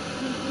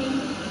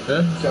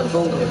 Huh? Do you have a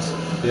phone case?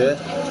 Yeah?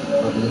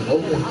 Not in the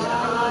phone case.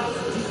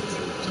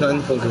 It's not in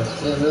the phone case.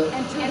 Yeah, no.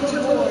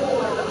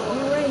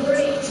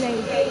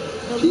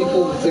 the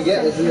People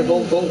forget it's in the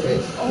phone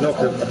case. No,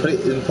 'cause I put it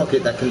in the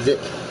pocket that can zip.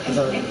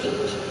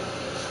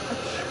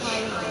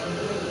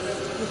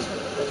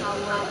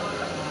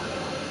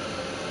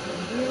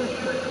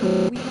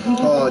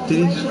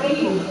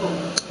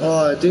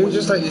 Oh, did he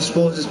just like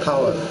expose his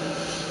power?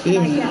 He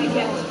didn't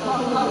even...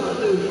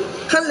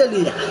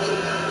 Hallelujah!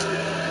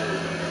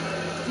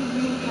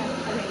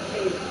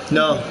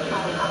 No.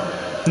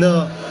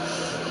 Not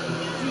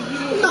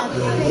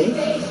really.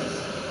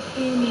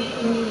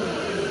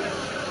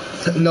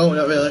 No,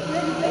 not really.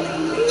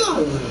 No.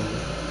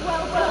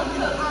 Welcome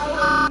to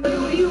our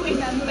new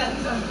member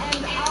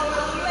and our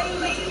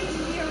latest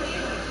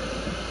miracle,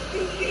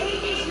 the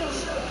angel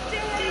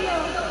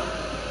Daniel.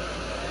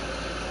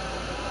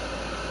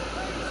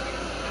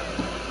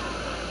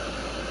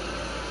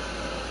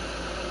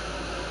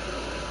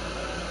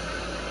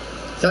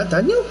 Is that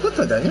Daniel? That's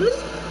not Daniel, is it?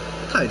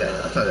 Hi,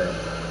 Daniel. That's not Daniel.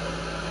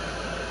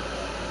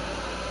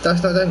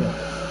 That's not Daniel.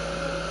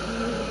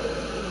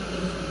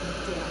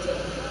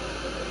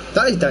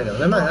 That is Daniel.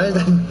 Never mind, that is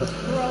Daniel.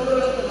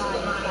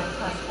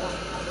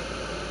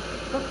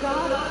 But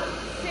God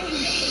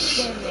saved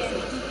Daniel so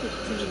he could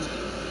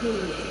do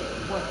his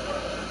work.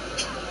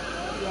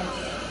 Yes.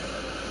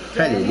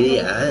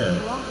 Hallelujah.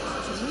 Daniel brought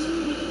to me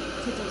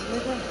to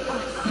deliver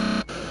us,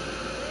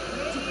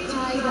 to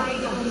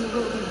guide us in the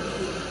wilderness,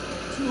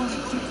 to our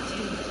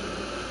destiny.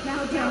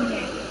 Now,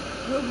 Daniel,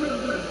 will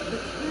release the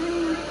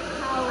true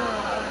power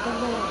of the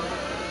Lord.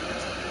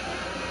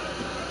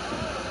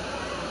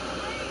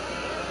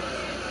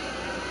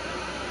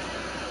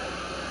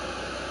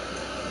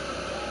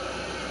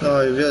 No,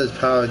 he revealed his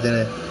power,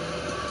 didn't he?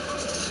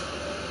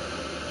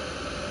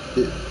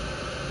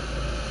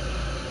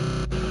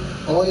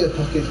 All your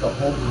pockets got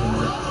holes in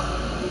them.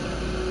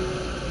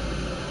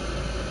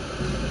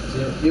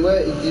 Do you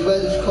wear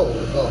this coat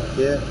as well?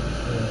 Yeah.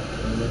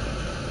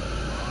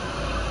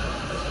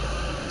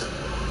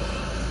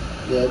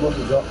 Yeah, he must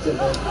have dropped it,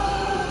 man.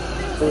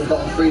 Someone's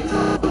got a free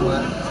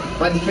somewhere.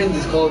 My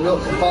defender's called me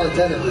up to pound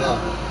 10 of that.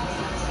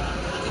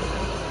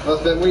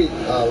 That's been weak.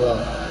 Oh, well.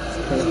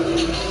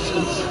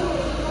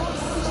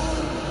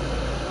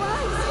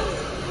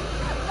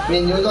 I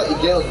mean, you got your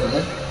girls, didn't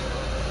you?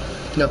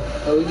 No.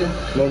 Oh, we do?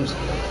 Mum's.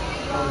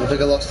 I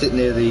think I lost it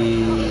near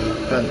the...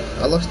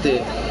 I lost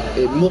it.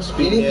 It must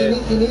be near...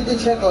 You need to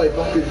check all your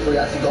pockets before you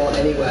actually go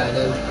anywhere and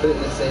then put it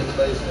in the same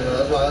place. You know,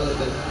 that's what I always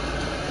do.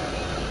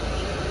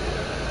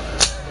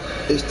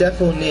 It's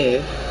definitely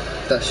near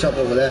that shop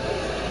over there.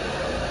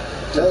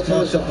 That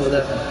small shop over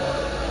there.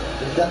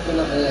 It's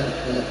definitely not there.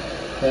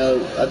 Yeah,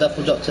 I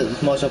definitely dropped it at the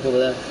small shop over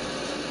there.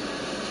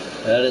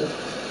 I heard it.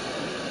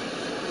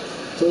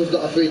 Someone's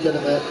got a free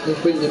tenner, mate. You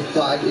put it in your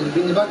bag. Did you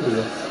bring your bag with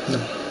you? No.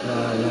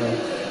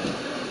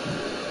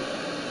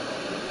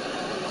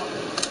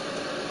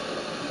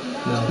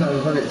 No. Not in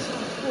my pockets.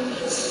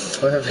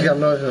 I think I've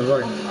no in my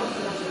pocket.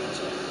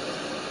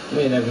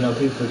 You never know,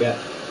 people forget.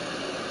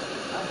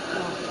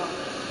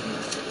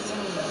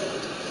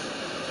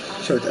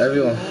 Show it to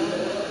everyone.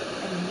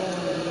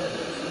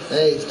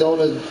 Hey,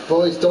 stoners,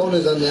 boys,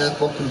 stoners on their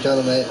fucking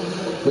channel, mate.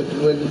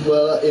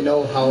 We'll let you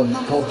know how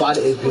bad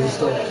it is being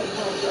stoned.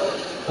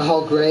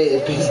 How great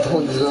it is being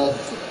stoned as well.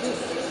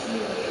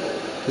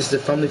 This is a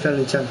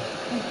family-friendly channel.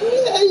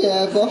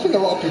 Yeah, but I think a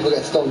lot of people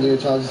get stoned in your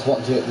channel just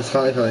watching it. It's a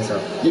family-friendly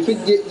channel. You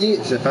think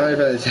It's a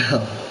family-friendly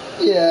channel.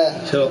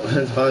 Yeah. Shut up, it's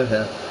a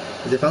family-friendly.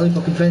 It's a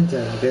family-fucking-friendly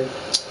channel, okay?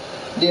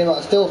 Yeah, but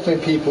I still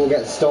think people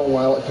get stoned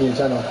while watching your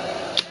channel.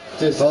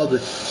 Just... Probably.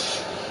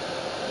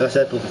 That's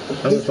it, but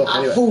I'm gonna fuck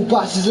anyway. Full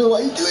bastards,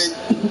 what are you doing?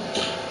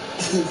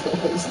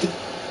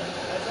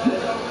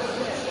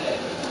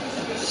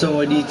 So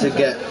we need to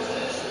get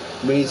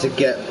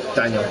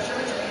Daniel.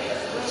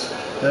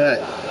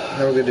 Alright,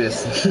 how are we gonna do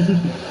this?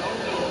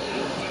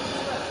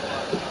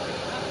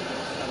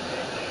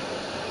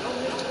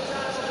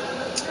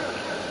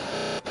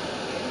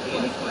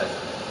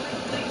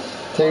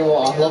 Tell you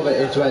what, I love it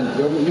is when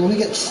you want to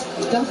get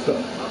stabbed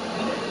up.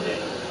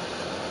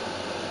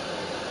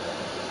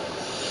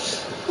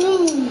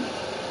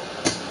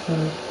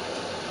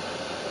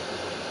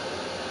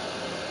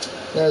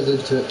 There's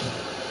into it.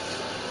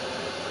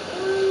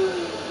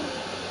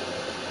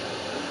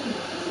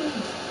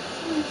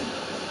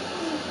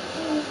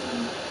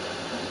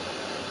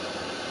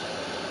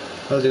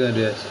 How's he gonna do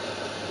this?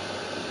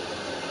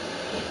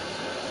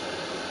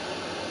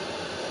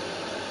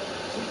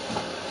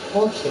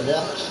 Okay,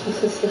 now.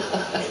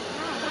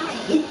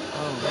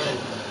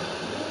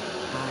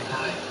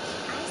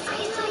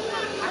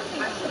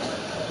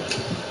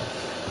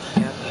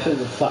 Who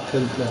the fuck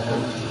is that?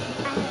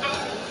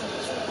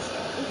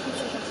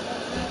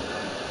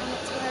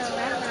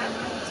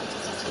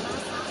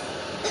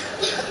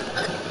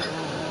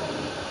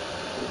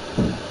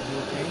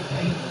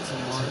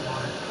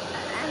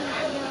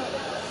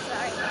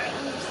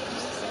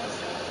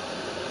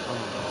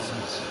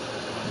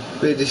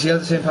 Wait, does she have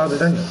the same power as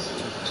Daniel?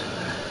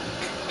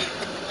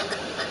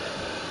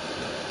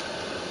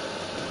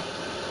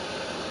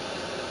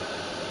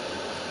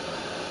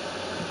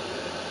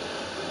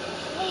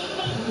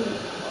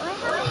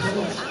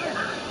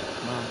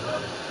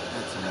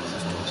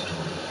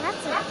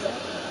 That's okay.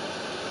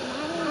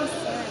 My name is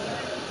Sarah.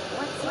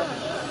 What's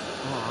yours?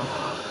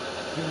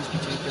 Yours is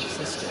Jacob's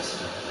sister.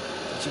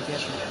 Did you get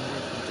that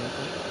letter from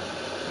Jacob?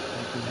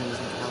 Like when he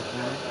was in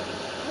California?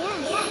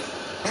 Yes.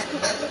 How did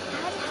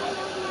you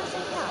know he was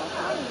in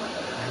California?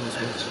 I was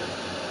with him.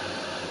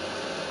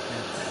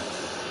 That's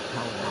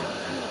how it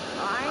happened.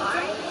 Are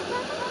Danny's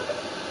brother?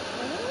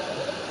 Really?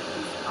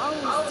 He's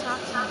always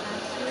talking about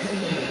you.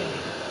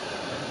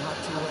 Not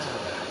too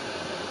loud.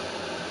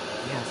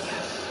 Yes,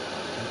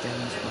 I'm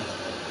Danny's brother.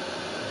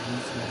 I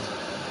need some help.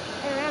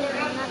 I remember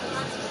my mother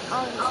says you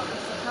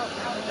always have to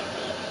help me.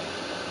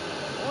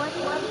 What do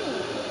you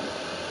mean?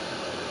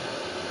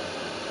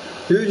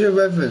 Who's your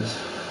reverence?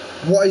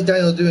 What is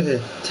Daniel doing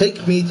here?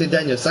 Take me to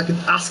Daniel so I can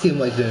ask him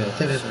what he's doing.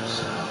 Take me. Can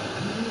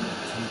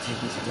you take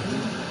me to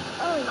Daniel?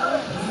 Oh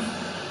yes.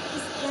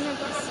 He's gonna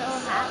be so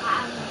happy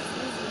when he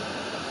sees you.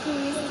 He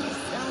missed you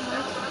so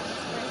much for his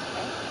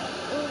birthday.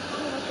 It will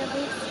be like a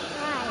big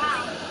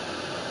surprise.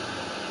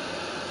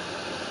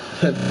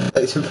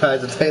 Like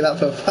surprised, I'll tell you that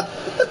for a fact.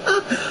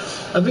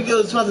 I think it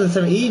was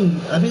 2017.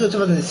 I think it was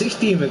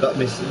 2016 we got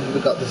this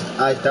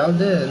ice down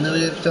there, and then we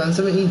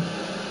 2017.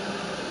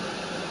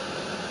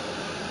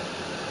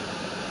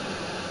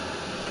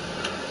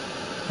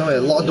 Oh yeah, a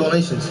lot of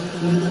donations.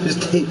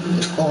 Just take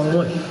it all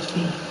away.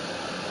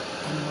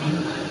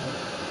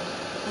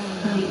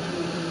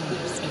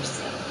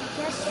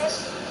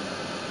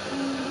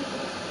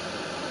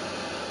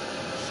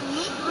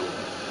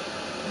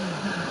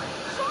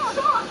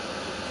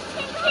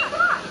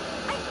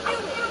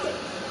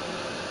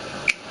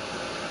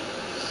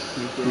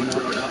 You've grown up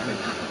without me. Do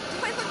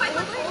I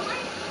look older?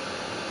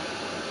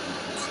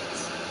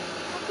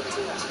 What happened to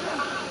your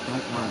eye?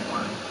 Don't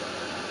worry.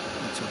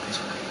 It's okay.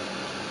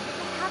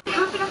 What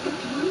happened at the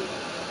beginning?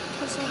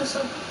 Because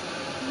of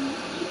me?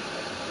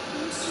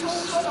 I'm so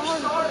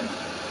sorry.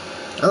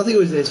 I don't think it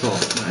was his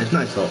fault. It's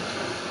not his fault.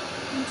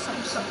 I'm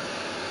sorry.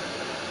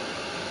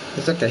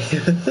 It's okay.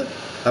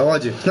 I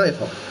warned you. It's not your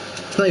fault.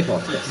 It's not your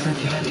fault.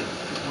 Daddy, it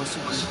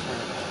wasn't your fault.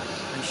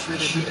 I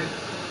should have.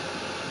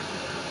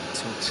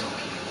 It's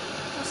okay.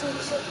 Was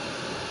it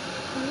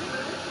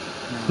hurt?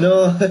 No.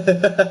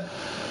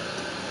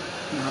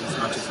 Not as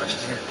much as I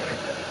care.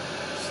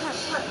 Shut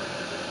up.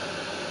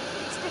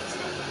 It's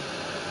different.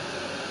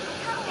 I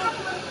kind of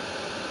like...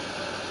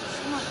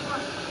 Sean, I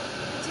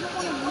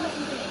didn't want to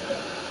leave you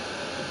there.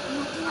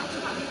 Nothing I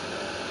could do.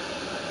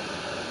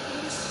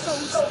 I was so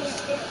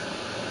scared.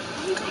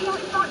 I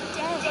even thought you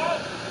were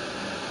dead.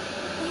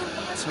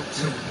 It's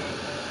okay.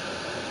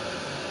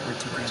 We're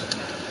together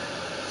now.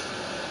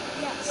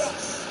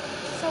 Yes.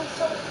 So, you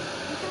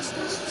can stay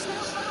with us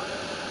now?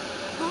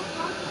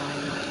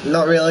 Huh?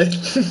 Not really. You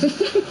still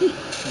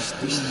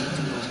need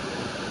to go.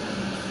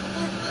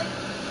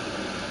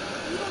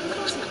 But we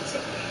don't need to.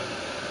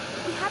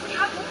 We have it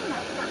home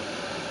now. Look.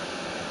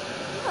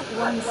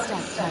 One step at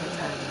a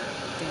time,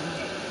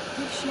 Daniel.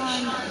 Give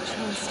Sean a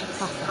chance to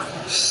process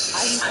this.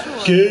 I'm sure.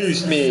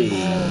 Excuse me.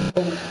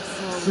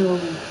 So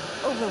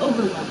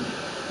overwhelming.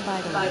 By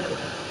the way,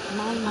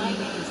 my name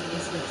is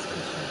Elizabeth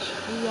Fisher.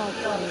 We are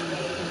praying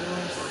for your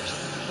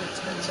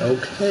return.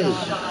 Okay.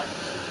 Sean,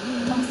 you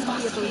must be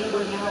a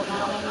believer now in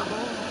our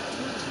Lord,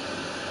 too.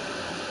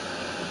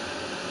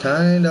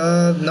 Kind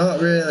of. Not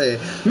really.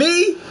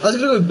 Me? I was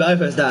gonna go with my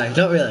first die.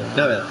 Not really.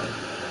 Not really.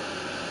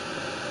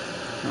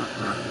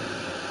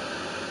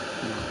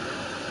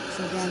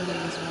 So Daniel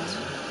is right.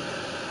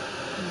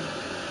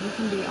 You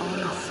can be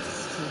honest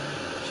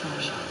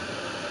here, Sean.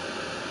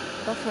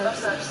 But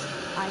first,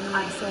 I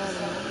need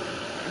Sarah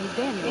and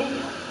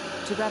Daniel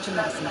to grab the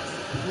medicine.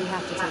 We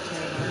have to take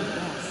care of our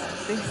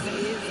guest. This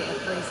is a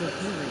place of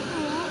healing.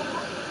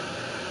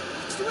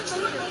 Let's do it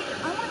later.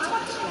 I want to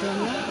talk to him.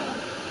 Daniel?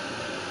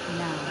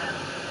 Now.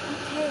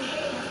 Okay,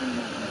 never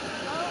mind.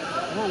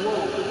 Whoa.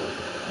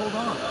 Hold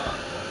on.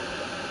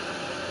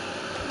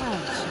 Oh,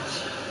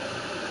 Sean.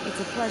 It's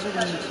a pleasure to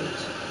meet you.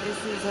 This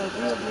is a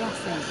real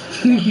blessing.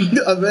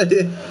 I'm ready.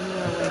 You were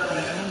away from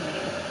Daniel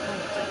for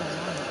quite a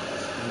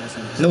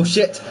while. No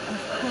shit. Of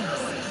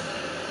course.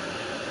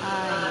 I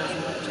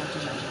wasn't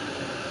judging you.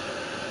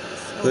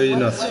 So Were you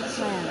not? what's your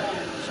plan,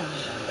 Sean?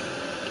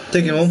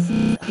 Take him home.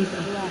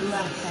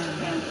 Blessed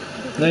family.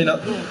 No, you're not.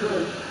 For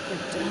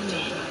Daniel to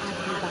have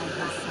you by his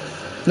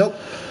side. Nope.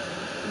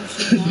 You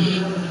should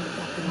know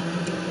that the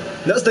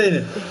Lord Not staying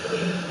in.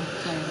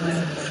 plans for him.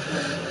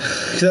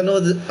 Because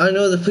I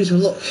know the police will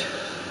look.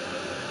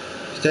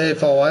 Stay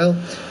for a while.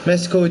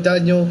 Mexico,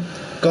 Daniel,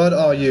 God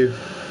are you?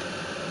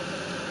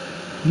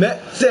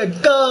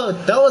 Mexico.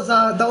 That was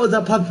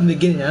our plan from the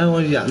beginning. I don't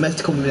want to do that.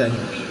 Mexico,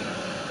 Daniel.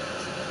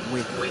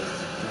 Wait.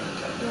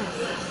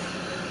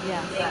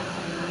 Yes.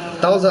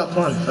 That was our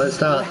plan at the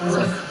start.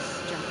 So.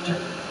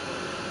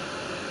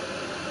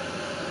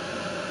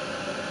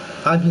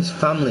 I'm his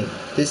family.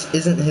 This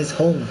isn't his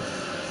home.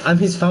 I'm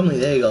his family.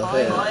 There you go.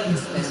 There you go.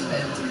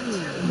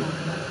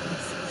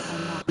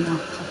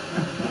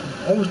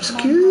 Oh,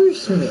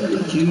 excuse me.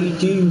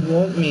 Do you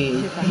want me? You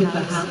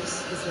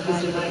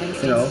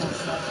know,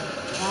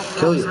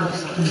 kill you.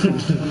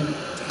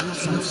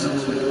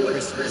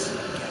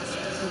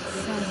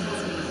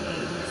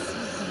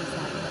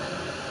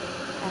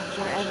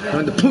 I'm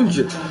going to punch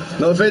you.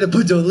 Not afraid to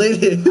punch a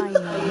lady.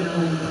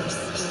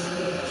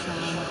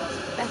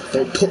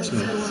 Don't touch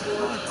me.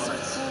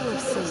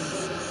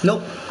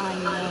 Nope.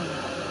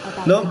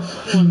 Nope.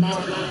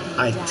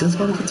 I just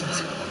want to go to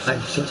Mexico. I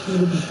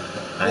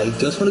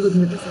just want to go to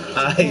Mexico.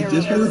 I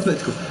just want to go to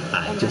Mexico. I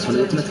just want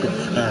to go to Mexico. I just want to go to Mexico.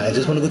 I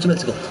just want to go to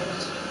Mexico.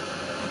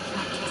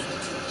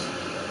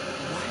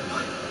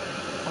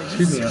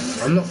 Excuse me,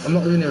 I'm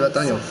not leaving here without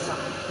Daniel.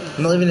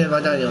 I'm not leaving here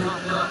without Daniel.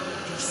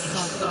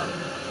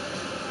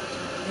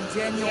 And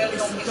Daniel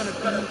isn't gonna be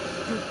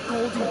your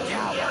golden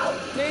cow.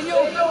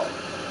 Daniel!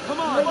 Come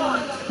on!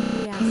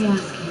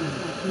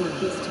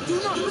 Do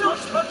not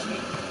touch me!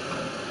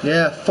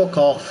 Yeah, fuck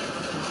off.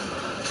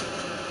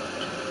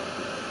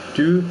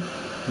 Do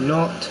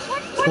not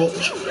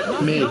touch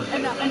me.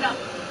 Enough.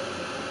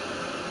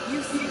 You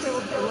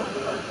spilled blood.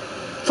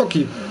 Fuck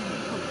you.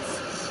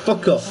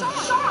 Fuck off.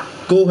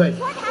 Go away.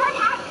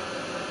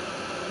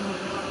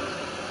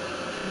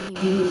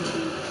 You're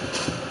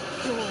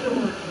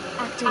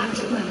acting like a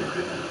woman,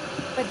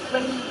 but he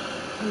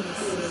would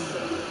save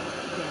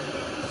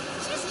Daniel.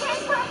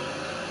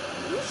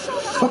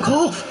 Fuck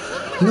off.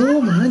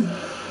 No, man.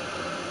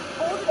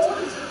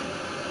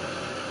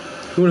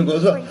 You wanna go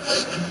as well? I'm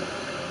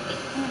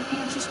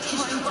just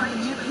trying to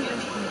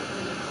manipulate you.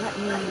 Let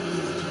me lead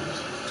you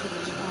to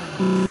the one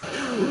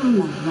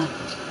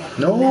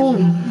No,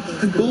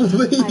 go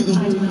away.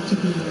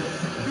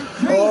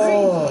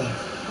 Oh,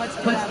 Let's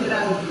get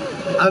out of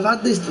here.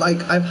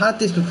 I've had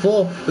this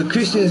before, but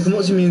Christians come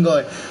up to me and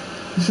go,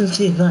 "Listen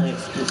to your life,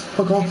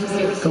 fuck off,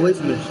 go away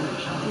from me." We're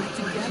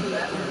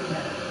together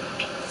again.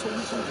 So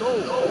we can go,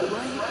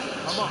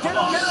 right? Get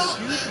on,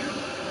 dude.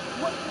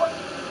 What?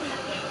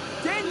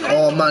 Daniel!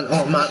 Oh man,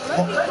 Let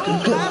me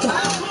go, go.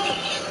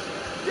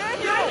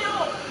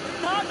 Daniel!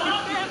 Not your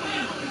family!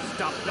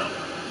 Stop them.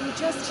 You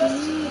just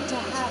need to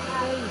have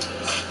faith.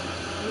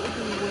 We'll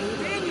be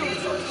waiting. Daniel,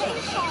 it's okay,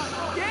 Sean!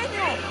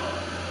 Daniel!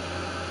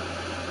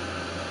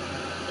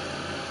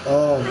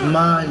 Oh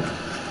man,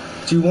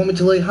 do you want me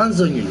to lay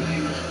hands on you?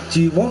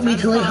 Do you want me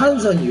to lay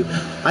hands on you?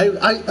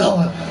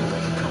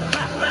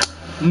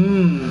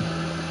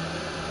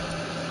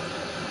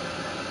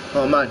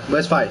 Oh man,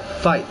 let's fight.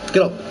 Fight.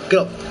 Get up. Get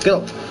up. Get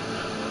up.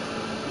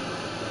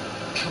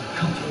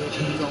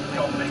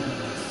 Don't make me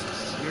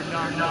this. You're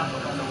not.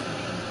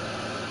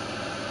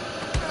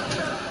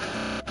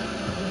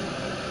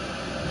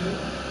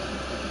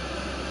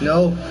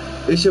 No,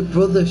 it's your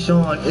brother,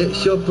 Sean.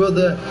 It's your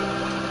brother.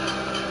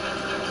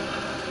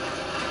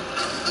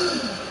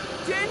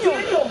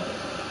 Daniel!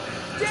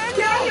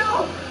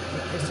 Daniel!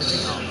 This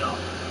is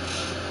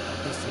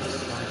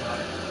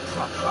private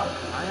property.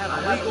 I have a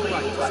legal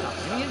right to stop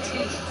any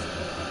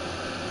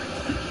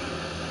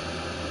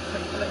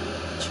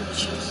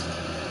intrusion.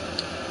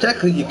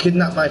 Technically, you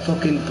kidnapped my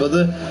fucking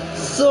brother,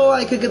 so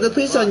I could get the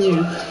police on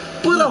you.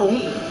 But I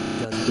won't.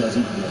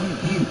 Doesn't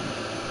you?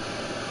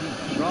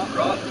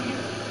 Rob,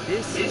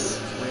 this is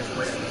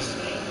where we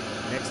stay.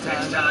 Next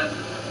time,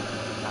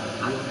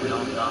 I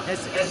will not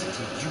hesitate to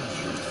use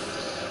this.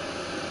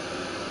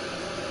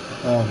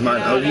 Oh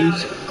man,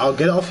 I'll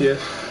get it off you.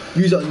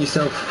 Use it on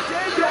yourself.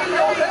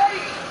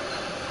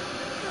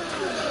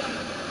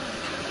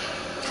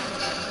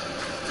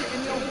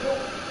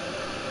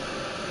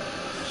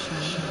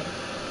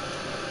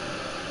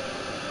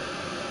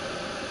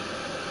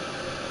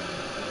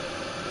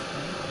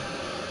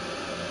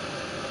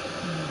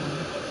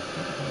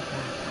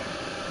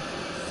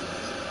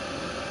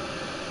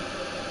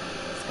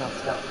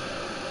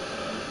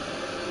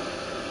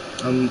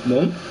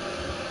 Mom?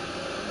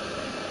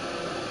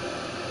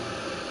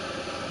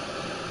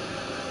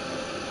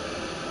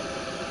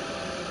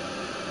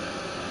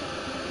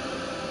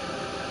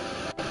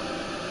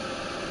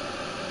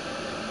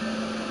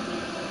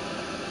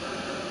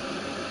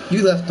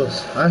 You left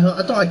us. I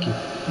don't like you.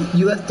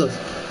 You left us.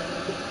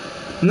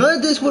 None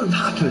of this would have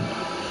happened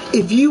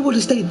if you would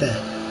have stayed there.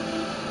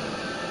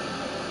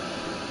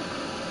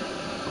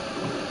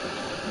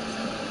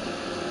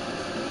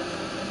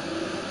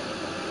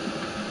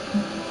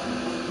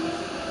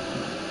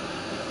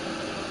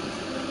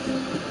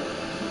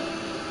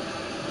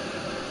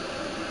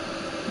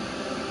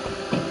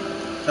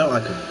 I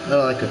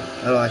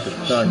don't like it.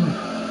 Sorry.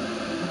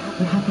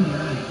 What happened to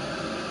your eye?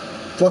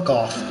 Fuck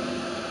off.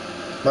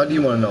 Why do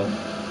you want to know?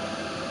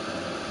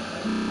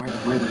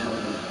 Where the hell?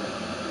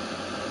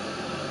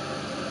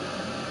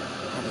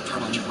 How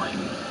did you find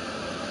me?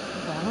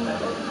 Well,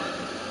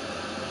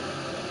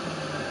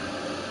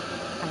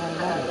 I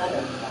got a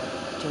letter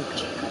from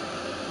Jacob.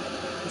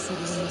 He said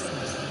you were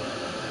missing.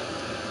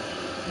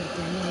 And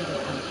Daniel needed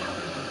help.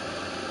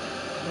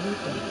 What do you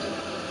think?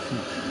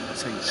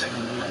 So you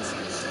finally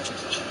decided to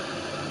change.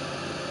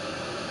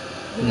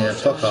 Yeah,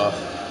 fuck off.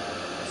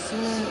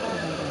 Sooner or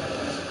later,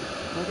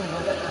 we're gonna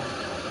have to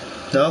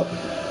talk. No.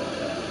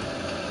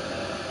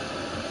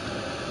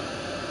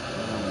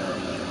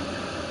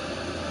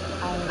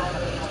 I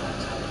already have a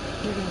plan.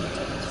 You're gonna need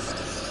to rest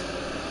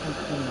and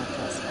clean up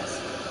trespass.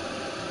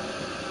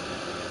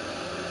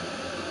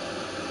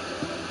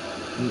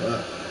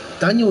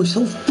 Daniel is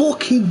so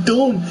fucking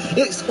dumb.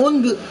 It's oh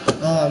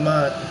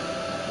man.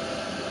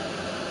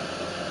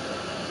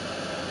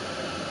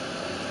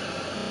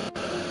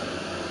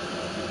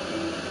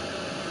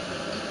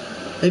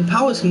 And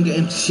powers can get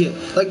into shit.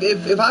 Like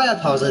if I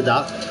had powers like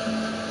that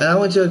and I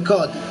went to a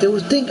god, they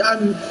would think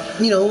I'm,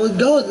 a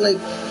god. Like,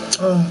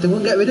 they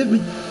wouldn't get rid of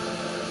me.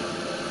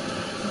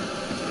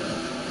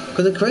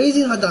 Because they're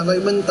crazy like that.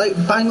 Like when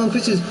bang on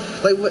Christians.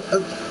 Like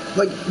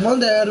one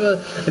day I had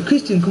a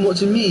Christian come up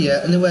to me,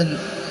 yeah, and they went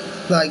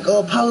like,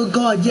 "Oh, power of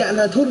God," yeah, and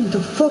I told him to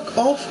fuck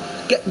off,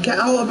 get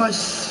out of my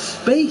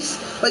space.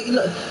 Like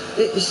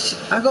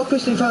I got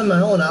Christian family of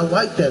my own. I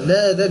like them.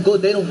 They're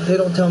good. They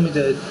don't tell me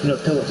to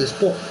tell what to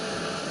spot.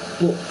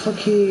 But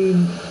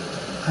fucking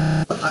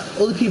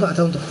other people I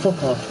tell them to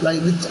fuck off.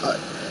 Like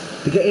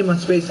to get in my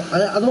space.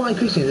 I don't want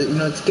Christians.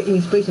 To get in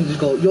my space and just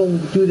go, yo,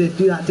 do this,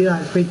 do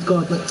that, pray to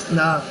God. Like,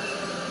 nah,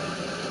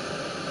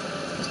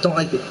 just don't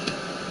like it.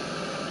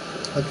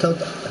 I tell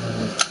them.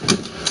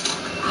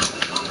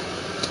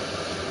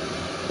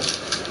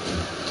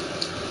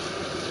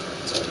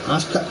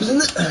 Ass crackers in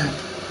it.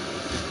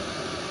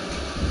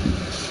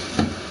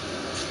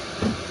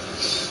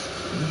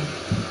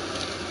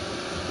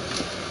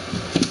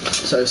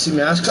 So see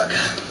me ass crack.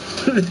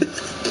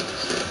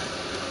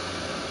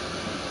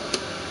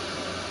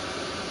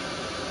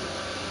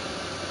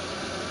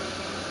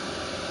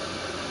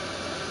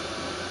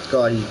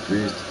 God, he's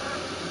bruised.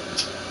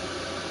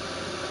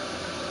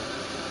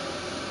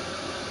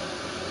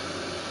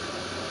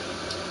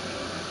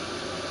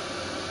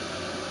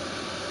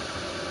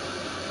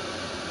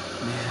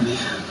 Man.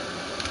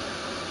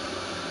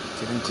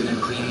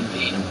 Didn't clean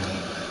pain.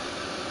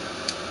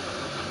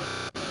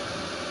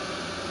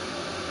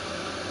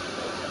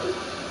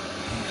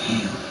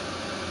 Damn.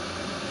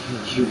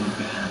 You were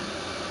bad.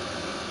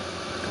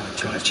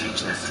 Gotta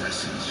change that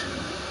dressing.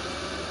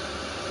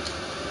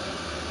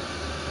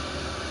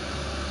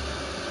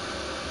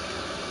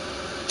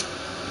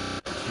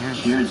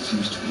 Karen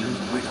seems to be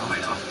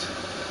quite often.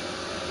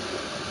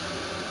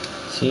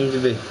 Seems to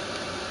be.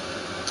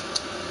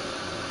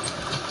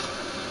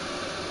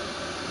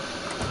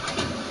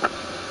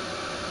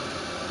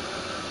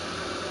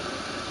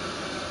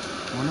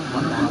 Wonder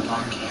what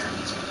long Karen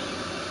is with you.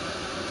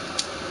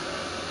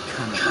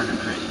 Kinda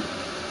pretty.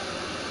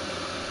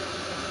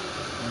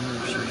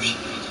 Wonder if she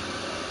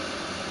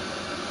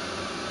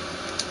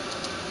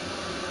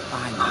I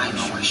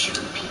know I should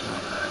repeat,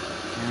 but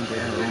Karen did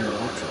her own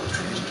outro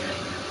training.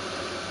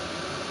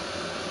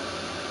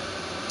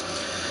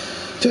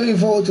 Turning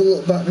forward to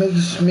look back,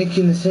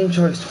 making the same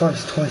choice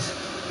twice.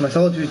 My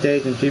solitary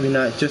days and dreamy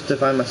nights just to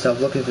find myself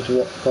looking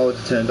forward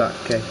to turn back.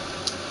 Okay.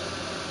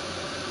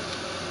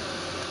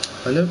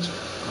 I know.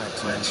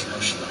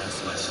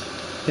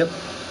 Yep.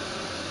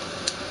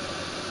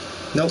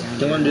 Nope,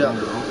 don't want to do that.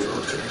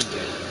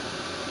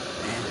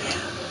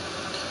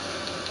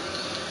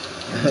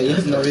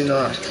 Yep, not really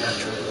not.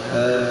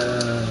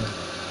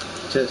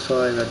 Just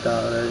so I read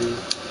that already.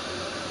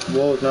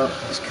 World map.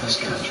 This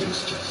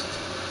country's just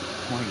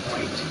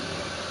waiting.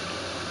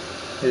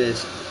 It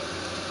is.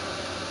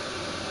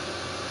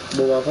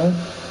 Mobile phone?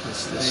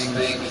 This thing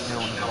is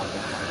killing me back.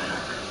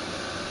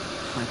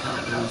 I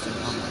can't lose it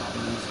on my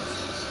knees.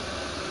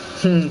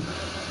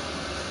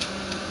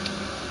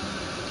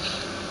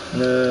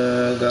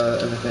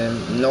 Got everything.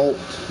 Note,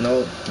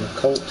 your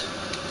coat.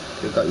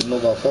 You got your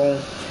mobile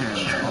phone.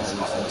 Karen's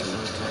always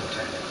into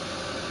rotate.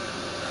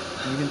 I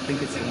even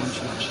think it's the one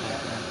she had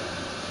back then.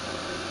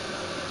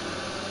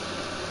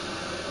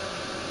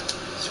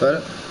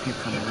 Sweater? You've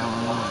come a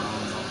long way.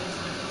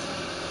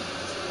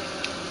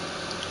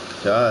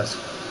 Just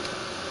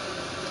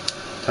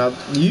tab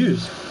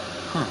use.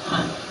 Huh.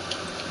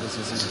 This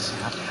isn't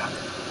happening.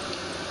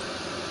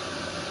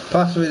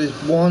 Password is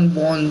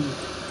 11.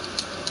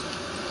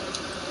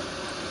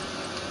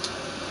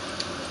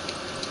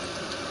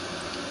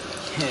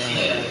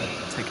 Yeah.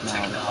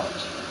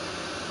 Technology.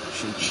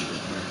 She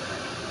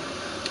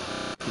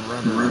the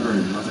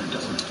Reverend Mother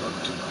doesn't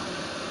talk too well.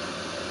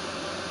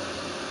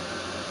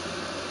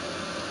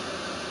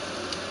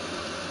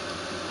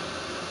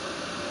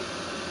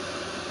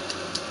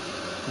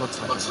 Looks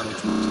like a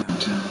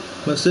village town.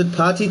 Mustard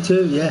party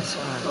too, yes.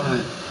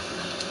 But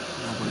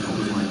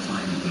nobody will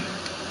find me there.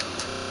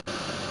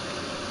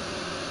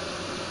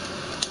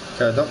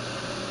 Carried up.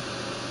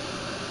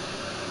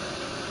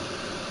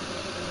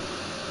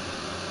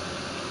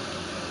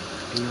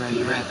 Be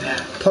right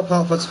back. Pop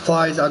out for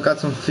supplies. I got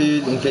some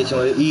food in case you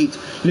want to eat.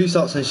 Loose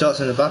socks and shots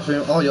in the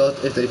bathroom. All yours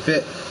if they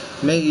fit.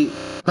 Might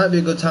be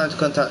a good time to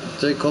contact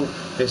Jacob.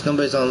 His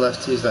number is on the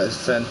left. He's let us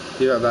send.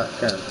 Be right back.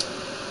 Karen.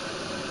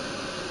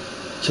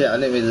 Shit, I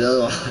didn't read the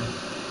other one.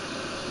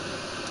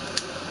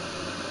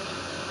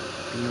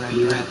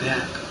 Be right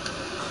back.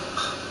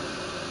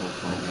 We'll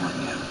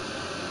find out.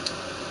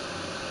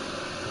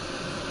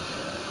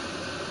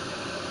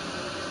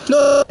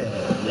 No!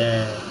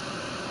 Yeah.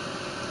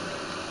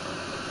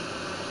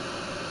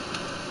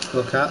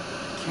 Look at.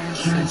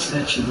 Karen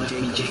said she left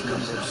me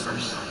Jacob's number.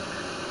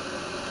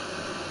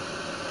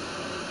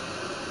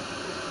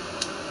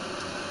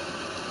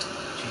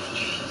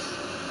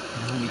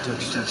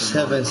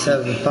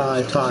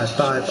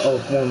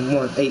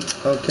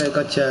 775550118. Okay,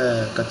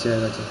 gotcha.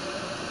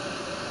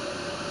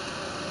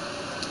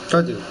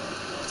 Got you.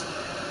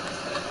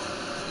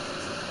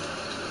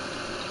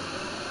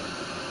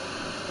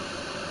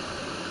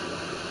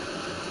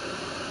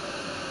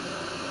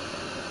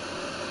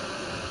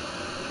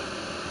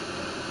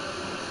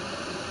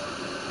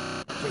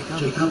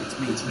 Jacob,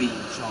 it's me,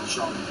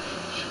 Sean.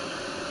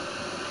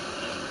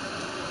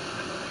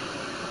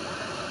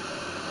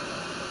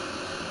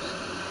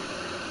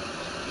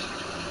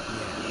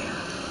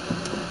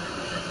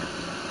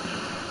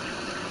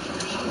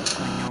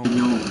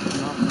 No,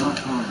 not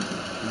far.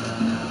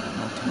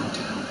 No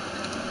town.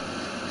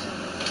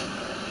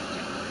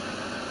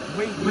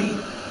 Wait.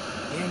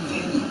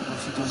 Daniel,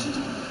 what's he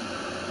doing?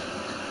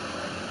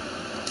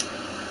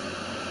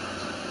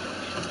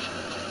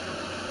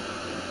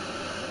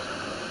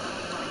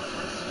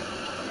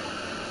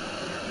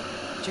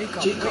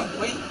 Jacob,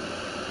 wait.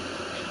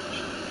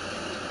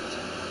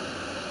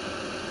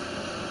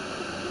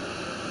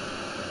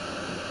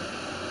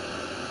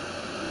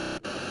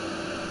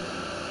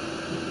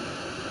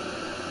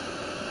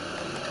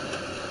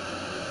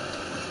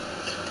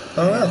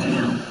 Oh well.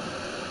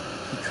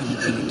 He couldn't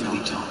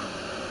really talk.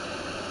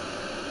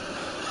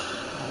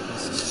 Oh,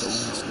 this is so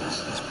messed up.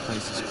 This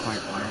place is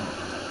quite wild.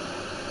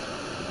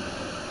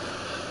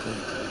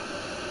 Good.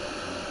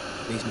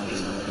 There's nobody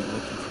who will be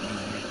looking for me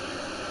here.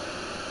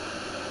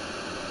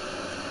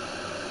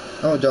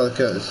 Oh, Jolly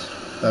Curtis.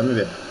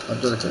 Maybe. I'm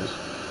Jolly Curtis.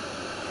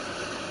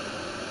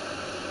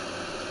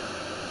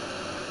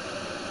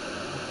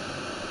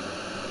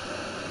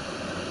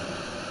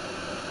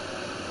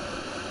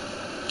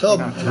 Oh,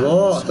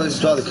 bro, I thought it was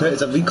Jolly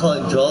Curtis. We call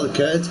it Jolly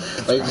Curtis.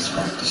 Like,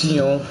 you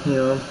know.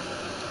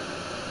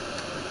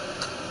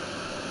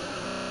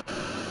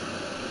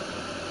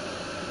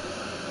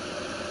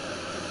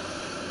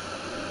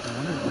 I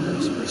wonder what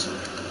this was.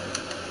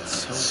 It's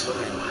so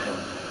high up.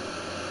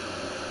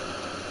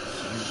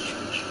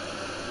 Huge.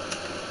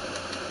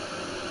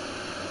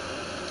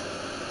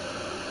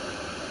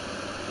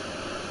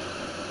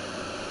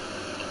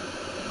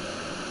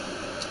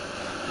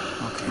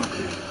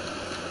 Okay.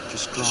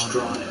 Just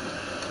draw it.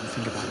 Don't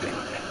think about it.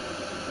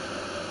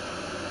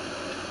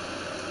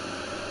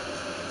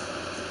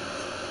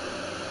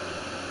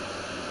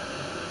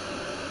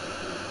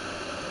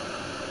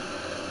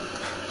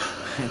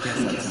 I guess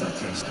that's an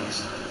okay start.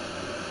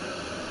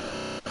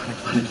 But I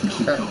can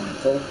keep going.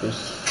 Focus.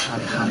 How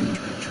do you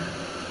dream?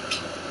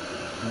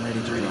 I'm ready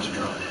to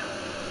draw now.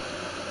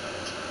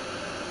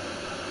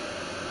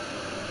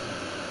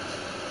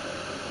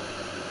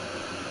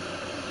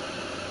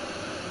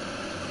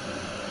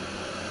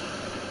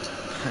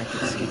 I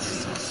could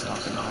see myself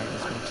stopping by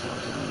this hotel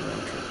during the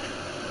road trip.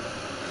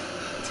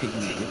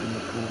 Taking a dip in the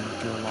pool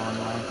after a long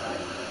ride.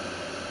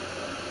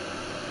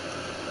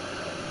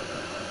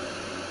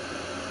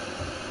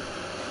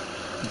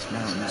 These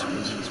mountains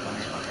really inspire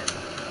me.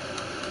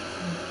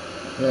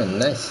 Yeah,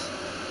 nice.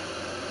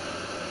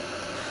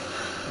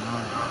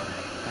 Alright,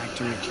 back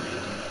to it.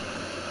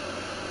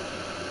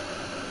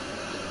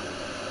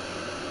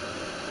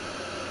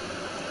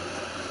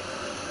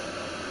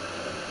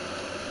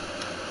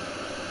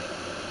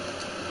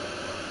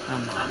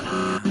 I'm not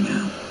going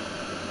out.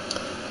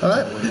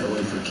 Alright. Get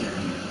away from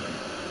Karen.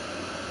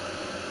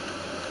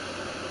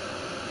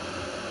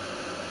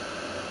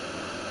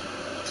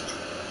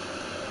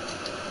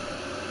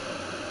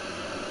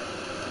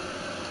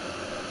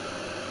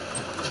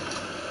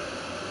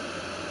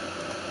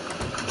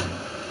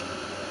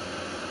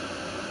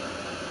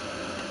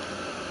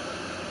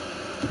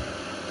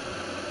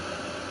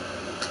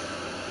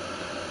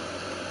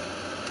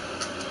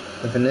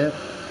 Nothing there.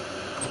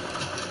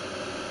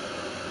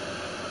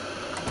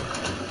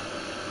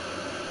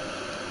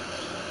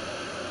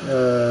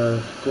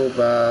 Go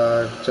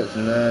back, check the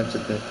net,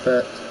 check the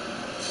effect.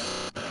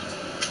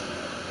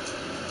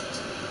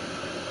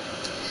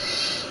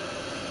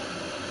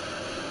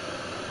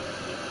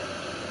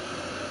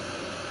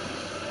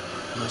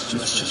 Let's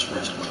just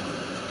rest one minute.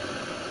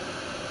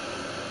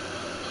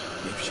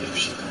 If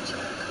she comes back.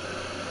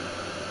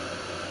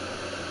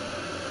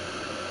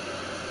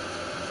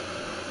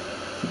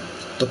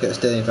 Look at the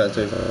stadium fans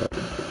too.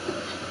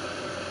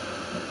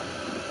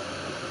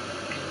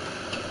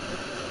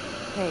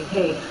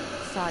 Hey,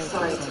 sorry for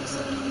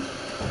so long.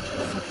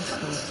 Fucking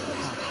store is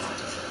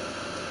packed.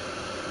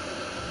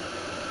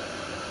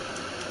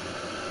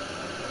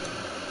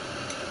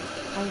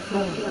 How you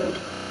feeling?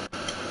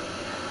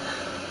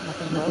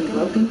 Nothing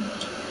broken?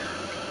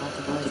 All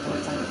the boys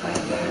don't fight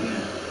fair.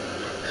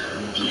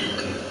 I'm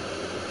okay.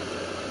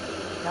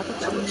 Got the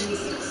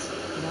cheese?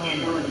 No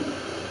more.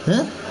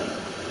 Huh?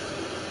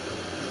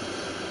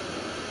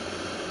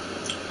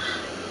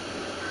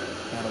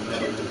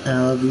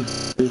 That'll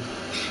do.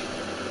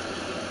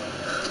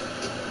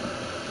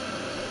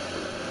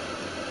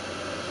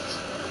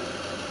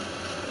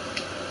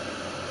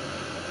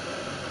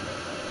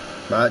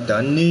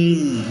 Done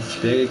this.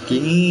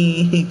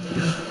 Becky.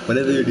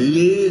 Whatever it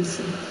is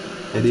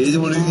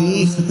what it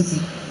is.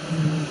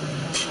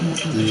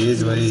 It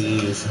is what it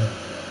is.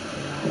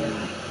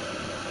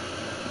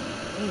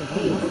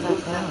 Hey, what's that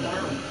down?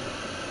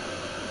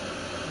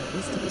 At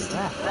least a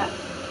breath.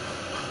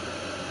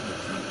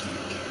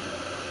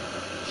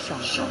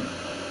 Sean.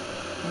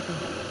 Maybe.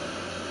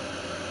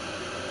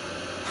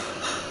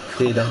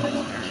 Peter.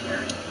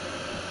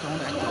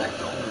 Don't act like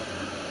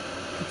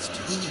it's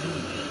too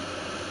late.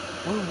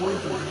 Where were you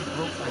when I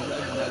broke my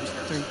leg when I was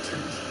 13?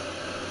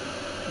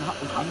 Not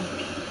with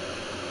me.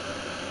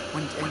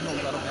 When Daniel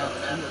got a bad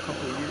flu a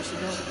couple of years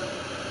ago,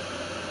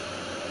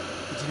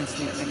 you didn't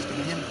sleep next to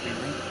him,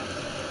 right?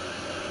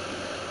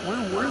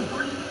 Where were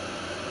you?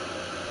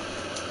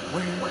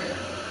 Where were you?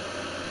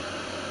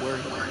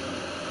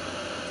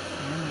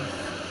 Fair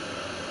enough.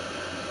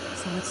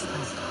 So let's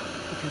talk,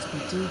 because we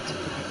do have to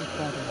get your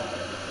brother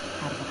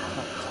out of a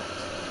cult.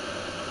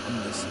 I'm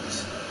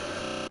listening.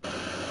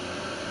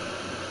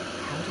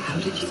 How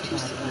did you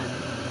survive all that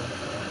long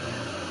for that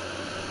long?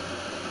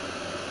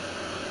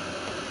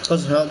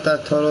 Doesn't help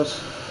that, Toros.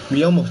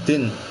 We almost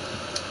didn't. We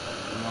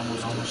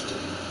almost did.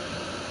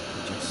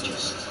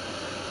 Just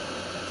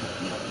kept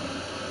going.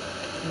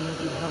 Any of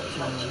you helped you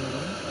along the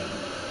way?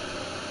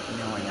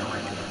 No, I know I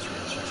could answer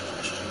that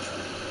question.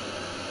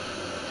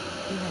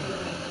 Right.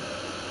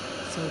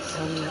 So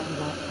tell me what you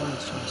want from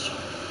me, Sean.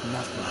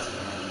 Nothing.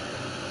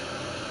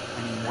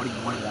 I mean, what do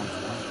you want from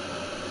me?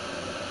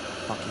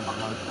 Fucking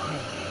hug?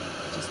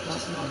 Hey, just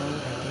want you to know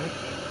what I did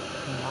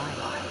and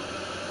why,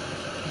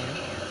 if you can.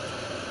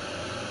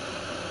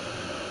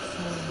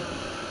 So,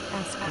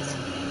 ask me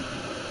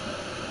anything.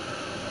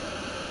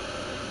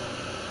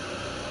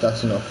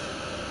 That's enough.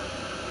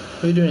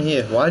 What are you doing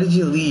here? Why did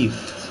you leave?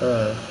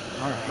 Sorry.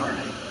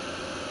 Alright.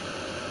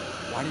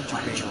 Why did you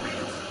bail on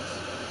this?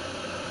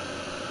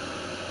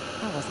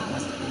 I wasn't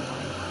meant to be a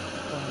wife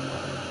or a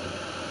mother.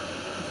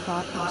 I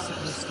thought I was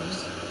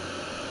supposed to.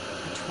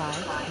 I tried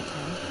to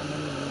pretend for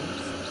many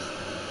years.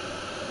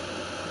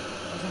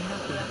 I was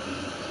unhappy.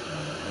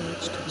 My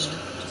urge to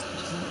live just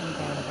became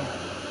unbearable.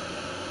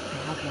 I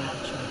had no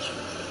other choice.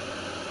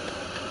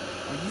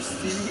 Are you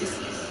serious?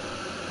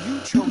 You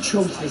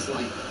chose this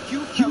life. You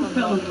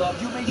fell in love.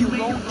 You made your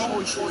own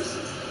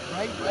choices.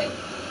 Right?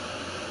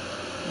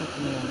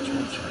 Making your own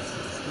choices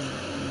is being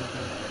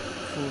another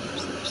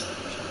foolish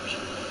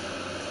situation.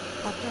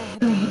 After I had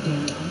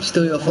done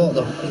Still your fault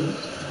though. I wasn't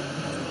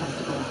meant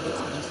to be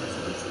responsible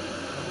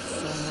for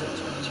so much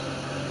on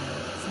my own.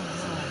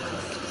 Somehow I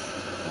just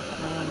felt that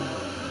my own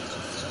life was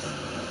just so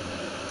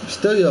valuable.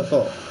 Still your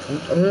fault.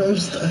 I'm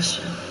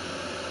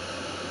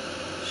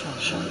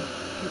Sean, it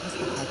was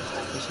the hardest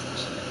decision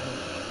I ever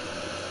made.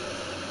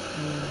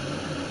 I mean, I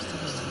might not have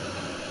said a lot,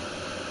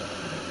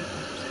 but I did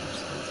that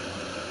responsibility.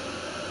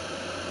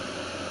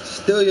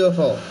 Still your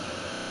fault.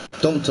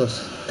 Dumped us.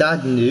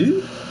 Dad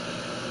knew?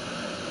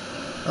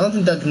 I don't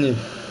think Dad knew.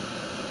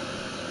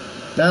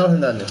 No, I don't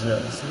think Dad knew. No.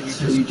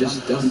 So you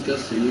just dumped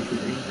us so you could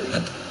be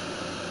Yes,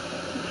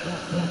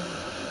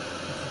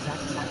 that's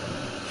exactly what I did.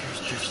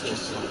 You're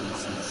so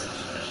fucking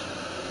selfish.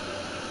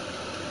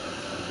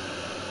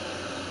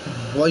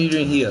 What are you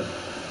doing here?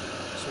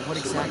 So what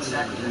exactly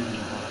are you doing in the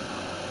bar?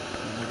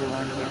 You live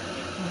around here?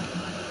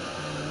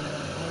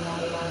 Way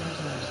out in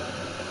Arizona.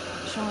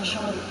 Sean,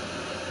 I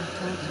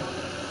told you.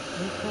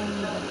 Your friend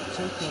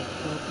Jacob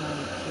broke my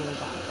P.O.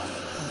 box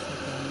once my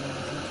family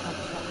was in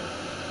trouble.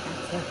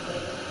 That's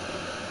it.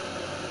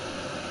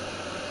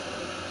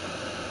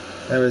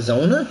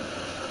 Arizona?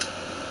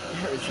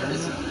 Arizona?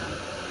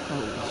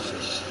 Holy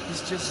shit.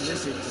 It's just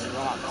lizards and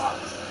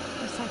rocks.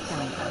 Yes, I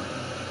found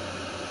something.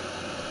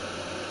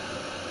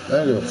 I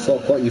don't give a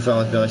fuck what you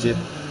found, to be honest with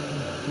you.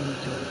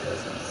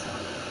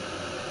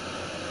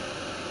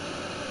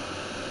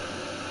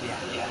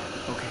 Yeah.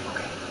 Okay.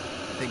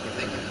 Think of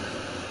it.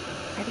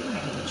 I didn't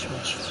have a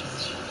choice,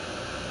 Sean.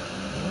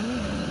 You only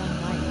have one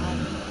life.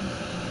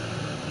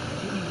 I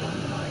didn't want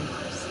mine to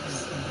be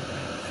spent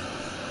anywhere else.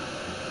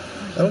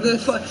 I don't give a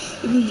fuck.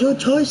 It was your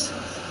choice.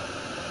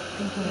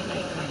 Thinking it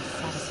would bring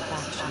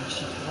satisfaction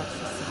into what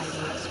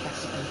society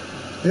expected me to be.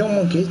 You don't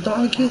want kids, don't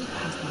have a kid.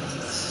 That was my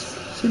mistake.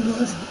 Simple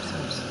as. I hope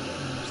someday you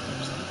can understand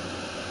that.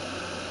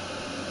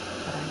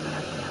 But I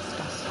never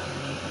stopped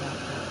caring about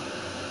you.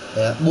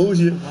 Yeah, what was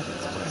you? For what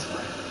it's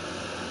worth,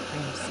 I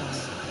am sorry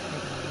for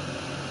hurting you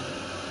again.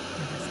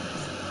 And as a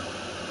friend.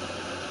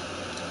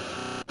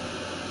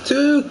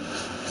 Too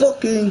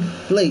fucking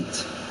late.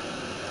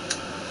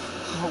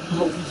 Oh,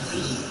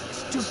 please.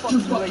 It's too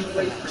fucking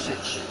late for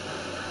that shit.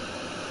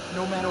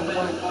 No matter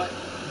what,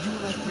 you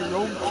left your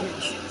own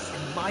kids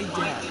and my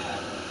dad.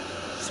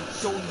 So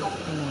don't even. I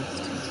know it's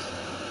too late.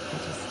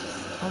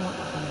 I want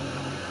you to know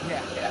how I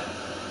feel. Yeah.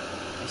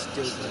 I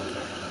still don't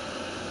care.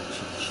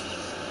 Jeez.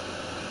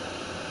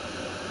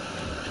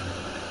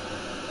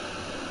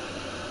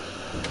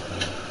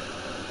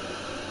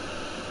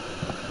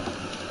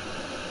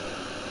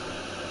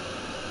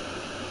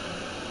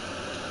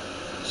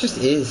 It just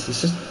is.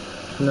 It's just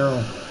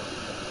no.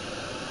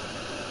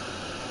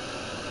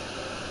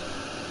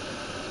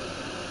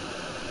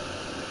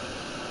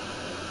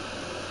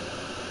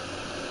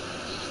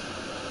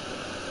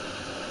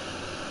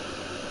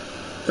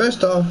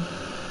 First off,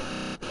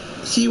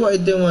 see what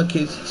you're doing with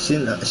kids. She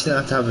didn't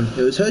have to have them.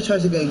 It was her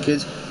choice of getting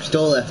kids. She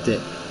still left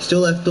it. She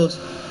still left us.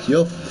 It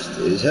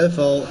was her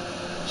fault.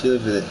 She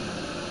lived with it.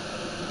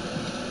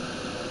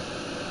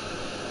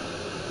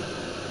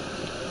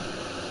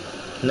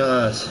 No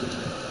ours.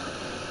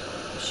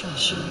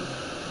 Sean,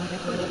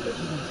 whatever you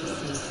want to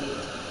say,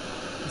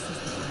 this is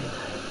the time.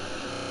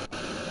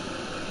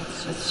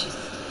 Let's just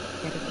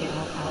get it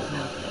all out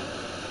now.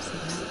 See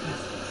that?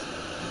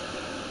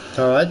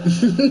 Alright.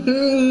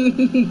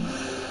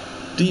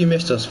 Do you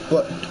miss us?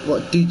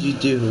 What did you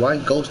do? Why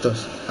ghost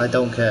us? I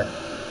don't care.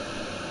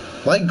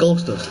 Why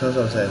ghost us? That's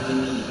what I'm saying.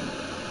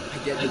 I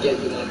get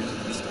you want to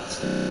do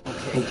stuff.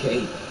 Okay.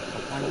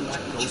 But why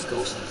would you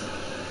ghost us?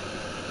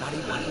 Not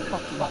even a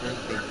fucking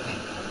birthday thing.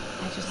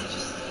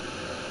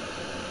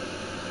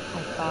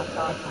 I thought if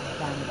I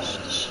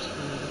vanished, you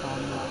would all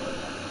know.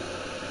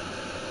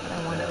 But I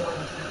wanted to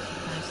contact you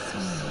guys so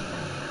many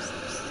times.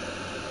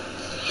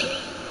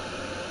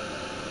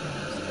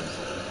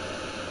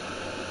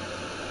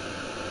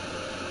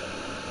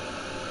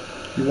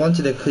 You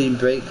wanted a clean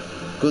break.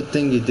 Good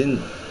thing you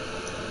didn't.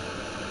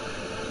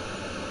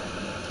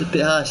 It's a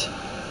bit harsh.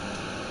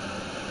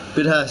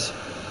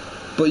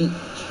 But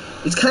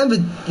it's kind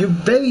of you're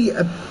very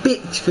a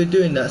bitch for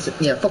doing that. So,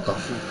 yeah, fuck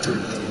off.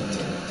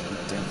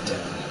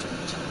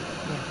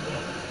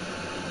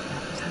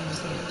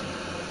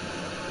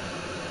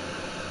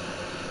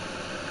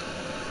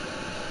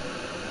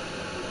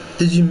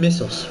 Did you miss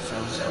us? So,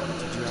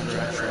 did you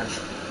ever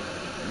actually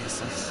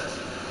miss us?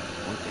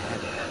 Or Dad?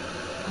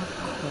 Of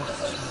course,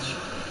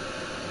 Sean.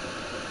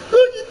 I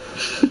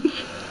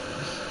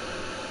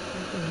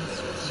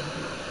miss your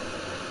father.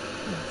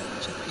 He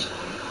had such a big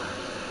heart.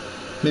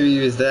 Maybe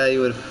he was there, you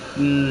would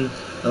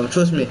have.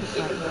 Trust me.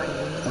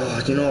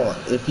 Oh, do you know what?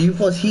 If you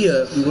was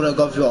here, we would have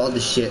gone through all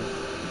this shit. See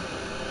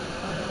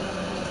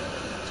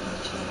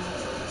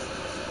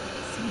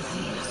how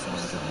you're so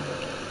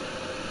alone.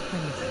 I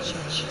miss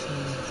sharing these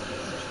moments with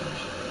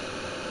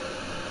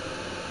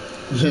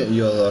you.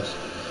 You're lost.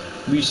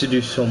 We used to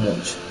do so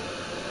much.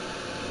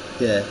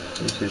 Yeah,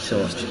 we used to do so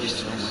much. So much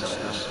stuff.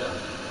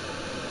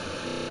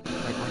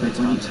 Like Like when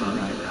when you you taught taught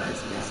me me to to ride ride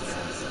this this gas.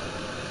 gas.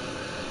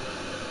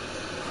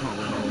 Oh,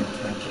 when we went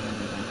camping in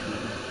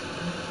Vancouver.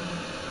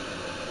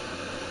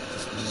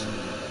 Just me and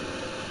you.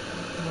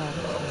 Well,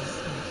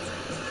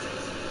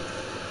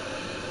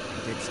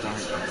 It did start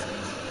as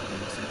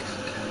some kind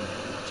of camera.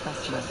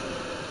 trust me, if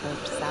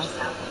those south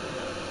people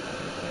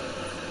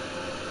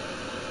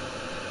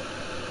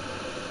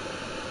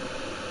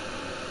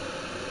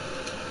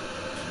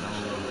So,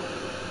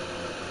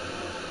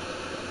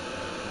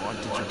 what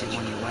did you do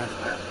when you left?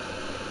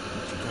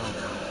 Where'd you go? I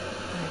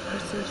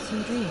pursued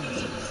some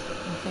dreams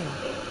and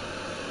failed.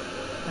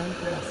 Learned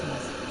the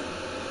lessons.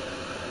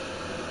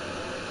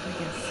 I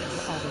guess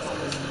I'll always go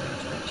in and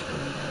try to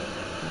find out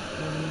what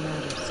really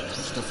matters to Which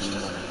me. doesn't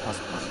mean that it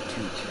must be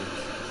 2 kids.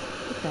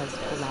 It does to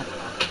a lot of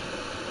people.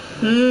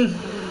 Totally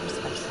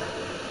respectful.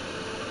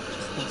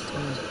 Just not to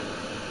me.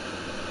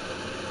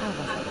 I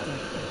wasn't good at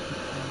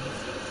making plans,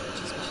 which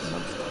is what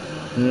most of the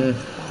modern world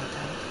is about,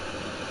 right?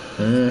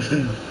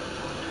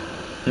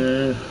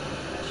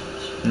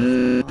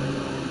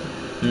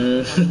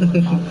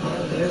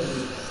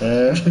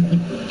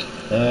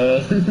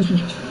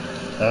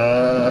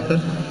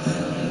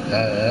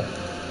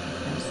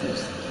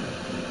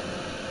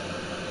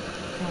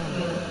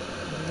 Family,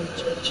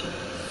 religion,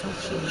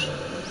 social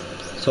norms.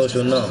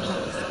 Social norms.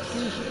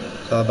 Security.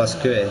 It's all about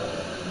security. It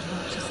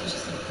just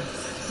looks like a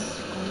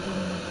sweet golden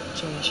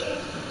jail.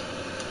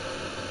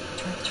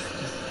 Try to sleep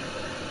there.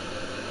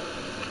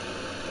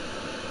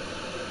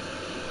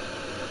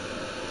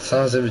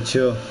 Sounds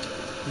immature. You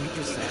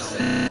just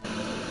sound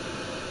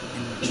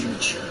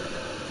immature.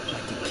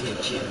 Like a kid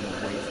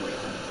running away from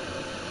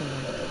home.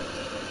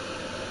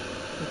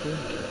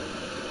 Agreed.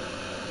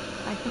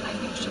 I think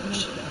people should know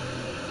who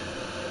they are.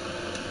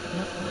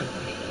 Not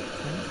lately,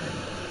 frankly.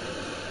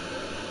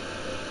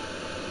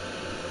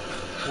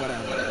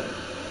 Whatever.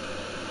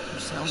 You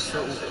sound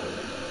so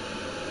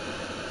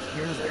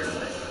careless.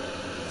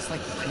 It's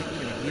like you can't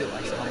even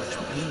realize how much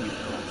pain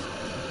you've caused.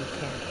 You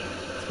care.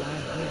 That's why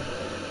I'm here.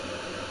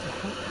 To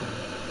help you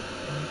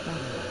and your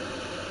brother.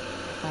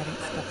 If I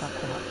didn't step up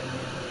to help you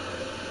now,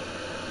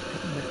 I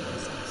couldn't live with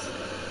this house.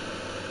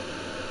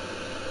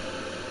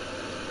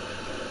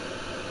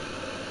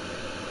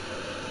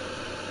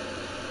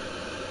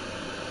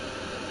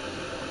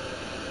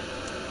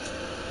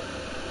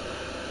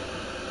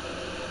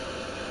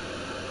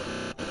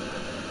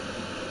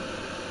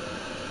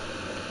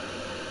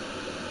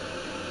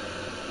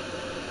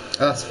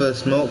 Ask for a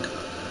smoke.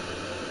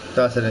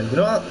 That's it. You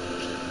know what?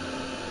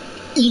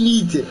 He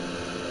needs it.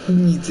 He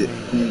needs it.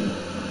 Mind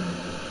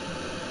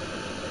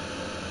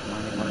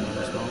if I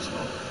never smoke?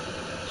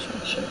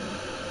 Sure.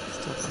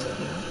 Still fun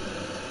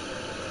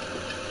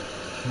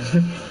for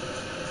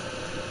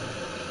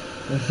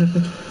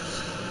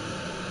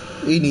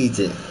you. He needs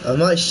it. How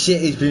much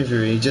shit he's been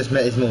through, he just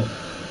met his mum.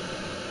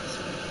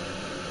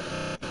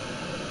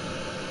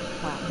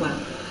 Wow.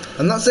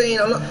 I'm not saying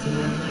that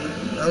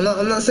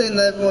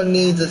everyone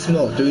needs a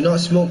smoke. Do not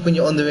smoke when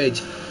you're underage.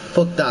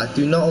 Fuck that.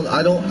 Do not.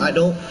 I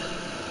don't.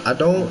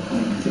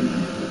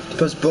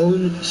 Because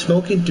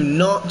smoking. Do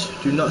not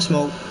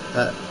smoke.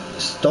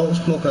 Don't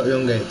smoke at a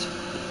young age.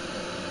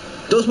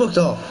 Don't smoke at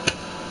all.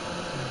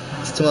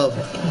 It's 12.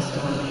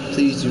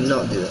 Please do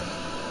not do that.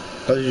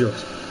 How's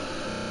yours?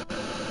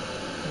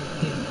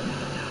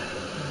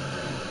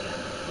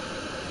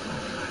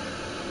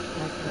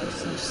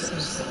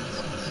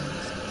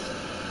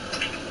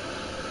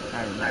 I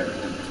remember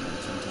them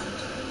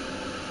sometimes.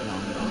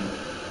 Long gone.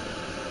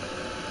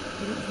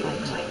 We didn't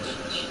fight much.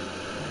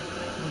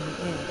 When we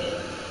did,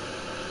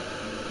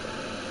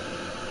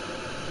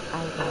 I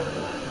would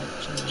lie and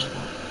dream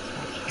about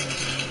that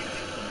painting.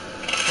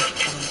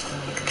 Just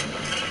phone calls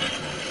and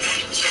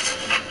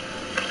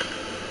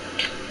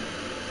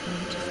we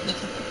would just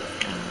look up at the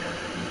sky,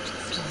 watch the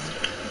stars,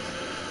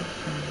 big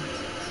friends,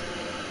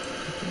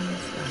 looking in the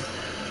sky.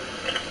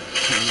 We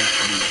used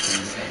to be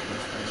friends like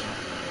this for a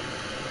while.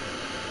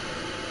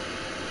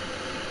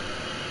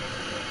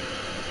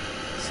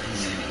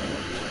 Sitting on the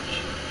porch.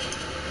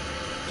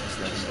 Just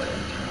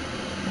letting time go.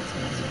 That's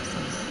what I know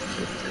sometimes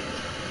too.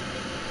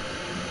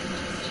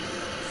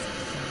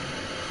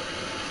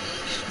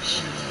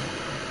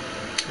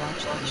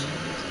 Watch the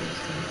universe do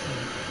its own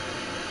thing.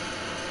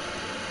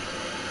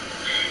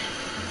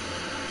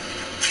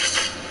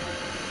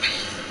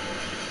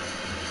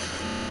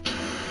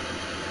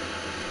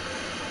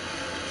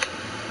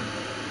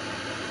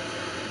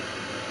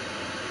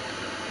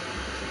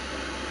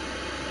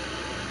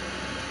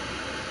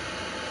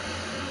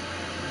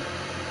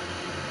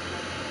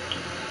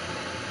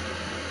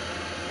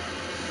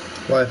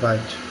 Wi-Fi,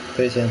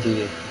 30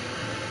 TV.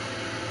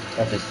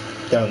 Office,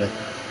 down there.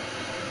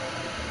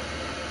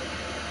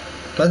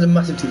 That's a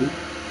massive TV.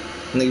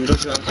 And you can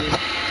look around TV.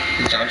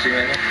 Which I'm seeing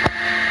right now.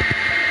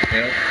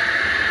 You know?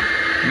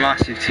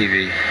 Massive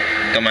TV.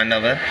 Don't mind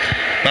that,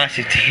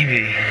 massive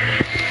TV.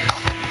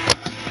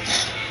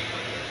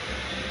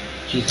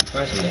 Jesus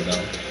Christ, I'm not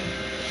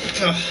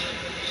down.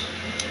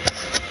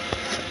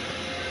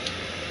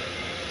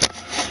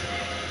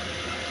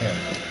 Yeah.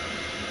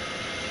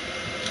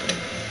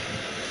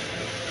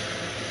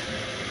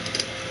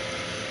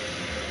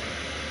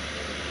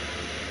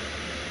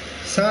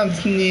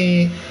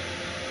 Something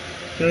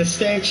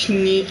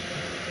restriction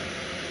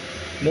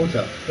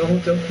motor. No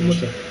hotel,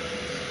 motor.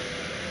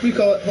 We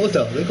call it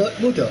hotel. They call it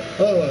motel.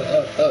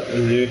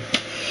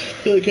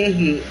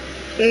 Okay.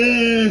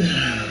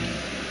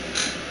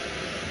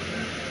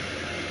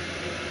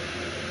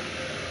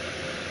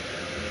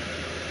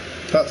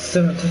 About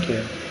 7 o'clock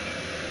here.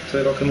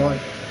 7 o'clock in the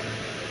morning.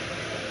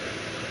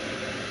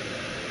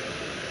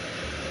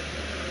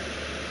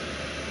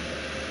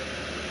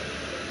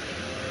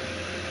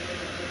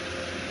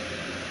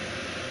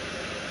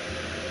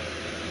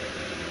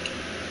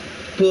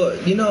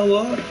 But you know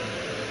what?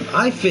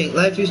 I think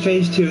Life is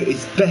Strange 2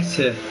 is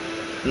better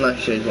than Life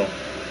is Strange 1.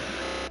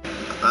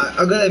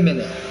 I gotta admit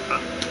it.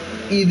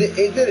 It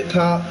did it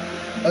part.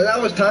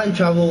 That was time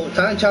travel.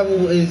 Time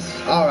travel is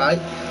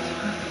alright.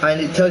 And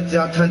it tells you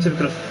how time travel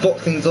can fuck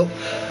things up.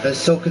 And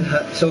so can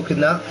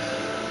that.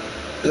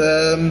 I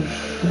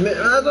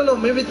don't know,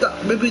 maybe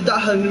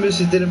that universe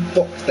didn't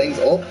fuck things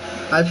up.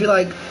 I feel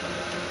like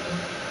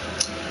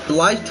the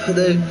life that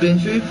they've been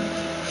through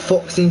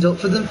fucks things up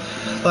for them.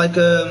 Like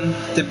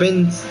they've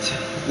been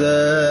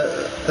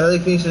the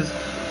telekinesis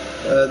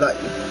that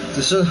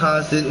the son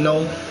has didn't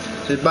know,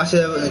 so he bashed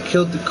it out and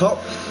killed the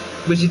cop,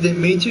 which he didn't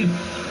mean to,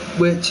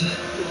 which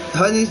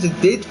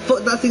did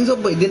fuck that things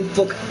up, but he didn't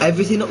fuck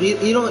everything up.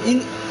 You know, I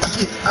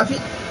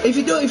think if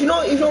you know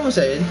what I'm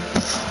saying,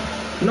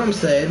 you know what I'm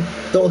saying.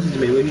 Don't listen to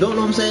me. But if you don't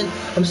know what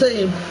I'm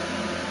saying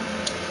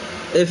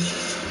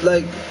if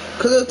like,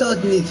 because of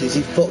telekinesis,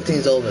 he fucked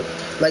things over.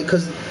 Like,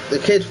 because the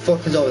kid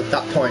fucked things over at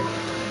that point.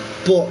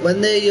 But when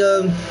they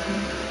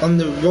on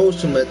the road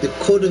somewhere, they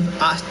could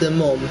have asked their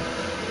mum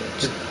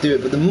to do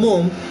it, but the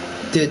mum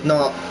did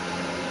not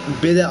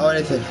be there or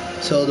anything.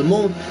 So the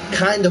mum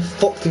kind of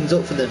fucked things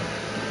up for them. You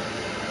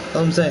know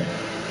what I'm saying?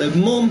 The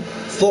mum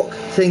fucked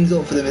things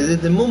up for them.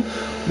 If the mum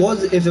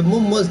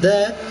was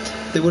there,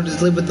 they would have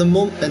just lived with the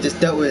mum and just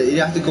dealt with it. He'd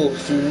have to go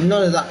through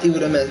none of that. He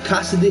would have met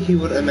Cassidy, he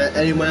would have met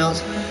anyone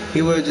else.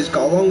 He would have just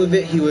got along with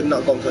it. He would have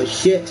not gone through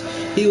shit.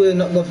 He would have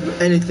not gone through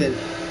anything.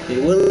 He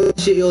would have lived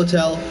in a shitty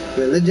hotel, he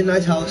would have lived in a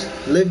nice house,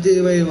 lived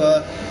the way he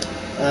were,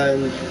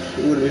 and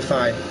it would have been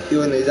fine. He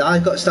would have, his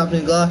eyes got stabbed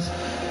in glass,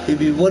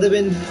 would have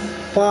been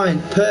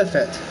fine,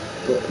 perfect.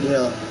 But you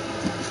know,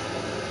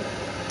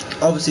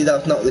 obviously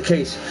that's not the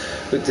case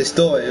with the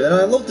story. And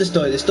I love the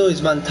story. The story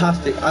is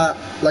fantastic.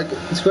 Like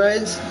Square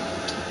Enix,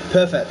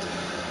 perfect.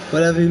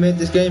 Whatever who made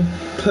this game,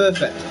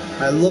 perfect.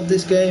 I love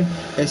this game.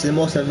 It's the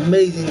most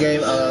amazing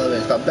game. I love it.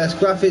 It's got best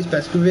graphics,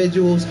 best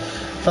visuals,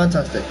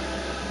 fantastic.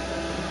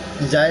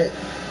 Is that it?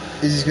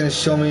 Is this gonna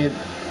show me?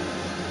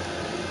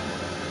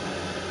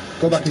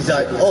 Go back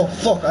inside. Oh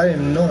fuck! I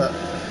didn't even know that.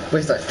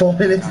 Waste like 4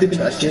 minutes doing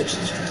that shit.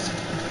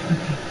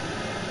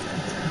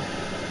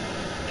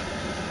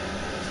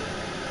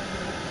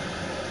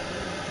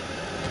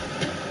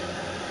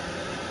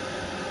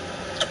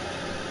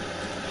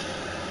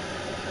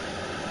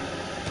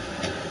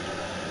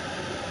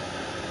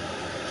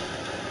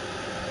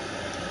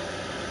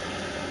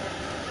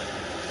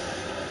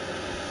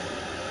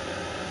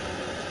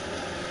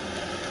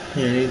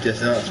 You need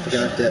this now, it's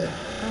picking up that.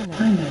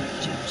 I know,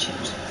 Judge.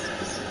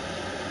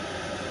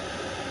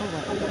 Oh,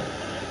 well,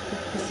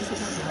 this is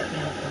about right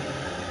now, brother.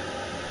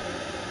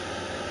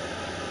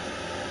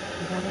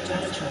 You gotta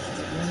trust us, it's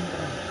really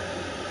important.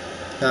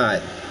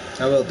 Alright,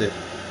 I will do.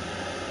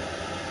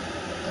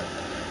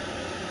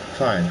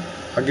 Fine,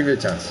 I'll give you a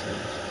chance.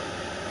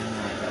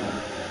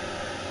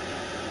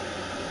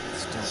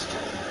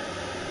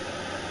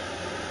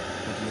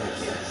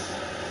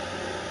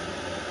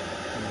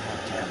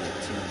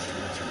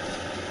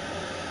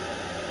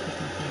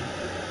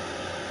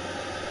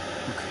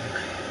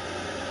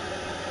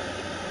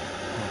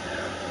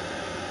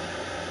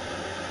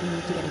 We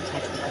need to get in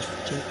touch with this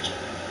Jake. He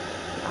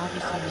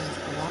obviously knows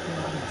a lot more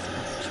than us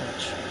about the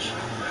church.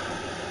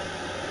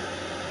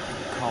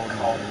 Call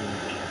him.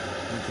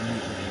 We can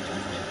meet with him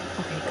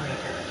tomorrow. Okay,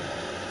 great.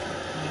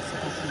 I also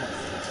got the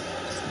notes.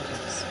 Just in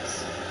case.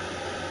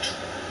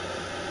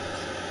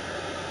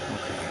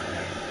 Okay.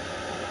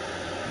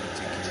 I'll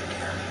take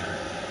care of you.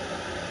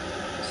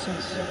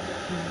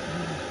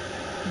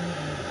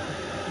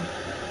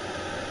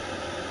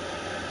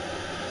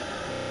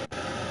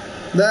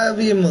 That'll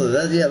be your mother.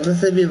 Let's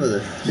say be your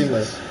mother. Be your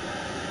mother.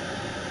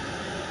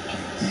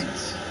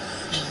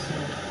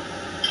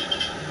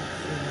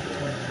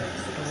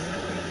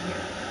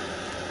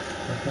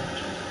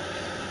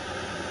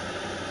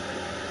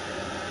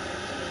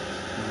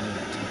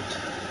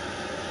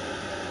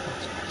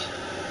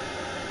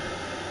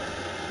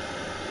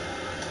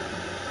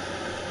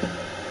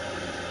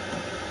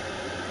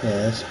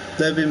 Yes,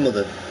 they'll be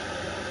mother.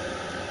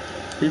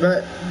 We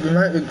might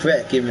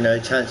regret giving her a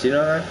chance, you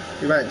know that?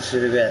 We might just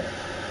regret.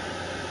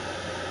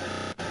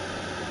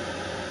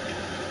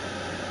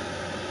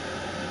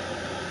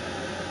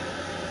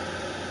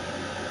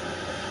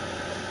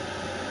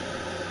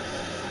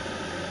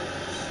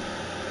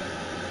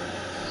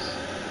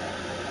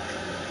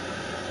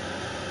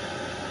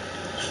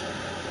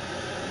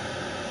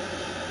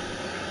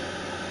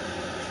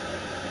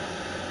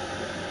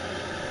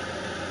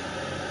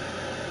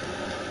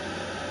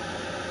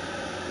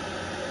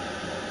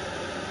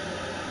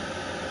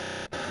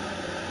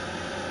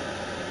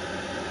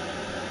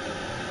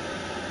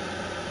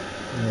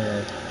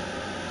 Yeah.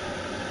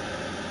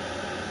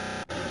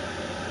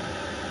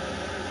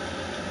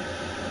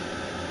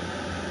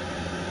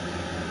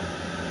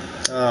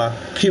 Ah,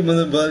 cute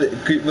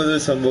mother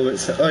son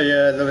moments. Oh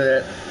yeah, I love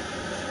it.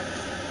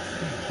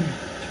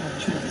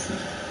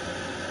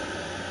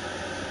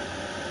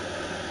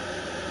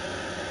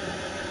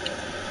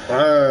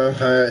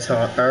 It's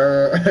hot.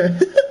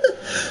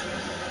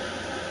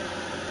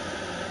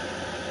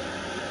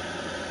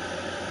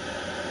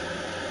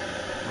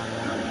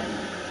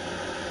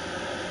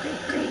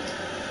 Great.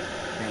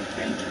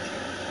 Thank you.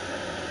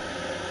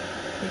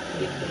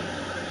 Yeah.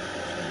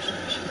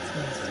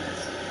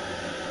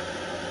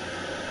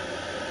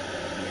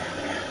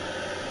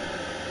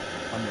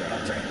 I'm ready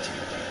to hit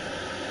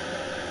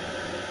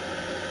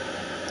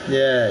you.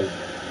 Yeah.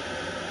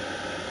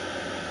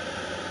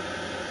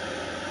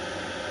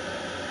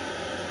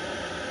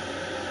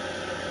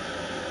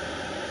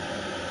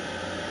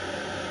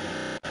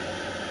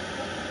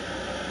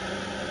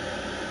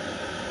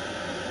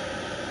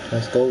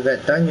 Let's go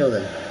get Daniel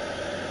then.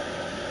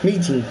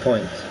 Meeting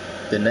point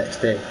the next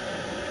day.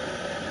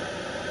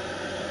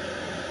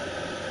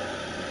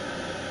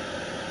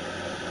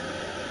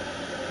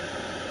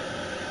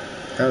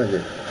 How is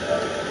it?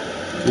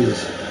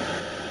 Jesus.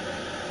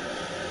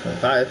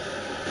 5.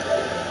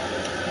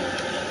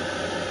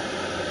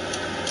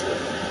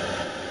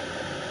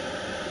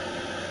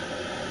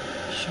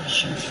 Sure.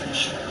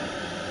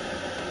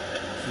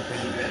 You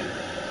better.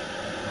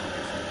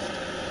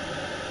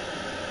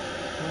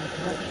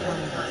 We'll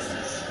find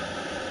this.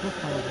 We'll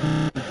find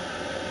him.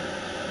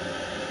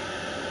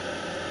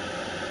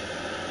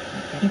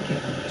 You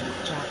get what you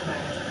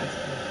crap.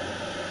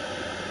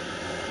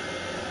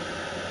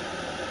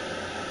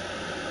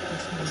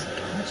 This one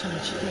punch on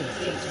his face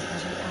is just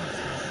every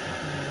asshole that got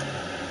in the way.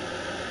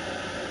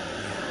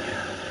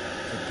 Yeah.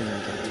 Good thing we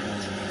got to know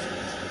the music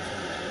people too.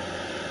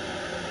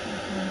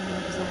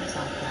 What was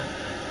that about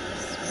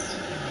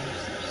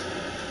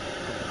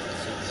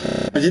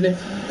that? Isn't it?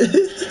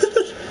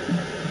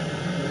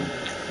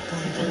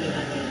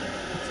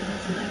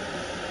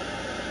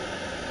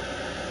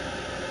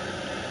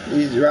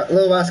 He's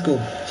little rascal.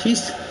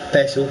 She's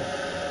special.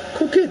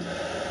 Cool kid.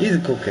 He's a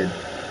cool kid.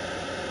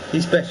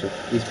 He's special.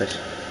 He's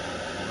special.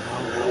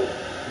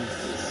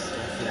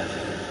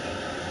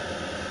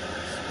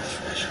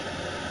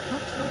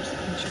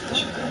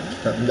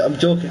 I'm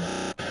joking.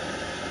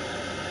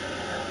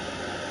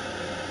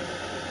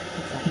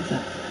 What's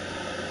that?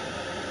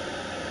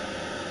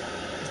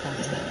 Is that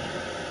it?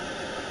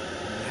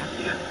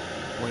 Yeah.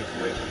 Wait.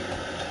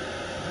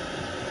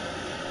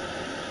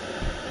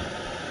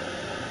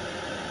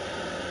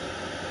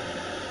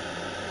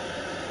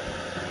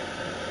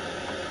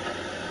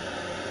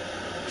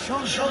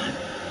 Sean!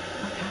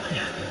 What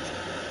happened?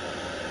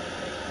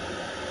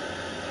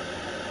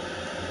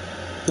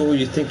 What were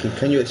you thinking?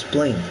 Can you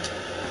explain it?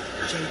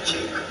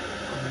 Jake,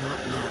 I'm not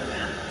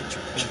mad that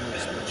you're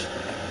overexposed to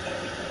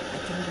everything. I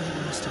don't really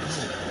want us to go.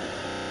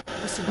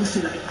 Listen,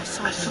 I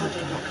saw him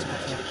come back to the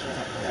camp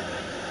that night.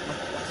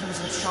 Like he was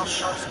in shock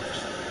or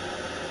something.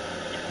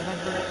 Then I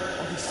heard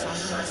all these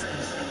sirens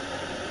and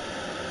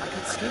I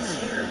got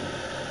scared.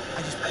 I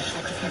just packed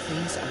a few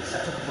things, I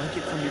took a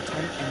blanket from your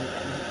tent and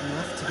we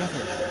left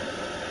together.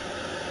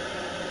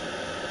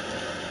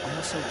 I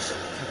also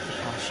kept the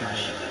cash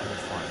on the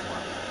farm.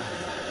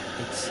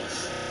 It's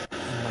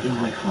in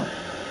my car.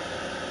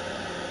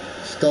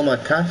 Stole my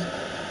cash?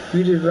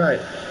 You did right.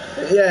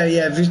 Yeah,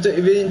 if you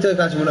didn't take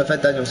cash, you wouldn't have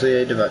fed Daniel, so yeah,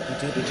 you did right. You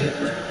did. You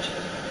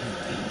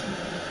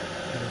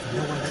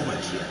have no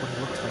idea what he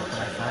looked like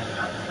when I found him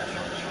that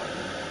night.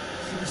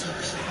 He was in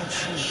bad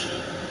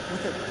shape,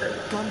 with a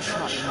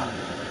gunshot wound,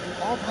 and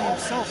all by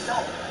himself. I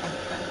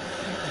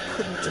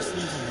couldn't just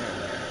leave him there.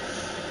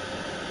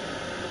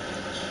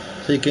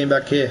 So you came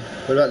back here.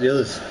 What about the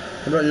others?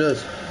 What about the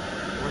others?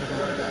 What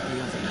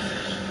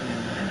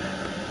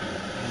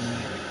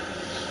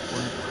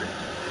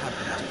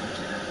happened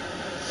to you?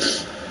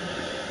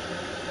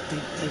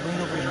 They ran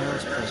over to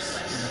Nero's place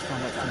when they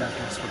found out Finn and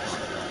Cass were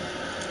gone.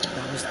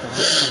 That was the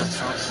last time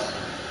I saw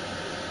them.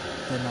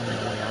 Then on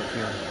their way out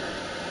here,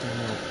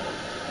 Daniel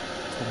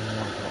told me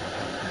more about what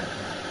happened that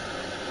night.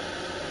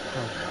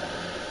 How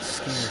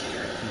scared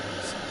he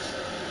was.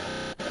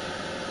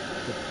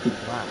 The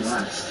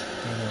blast.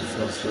 Daniel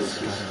feels he's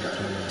got to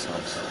retain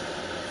himself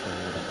for a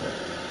little bit.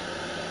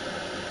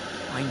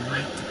 I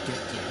need to get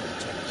to him,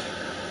 Jake.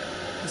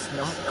 He's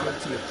not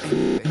guilty of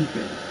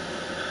anything.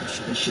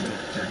 You should do it.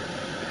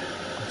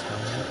 I'm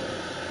telling you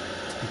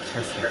to be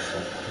careful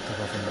with the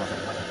Reverend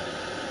Mother.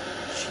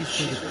 She's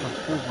waited her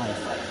whole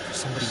life for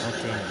somebody like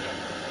Daniel.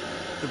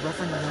 The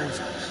Reverend knows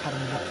how to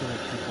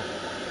manipulate people.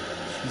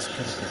 He's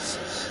good at this.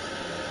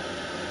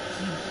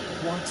 He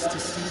wants to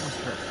stay with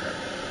her.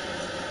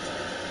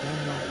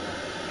 Daniel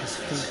has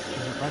faith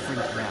in the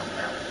Reverend now.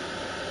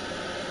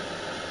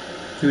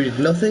 You did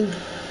nothing?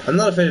 I'm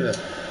not afraid of it.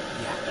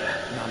 Yeah,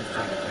 not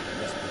afraid of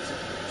Elizabeth's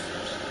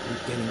killers. I'm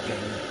getting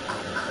Daniel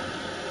out of here.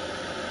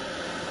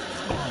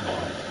 Come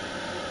on.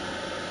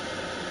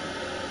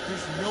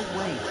 There's no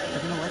way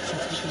they're gonna let you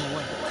take him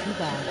away. Too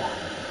bad.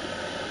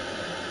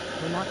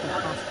 We're not their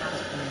hostile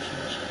population.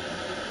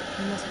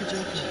 You must be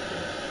joking.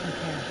 I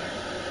care.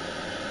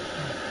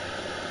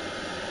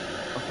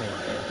 Okay.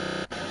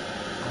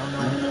 I don't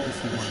know if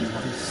you want to do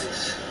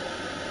this.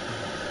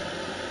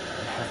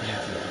 I have an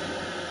idea.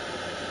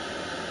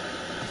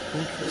 I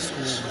think the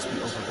school must be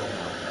over by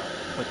now,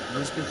 but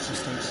Elizabeth will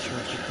stay at the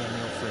church with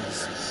Daniel for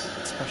his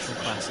special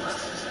classes.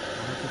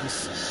 That'll give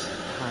us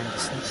time to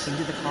sneak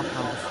into the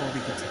compound before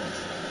we get to him.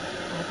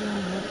 I'll be on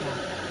the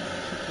lookout.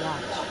 Keep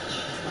watch for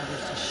his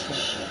letters to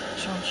ship.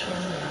 Sean's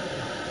family will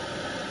be.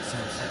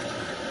 Sounds like a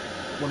plan.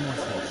 One more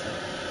thing.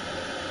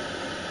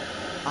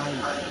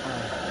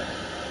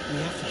 We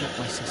have to get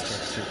my sister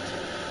too.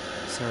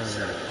 Sarah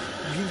Lee.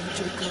 Really,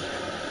 Jacob?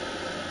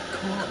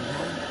 Come on,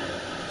 man.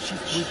 She's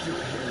with your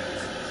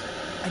parents.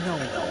 I know.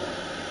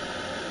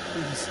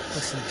 Please,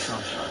 listen,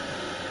 Sean.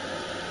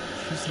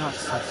 She's not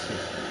safe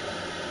here.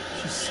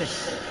 She's sick.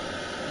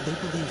 They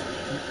believe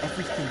in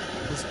everything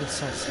Elizabeth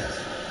says.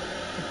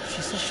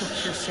 She says she'll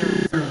cure Sarah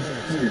with her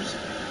prayers.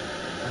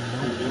 I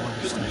know you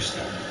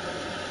understand.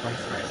 Right?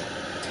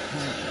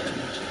 Damn,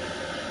 Jake.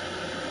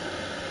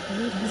 I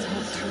need his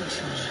help too,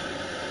 Sean.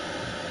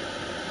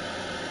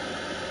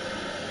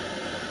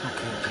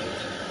 Okay,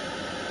 Jake.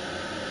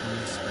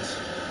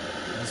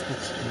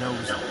 Elizabeth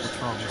knows what's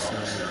wrong with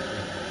Sarah Lee.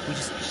 We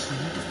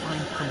need to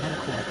find her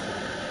medical record.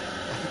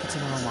 I think it's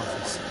in our home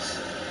office.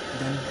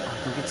 Then I'll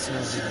go get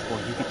Sarah Lee or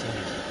you get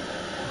Daniel.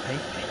 Okay?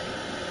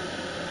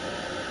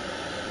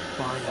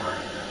 Fine.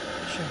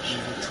 Sure.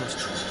 Never trust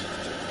you.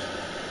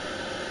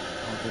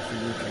 All good for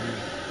you,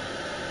 Karen.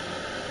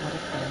 What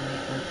if Daniel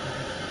won't go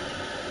with you?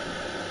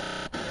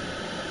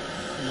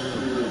 He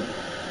will.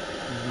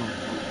 No.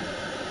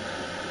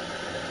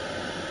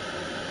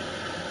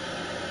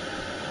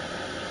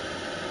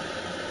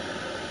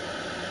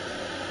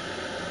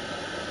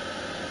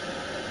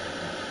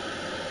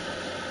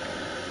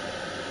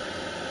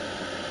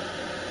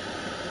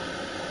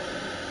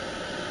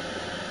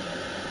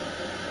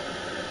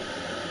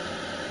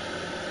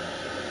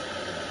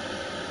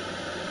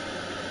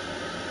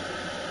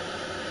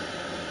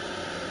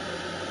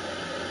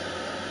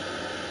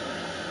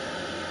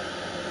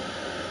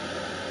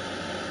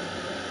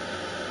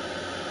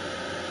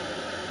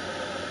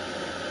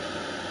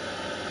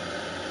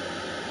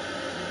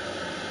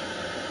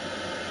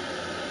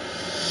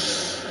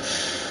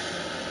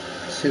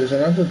 See what's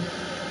gonna happen.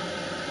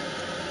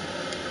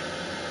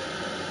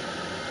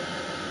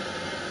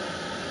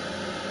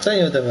 Tell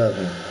you what the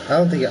happened. I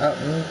don't think it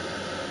happened.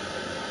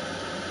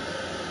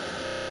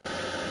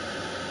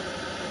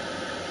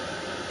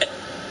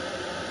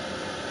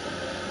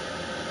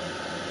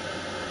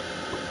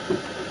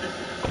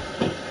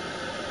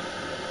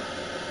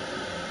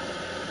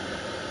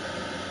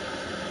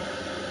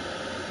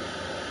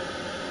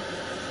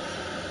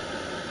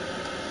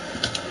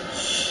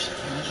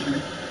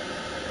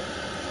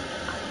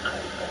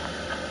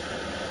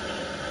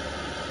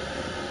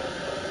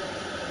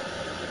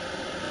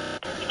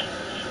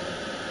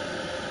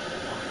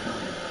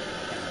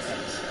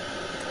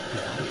 We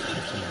gotta be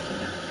careful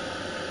now.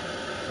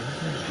 If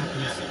anything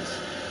happens,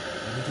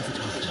 we need to be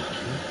talking,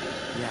 okay?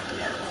 Yeah,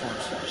 of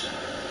course.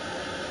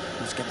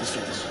 Let's get this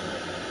over.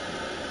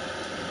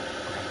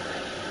 Okay.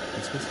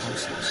 Elizabeth's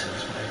house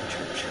is right behind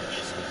the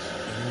church, so in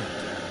and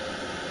out.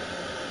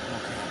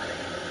 Okay.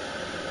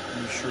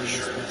 You sure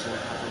Elizabeth will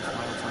have those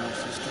files on her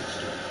sister?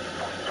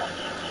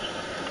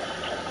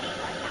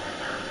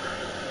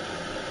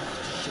 Oh,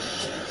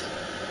 shit.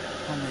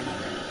 How many?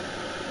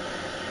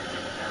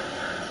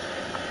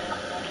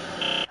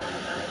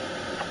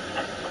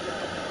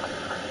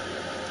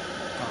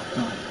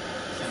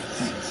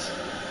 Thanks.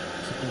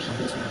 Keep an eye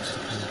close to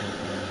coming out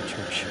around the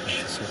church once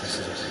the service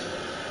is over.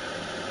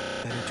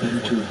 Better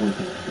to avoid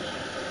them.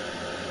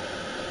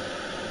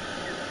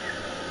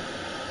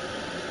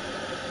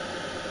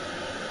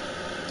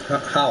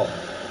 How?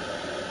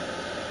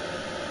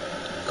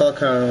 Call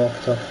Karen and walk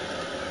the talk.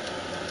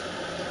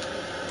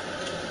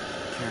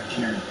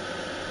 Karen.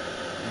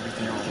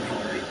 Everything all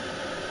right?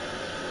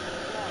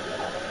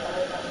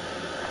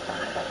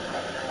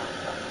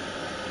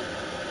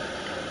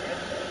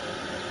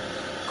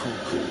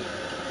 Cool.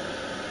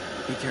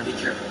 Be careful. You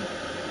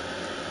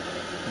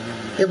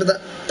never know. Yeah, but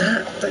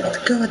that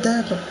go with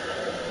that.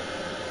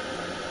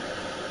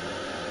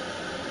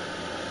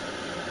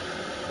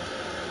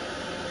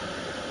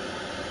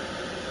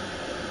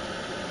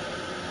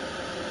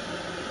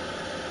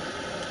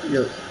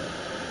 Yo.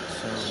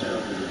 So,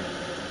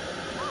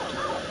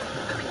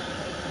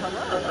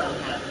 Hello, young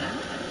happy man.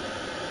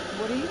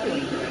 What are you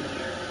doing here?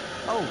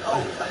 Oh,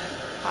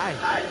 hi.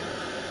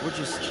 We're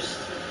just...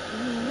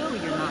 You know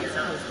you're not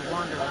supposed to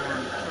wander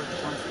around the church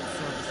once the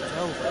service is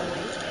over,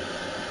 right?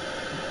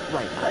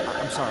 Right,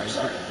 I'm sorry,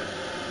 but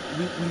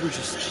we were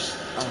just...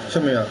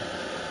 Shut me up.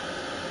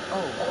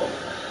 Oh,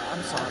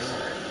 I'm sorry.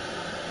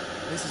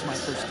 This is my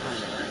first time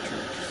at your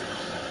church, so...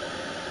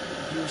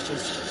 He was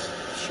just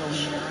showing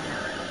me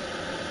around.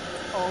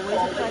 Always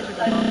a pleasure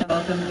to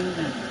welcome new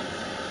members.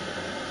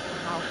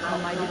 How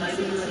come I didn't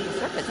see you at the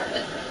service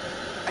then?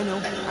 I know.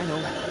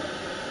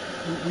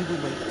 We were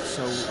late,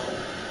 so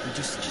we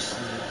just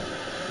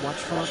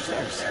watched from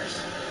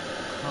upstairs.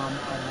 Come on,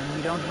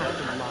 you don't have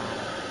to lie.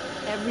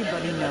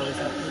 Everybody knows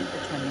you hate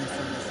attending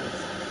services.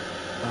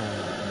 Well...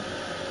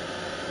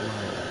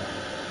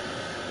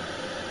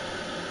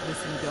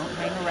 Listen, don't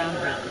hang around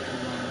here for too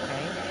long,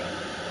 okay?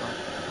 I'll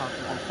talk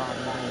with your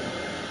father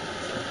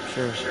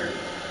later. Sure.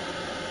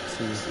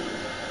 See you.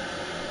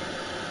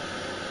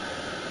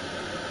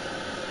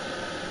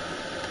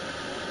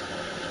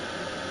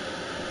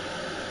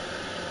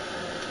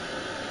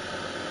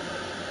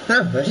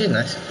 Oh, well, she's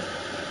nice.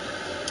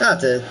 Ah,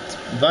 to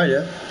invite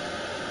her.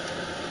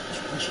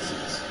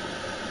 Jeez.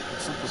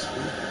 What's up with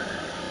her?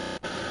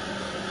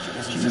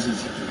 She doesn't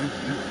seem to like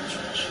you much.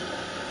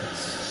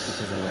 It's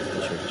because I left the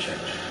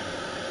church.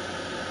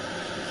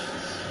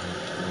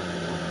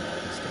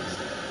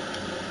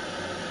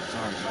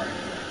 Sorry.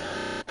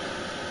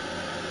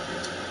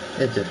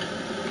 It's it.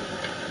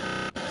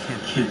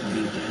 Can't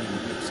believe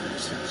anyone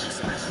misunderstood us.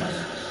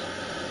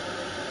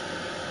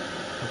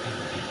 Okay.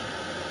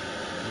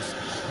 Just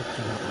hope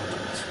they're not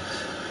watching us.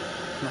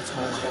 That's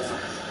all I ask.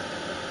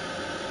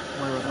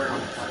 Where are the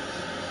files?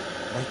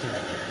 Right there,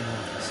 in the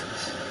office.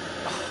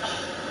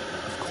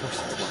 Of course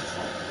it's locked.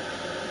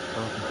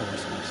 Broken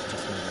doors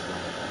just made it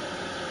loud.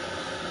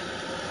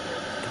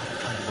 Gotta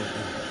find a way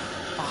in.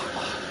 Fuck.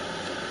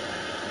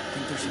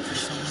 Think there's a key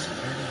somewhere?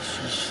 Maybe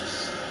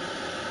she's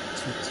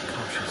too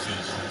cautious and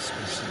bought a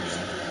spare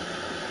cigarette.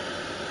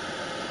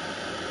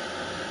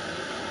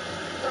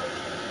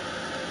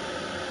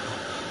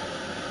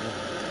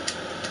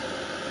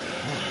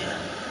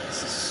 Damn, this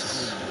is so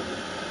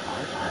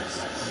heartless.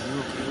 Are you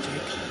okay,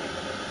 Jake?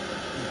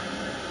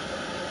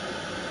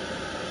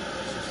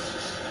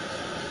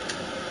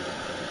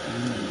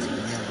 Aliens in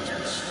there must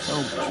be so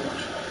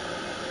much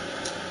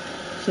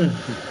fun.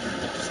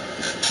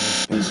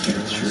 This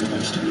sure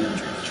wants to be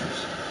adventures.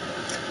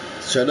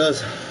 Sure does.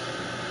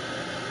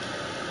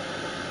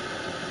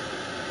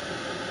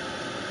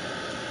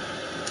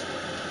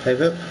 Hey,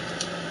 Pip.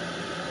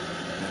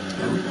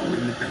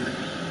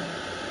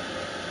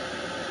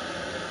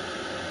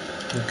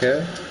 Okay.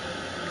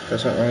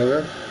 That's not wrong with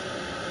it.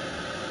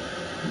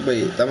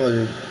 Wait, that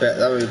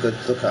would be good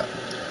to look at.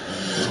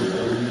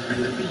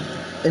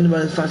 In the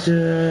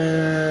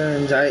manufacturer,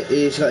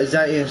 anxiety, she's got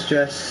anxiety and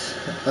stress.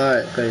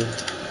 Alright, okay.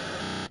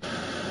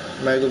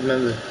 My good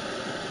member.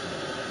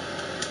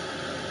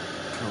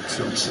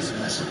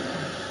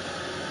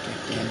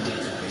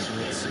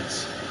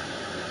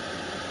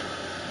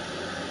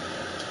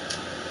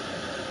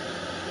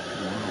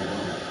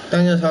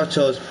 Daniel's hot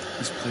shows.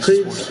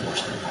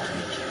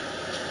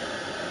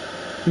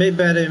 Make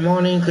bed every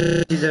morning,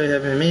 clean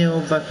every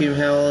meal, vacuum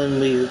hell and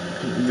we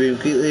room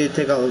quickly,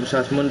 take out the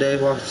trash Monday,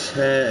 wash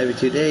hair every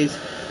 2 days.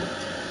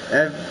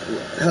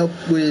 Help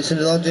with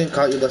Sunday lodging,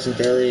 count your blessings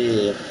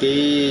daily.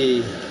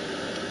 Okay.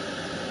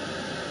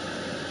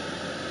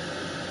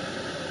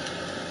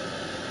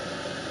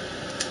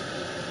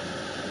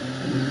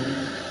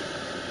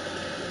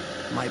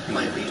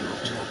 Might be able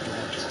to open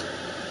that door.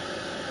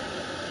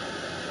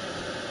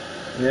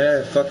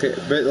 Yeah, fuck it,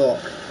 break the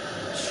lock.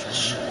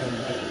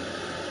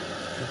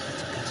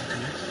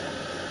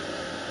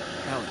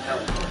 Hell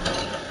yeah.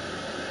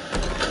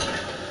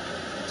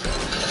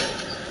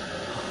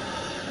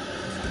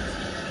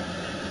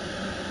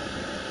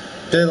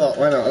 Break the lock,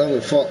 why not? I don't give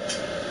a fuck.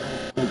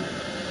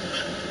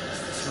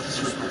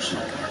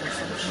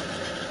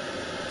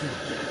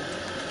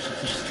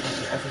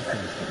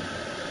 Everything.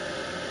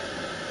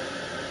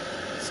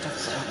 Stuff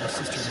about my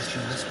sister must be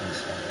in this one.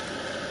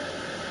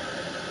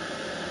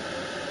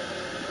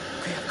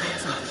 Okay, I've got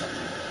something.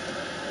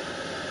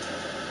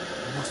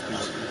 It must be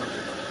what you're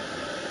looking for.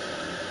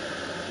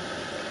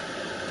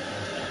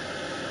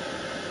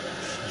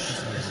 She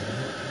doesn't know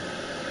me.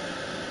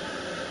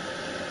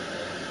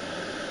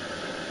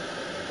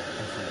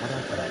 And from what I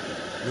heard,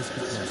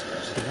 Lisbeth knows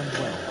damn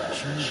well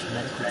she needs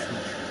medical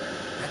treatment.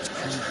 That's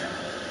crazy.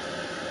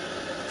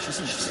 She's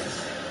insane.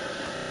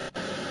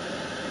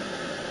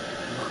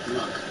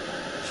 Look.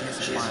 She has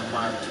a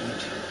file on you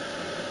too.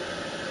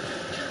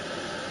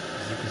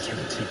 You can take a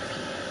peek.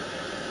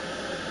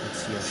 Let's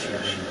see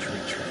how she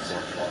arranged her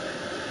for.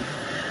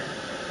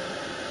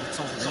 What's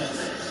all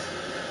this?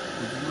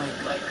 Were you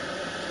like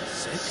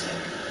sick?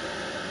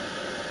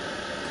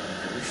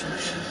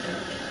 Conversion?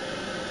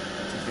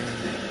 Did they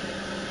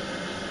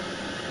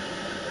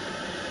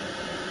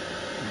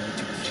need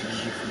to cure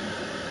you from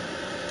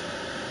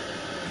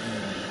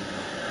being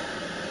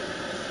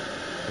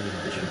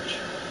pretty much.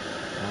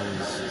 I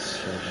always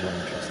showed more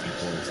interest in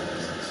boys than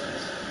girls.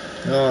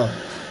 Oh.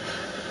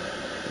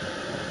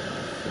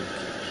 I think.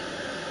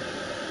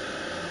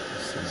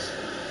 So.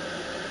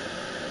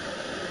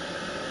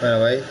 By the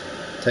way,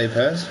 tell your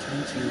parents. Tell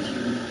your parents?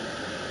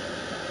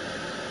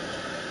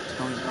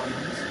 Are you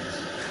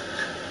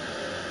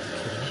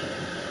kidding?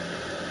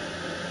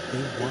 They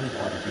wanted me to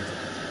do that.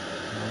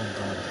 Mom and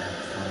Dad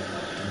finally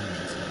agreed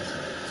to it.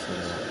 So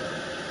did I.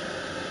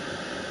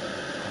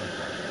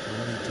 I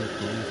really did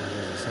believe I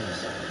was a sinner.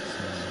 So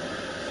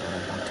I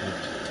thought I had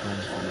to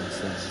atone for my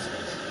sins.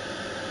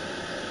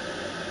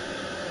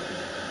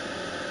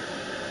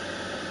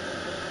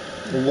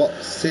 What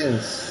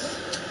sins?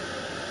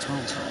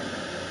 Atone.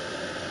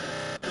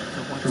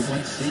 For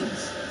what sins?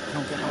 I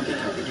don't get how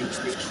they can preach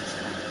this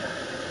crap.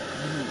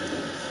 You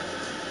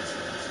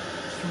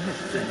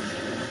never done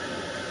anything.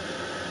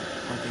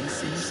 Are they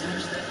sinners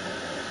then?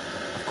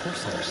 Of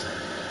course not.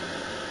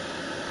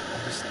 I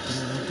just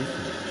didn't know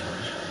different, John.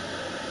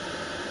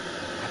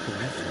 I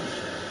believed them.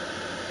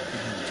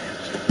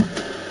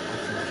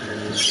 After a few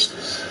years,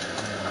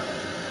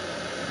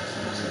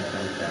 I was in a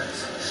really bad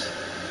place.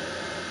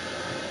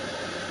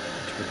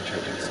 I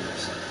tried to hurt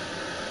myself.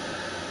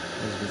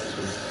 Elizabeth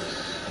was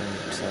very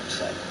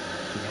upset.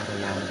 We had a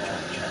long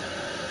chat.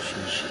 She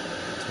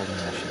told me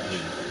I should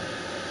leave.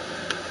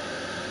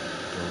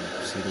 Go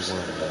see the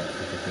world and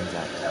figure things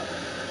out. I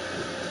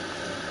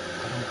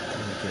don't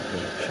want to get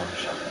hurt,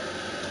 Sean.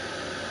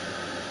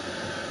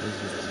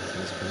 Elizabeth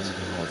was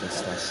believing all this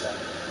stuff. I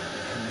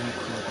had no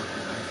clue about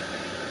your life.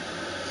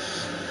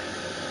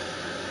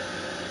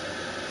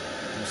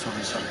 I'm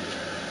sorry, John.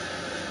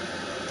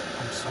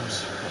 I'm sorry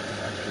about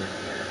being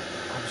here.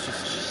 I was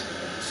just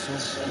so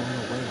blown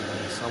away when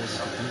I saw what you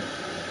could do.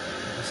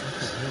 It was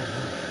like a real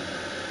miracle.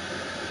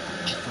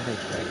 I thought I'd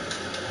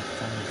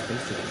found my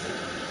faith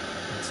again.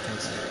 Instead,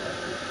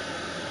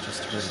 I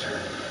just hurt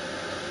it.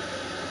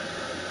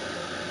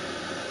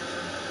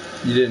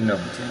 You didn't know.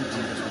 You didn't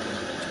know this would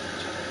happen to you.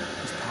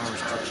 His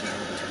powers took you out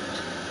too.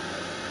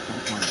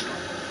 Don't worry.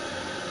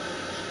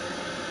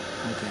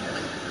 I'll get it.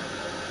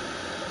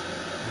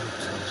 I hope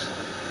so.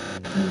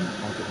 And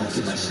I'll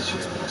get my sister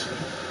to the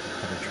hospital.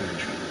 Have her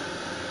treated.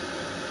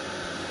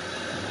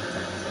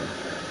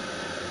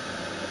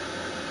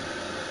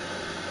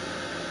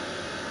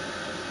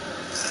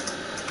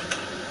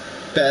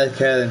 Better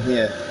care than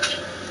here.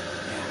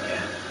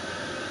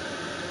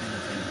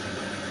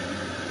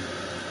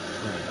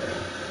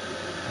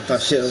 Oh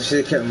shit, I should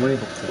have kept money.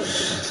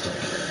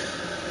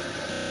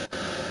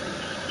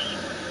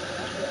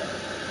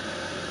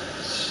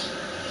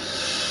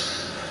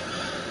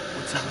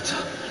 What's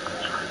up?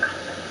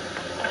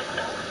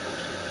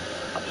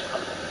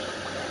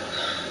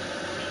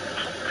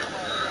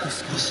 This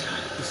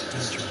guy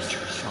is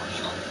dangerous, Sean.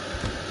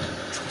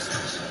 Trust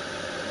me.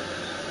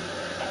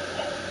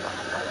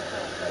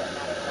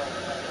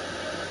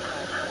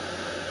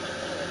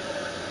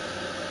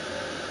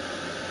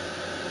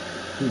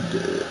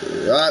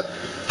 Right.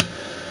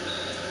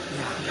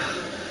 Yeah.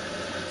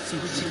 See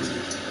what you can do.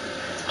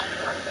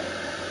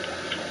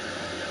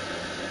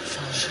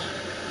 Sean,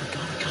 we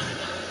gotta go.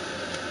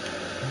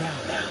 Now.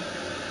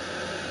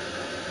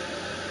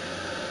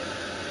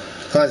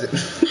 Closet.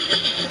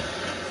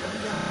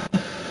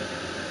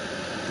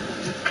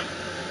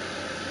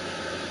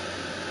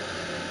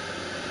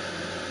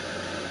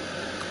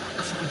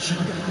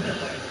 Sean,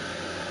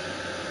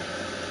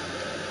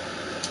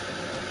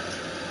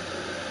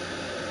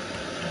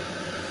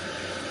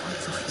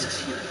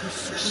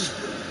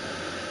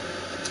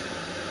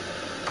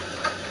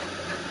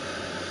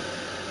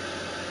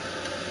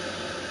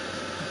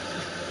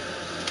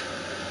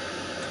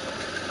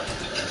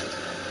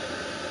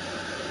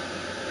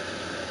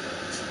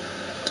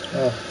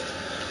 Oh.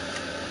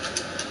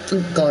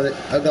 Got it.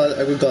 I got it.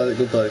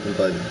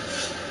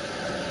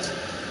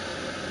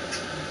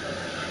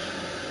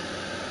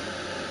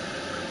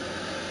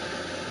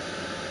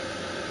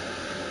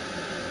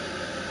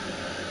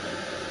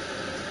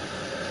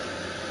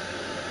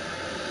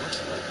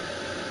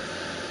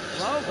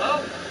 Hello?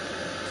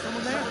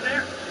 Someone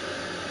there?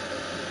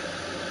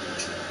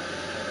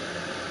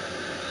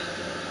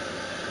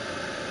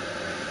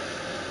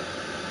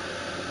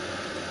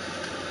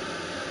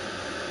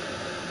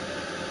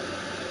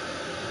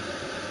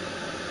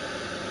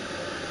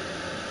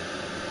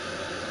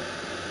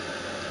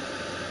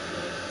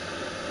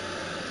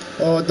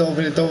 Oh, don't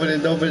open it.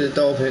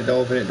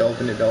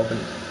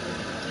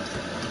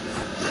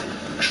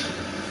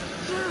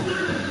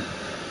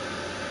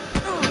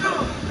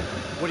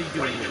 What are you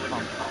doing here,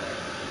 punk?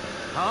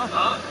 Huh?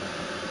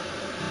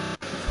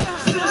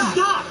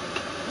 Stop!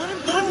 Let him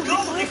go,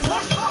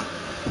 Nicholas!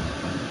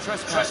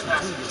 Trespassing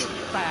too, you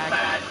little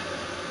fag.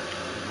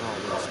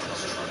 You're always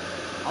trouble.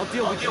 I'll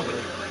deal with you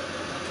later.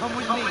 Come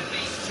with me,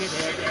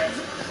 shithead.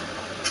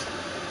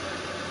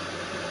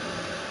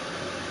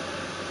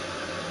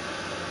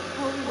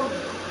 Holy,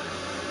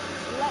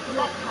 let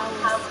your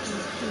power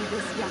speak through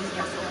this young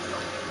vessel.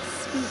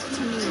 Speak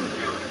to me.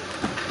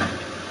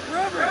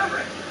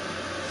 Reverend!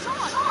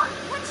 Sean,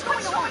 what's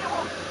going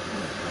on?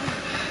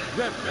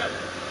 Never.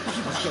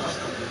 Keep us going.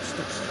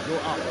 Step in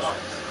your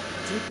office.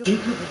 Jacob,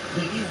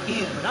 they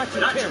in. But I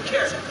took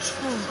care of that.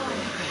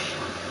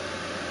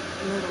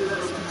 Little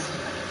Mr.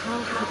 How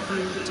could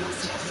you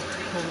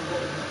desecrate holy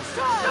women?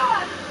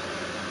 Sean!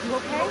 You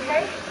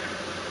okay?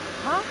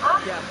 Huh?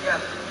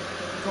 Yeah.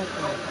 Don't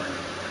worry.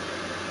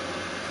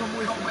 Come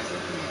with me.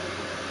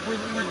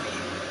 We're leaving.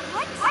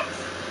 What?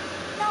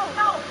 No.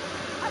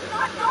 I'm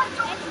not going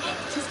anywhere.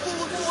 She's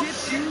full of shit,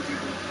 dude.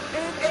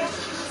 And she's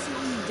stressing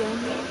you.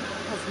 Daniel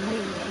has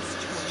made his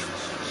choice.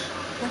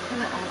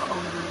 Bethel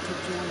offering you to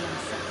join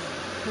us.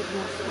 Put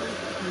your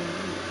faith in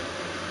me,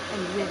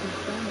 and you'll be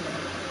family.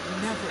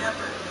 Never.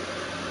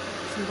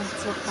 So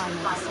that's your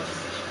final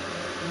decision.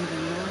 May the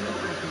Lord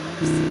have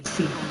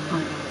mercy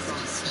on your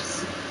lost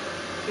soul.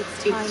 It's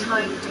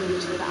time to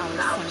leave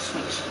our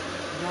sanctuary,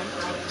 right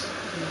now.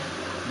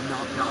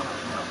 Not.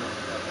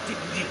 Did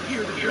you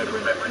hear the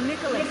Reverend?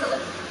 Nicholas,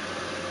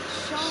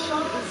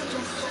 Sean is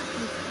just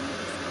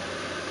confused.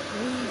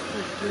 We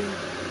forgive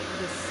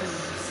the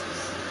sinners.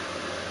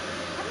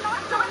 I'm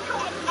not going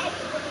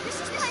anywhere. This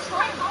is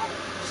my home.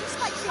 She's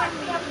my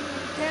family.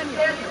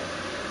 Daniel.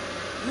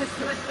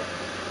 Listen.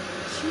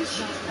 She's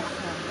not your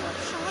family.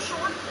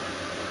 Sean?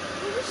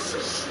 Who is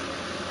she?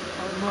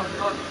 Our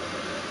mother.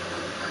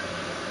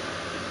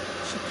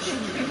 She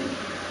came for you.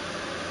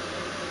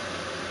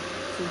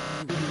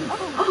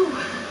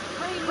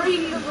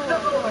 Praise the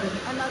Lord.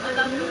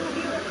 Another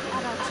miracle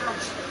at our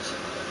church.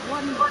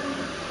 One.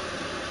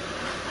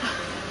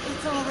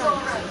 It's all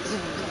right,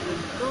 Daniel.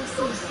 Go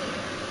see her.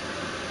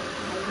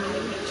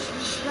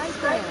 She's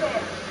right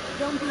there.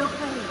 Don't be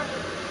afraid.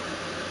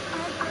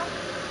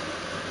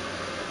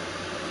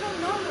 You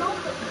don't know.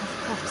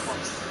 Of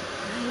course.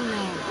 I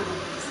know.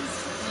 This is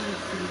hard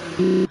for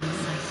you,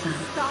 my son.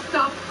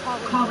 Stop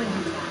Calling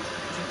me that.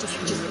 You're just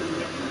making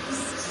it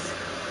worse.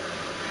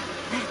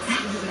 That's in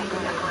the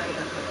eye of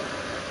the beholder.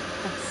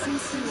 But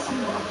since you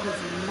are his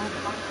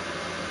mother,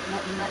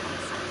 let me ask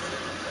you,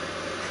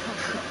 how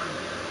could you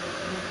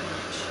let your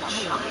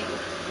child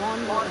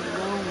wander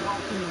alone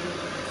in the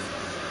wilderness?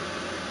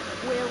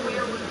 Where were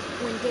you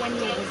when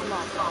Daniel was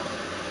lost?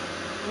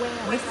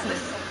 Where? Listen,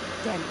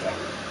 Daniel.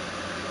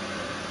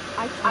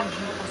 I came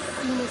here as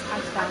soon as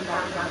I found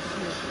out you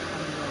were here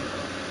on the end.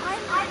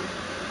 I'm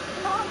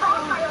not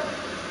my own.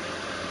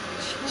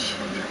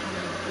 Children are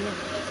a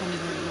gift from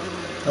the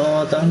Lord.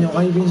 Oh, Daniel, why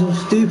are you being so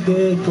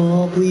stupid?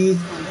 Oh, please.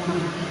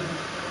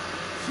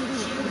 He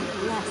will be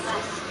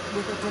blessed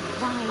with a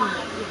divine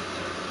gift.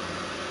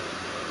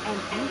 And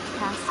you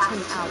cast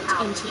him out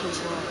into the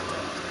world.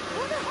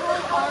 Who the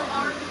hell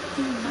are you?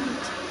 You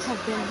might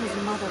have been his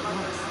mother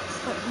once,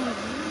 but when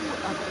you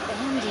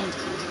abandoned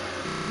him,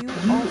 you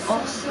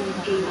also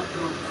gave up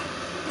your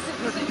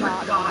birth. Isn't your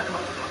God a God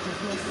of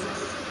forgiveness?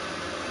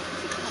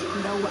 You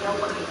have no idea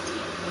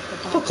what the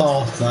Bible Fuck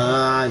off, says.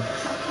 man.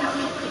 How can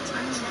you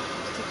pretend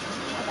to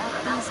care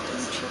about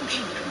these two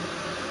children?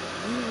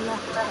 You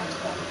left them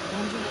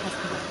and your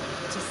husband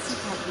to seek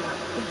out your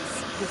base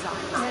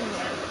desires.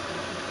 Daniel.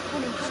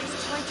 Honey, she's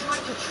trying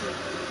to trick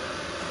you.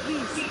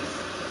 Please.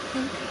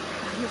 Think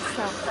of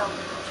yourself.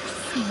 You're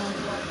smarter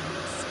than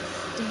this.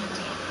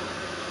 Daniel,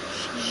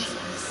 she's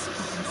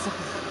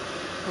responsible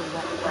for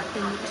what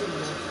happened to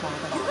your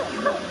father.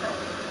 You don't know.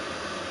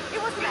 It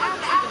was an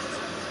accident.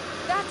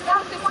 That's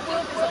what this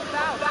world is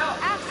about.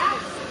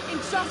 Accidents,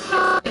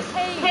 injustice,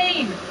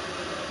 pain.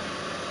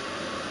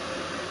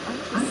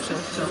 I'm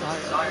just so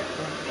sorry.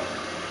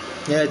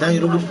 Yeah,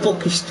 Daniel, don't be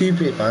fucking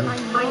stupid, man. I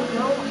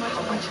know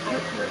how much I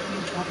hurt you when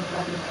you tried to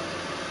run.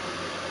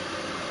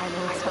 I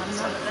know it's not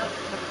enough,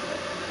 but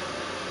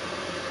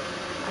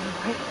I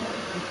hope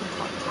we can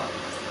talk about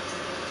this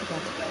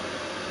together.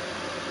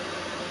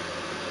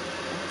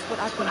 That's what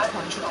I've been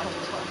trying to tell you.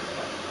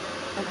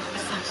 And I'm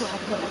so glad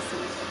you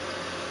listened.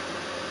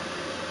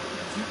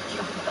 You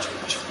gotta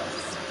trust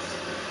us.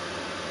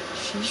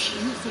 She's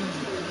using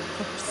you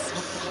for her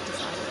selfish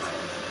desires.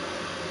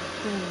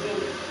 Then,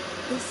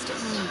 this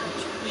time the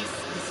choice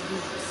is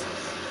yours.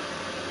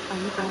 Are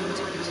you going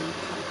to believe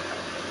her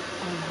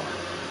or not?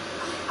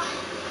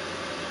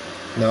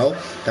 No,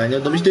 Daniel,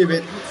 don't be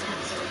stupid. That's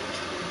right.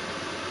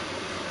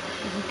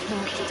 You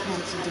can't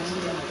tempt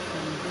Daniel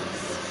from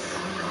this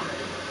island.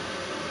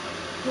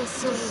 He'll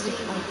stay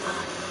with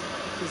us,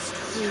 his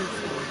true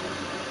family,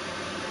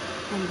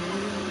 and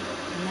we'll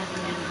never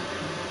leave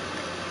him.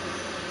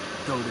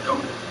 Go to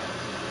him.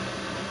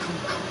 Come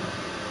on.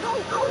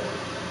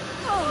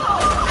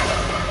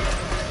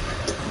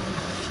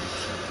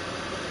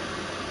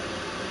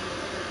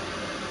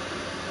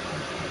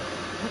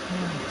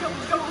 Don't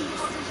you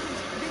understand?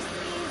 This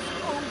is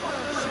over,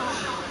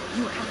 Sean.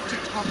 You have to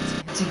talk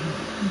to him.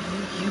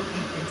 You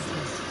convince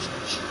him.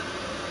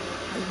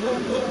 I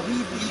won't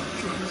leave you,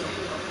 Daniel.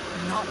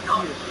 Not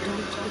here. Don't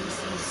be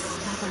so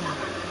stubborn,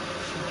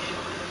 Sean.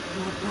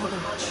 Your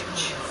brother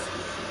chose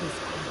his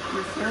path.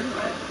 Your friend,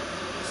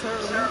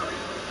 Sarah Lee,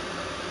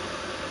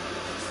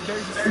 she's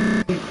very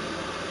sick.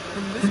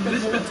 And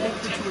Lisbeth won't take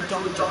her to a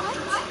doctor.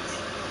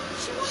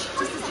 She won't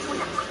Just as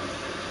bring us.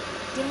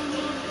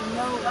 Daniel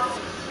knows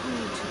who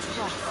to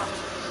trust.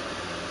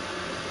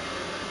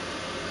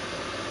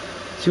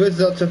 She was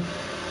a doctor,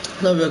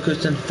 not a real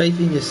Christian. Faith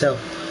in yourself.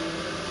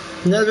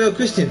 Not a real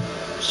Christian.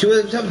 She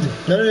was something.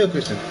 Not a real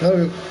Christian. Not a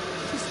real.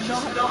 She's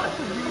not a real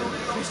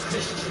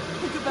Christian.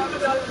 Think about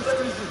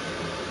Flushest.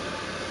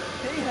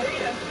 They had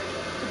faith,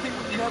 but they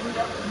would never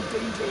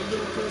endanger a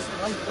little girl's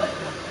life like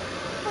that.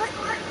 Why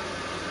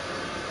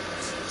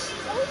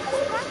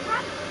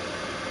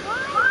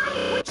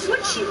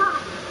would she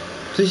lie?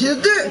 So she's a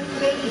dick.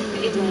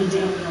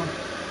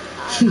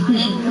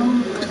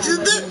 She's a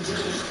dick.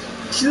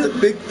 She's a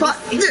big fat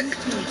dick.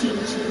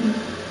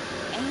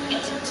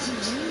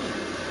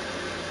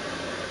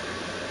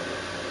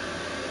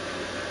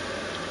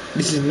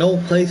 This is no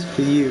place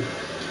for you.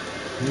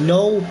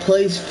 No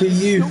place for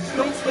you.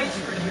 No place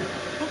for you.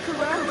 Look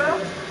around.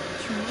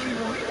 You really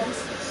want this?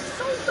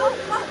 So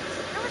what?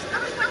 There was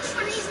nothing but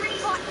trees and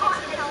potheads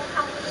and hell.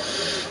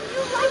 You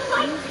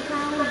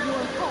found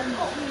your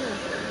home here,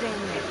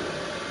 Daniel.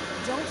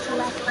 Don't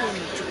let him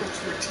trick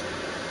you.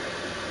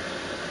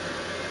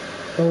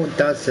 What would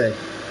Dad say?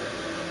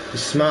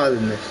 He's smarter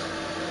than this.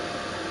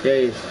 Yeah, he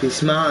is. He's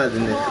smarter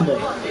than this. Come on.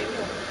 You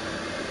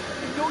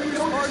know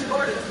you're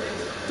smarter than this.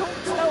 Don't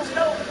tell me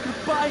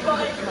you're buying my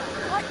mouth.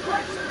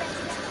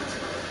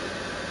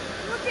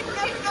 look at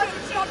everything.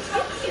 It's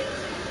not you.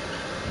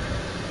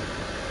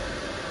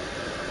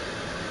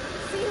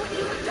 See what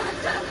you have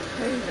done.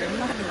 Hey,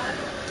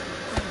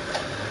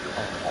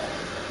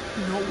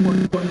 no one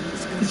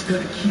is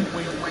gonna keep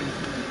away from you.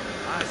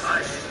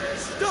 I said,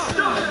 stop!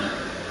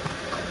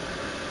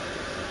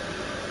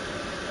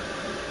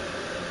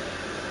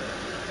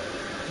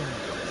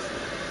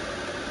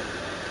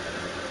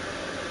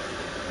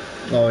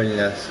 Oh,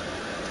 yes.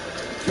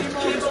 Came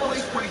all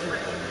this way for you,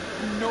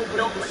 and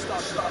nobody will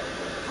stop you.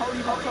 I'll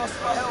even cross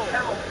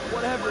hell,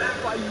 whatever,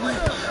 by me.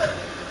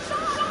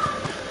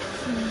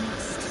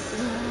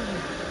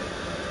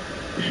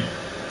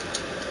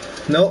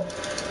 No.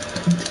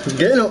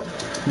 Get up.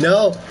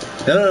 No.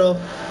 No.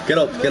 Get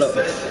up.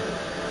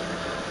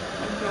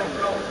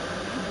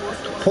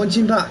 Punch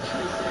him back.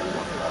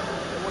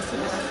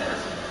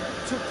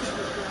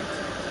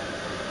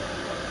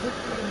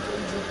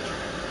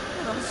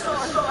 I'm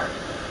sorry.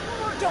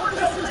 Don't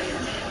listen to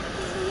him.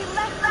 He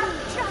left you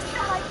just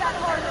like that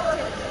harlot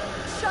did.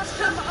 Shut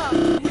him up.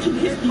 He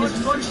hit much as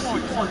he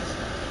wants.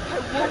 I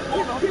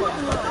won't give up on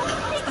her.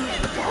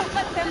 Don't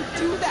let them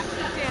do that,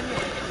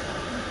 Daniel.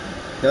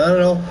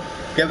 No.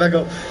 Get back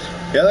up.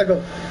 Get back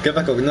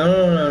up. No.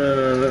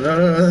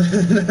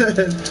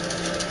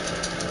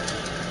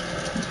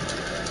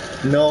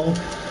 No.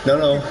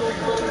 I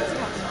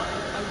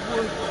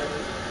would.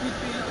 We'd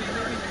be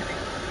living in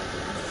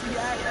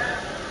Seattle.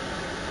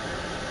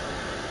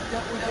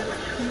 That would give us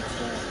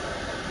pizza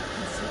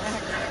and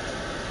snacks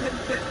and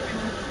food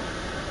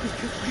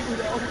because we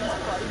would always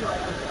fight about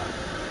it.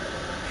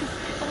 It's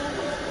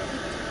always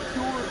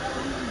your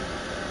food.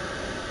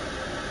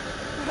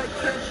 But I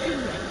can't do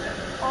that.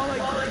 All I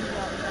can do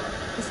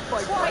now is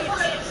fight. Quiet.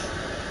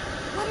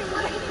 What are you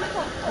waiting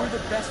for? We're the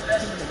best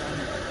team in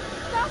any.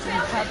 So we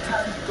have to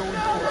keep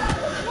going forward.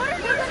 What are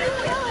you going to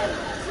do?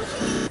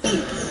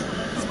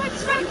 This might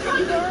try to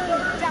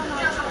burn down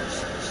our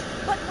church,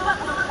 but not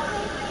all.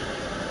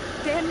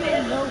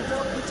 Daniel knows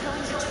we're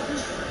telling the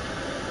truth.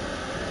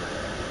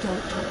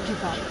 Don't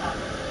give up.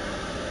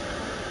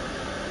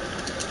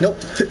 Nope.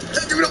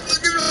 Give it up.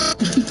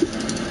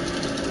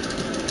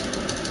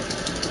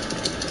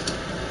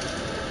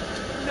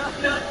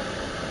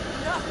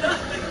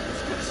 Nothing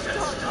is gonna stop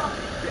us,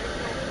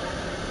 Daniel.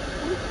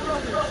 We're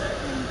brothers.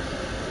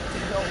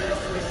 Dad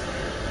always says,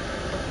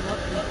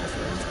 but love is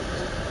the most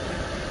important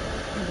thing.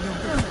 You know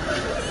that.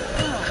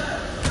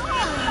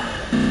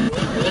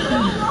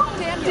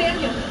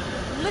 Daniel,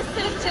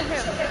 listen to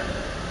him.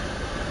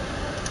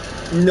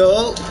 No.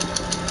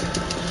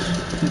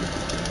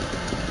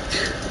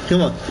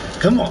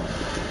 Come on,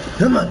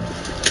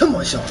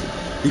 Sean.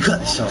 You got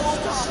this, Sean. No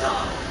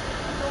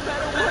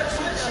matter what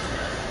she does,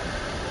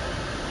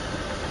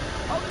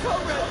 I'll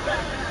come right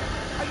back.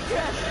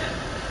 Again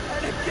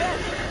and again.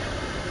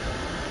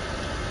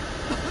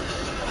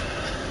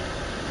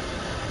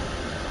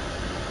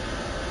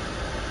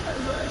 I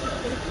love you,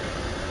 baby.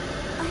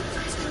 I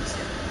do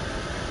too.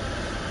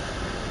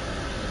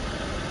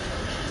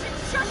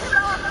 Shut him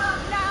up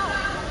now.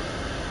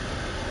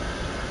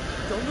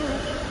 Don't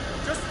move.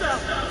 Just stop.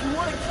 If you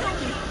want to kill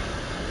me,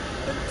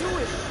 then do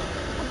it.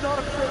 I'm not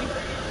afraid.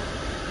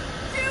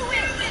 Do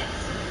it.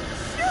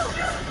 Shoot.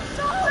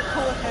 Don't.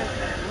 Go ahead.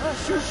 I'll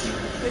shoot you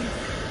in the face.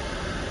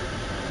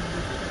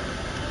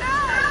 No.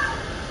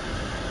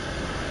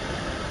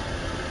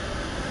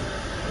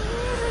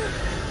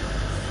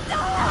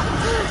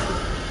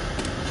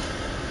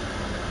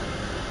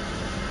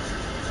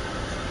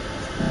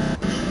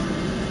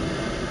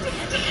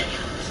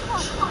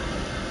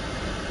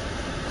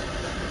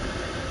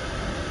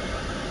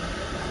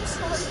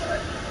 Stop.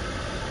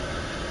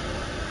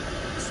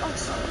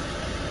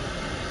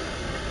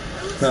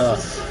 No.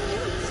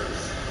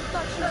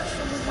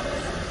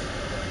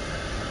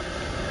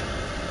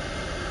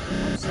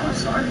 I'm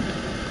sorry.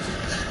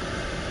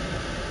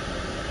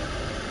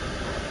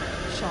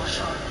 Sean,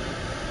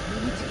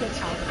 need to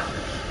get out of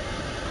here.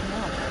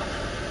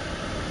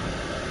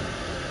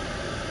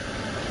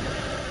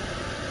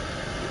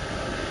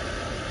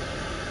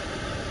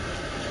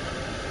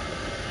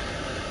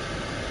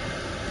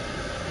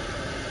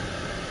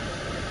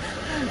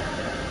 Now.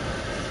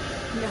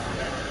 No.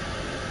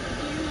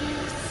 You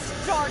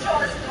started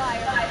this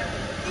fire.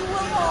 You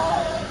will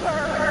all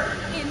burn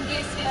in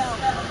this hell.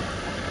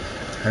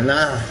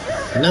 Nah.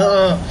 No.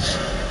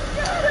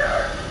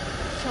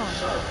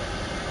 Sean.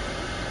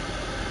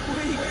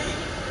 Wait.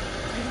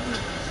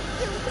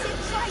 Lily did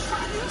try to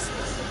use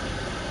me.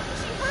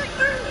 She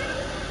hurt you.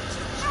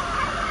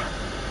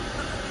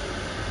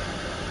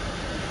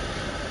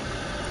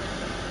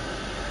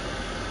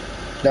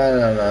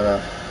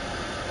 No.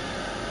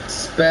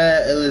 Spare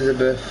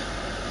Elizabeth.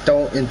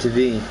 Don't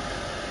intervene.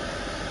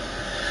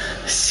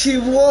 She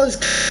was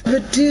kind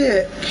of a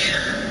dick.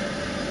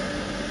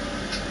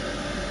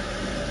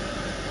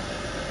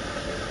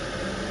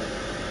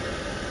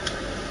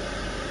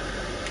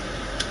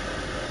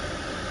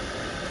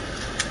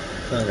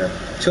 Okay.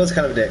 She was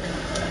kind of a dick.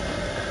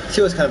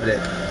 She was kind of a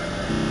dick.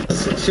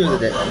 She was a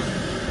dick.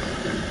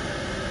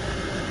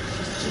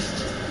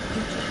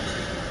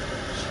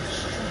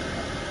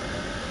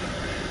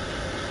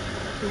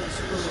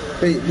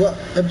 Wait, what?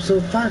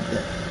 Episode 5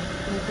 then?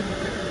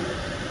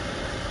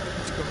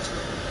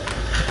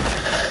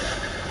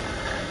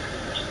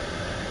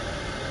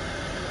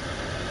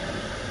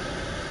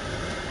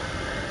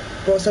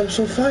 What's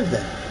episode 5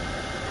 then?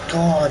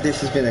 Oh,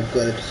 this has been a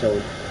good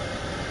episode.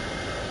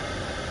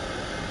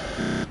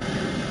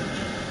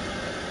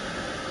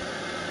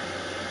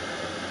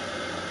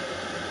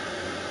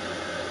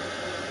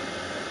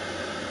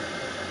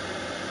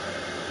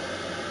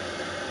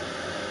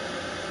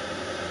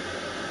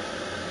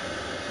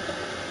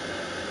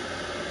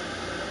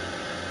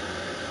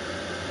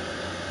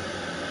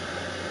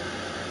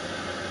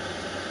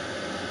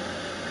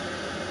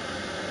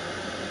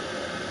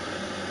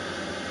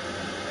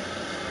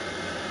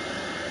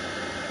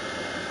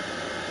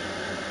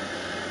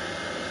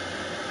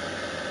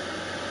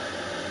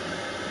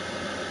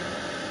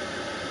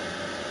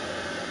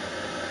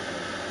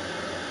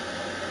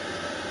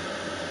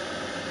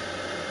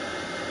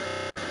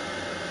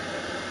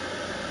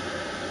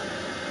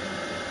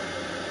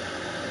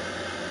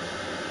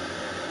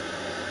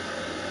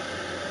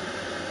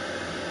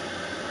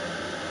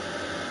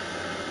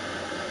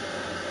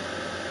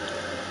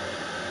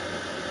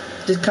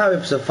 This can't be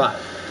episode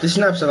 5. This is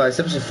not episode 5, it's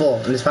episode 4,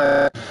 and it's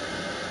 5.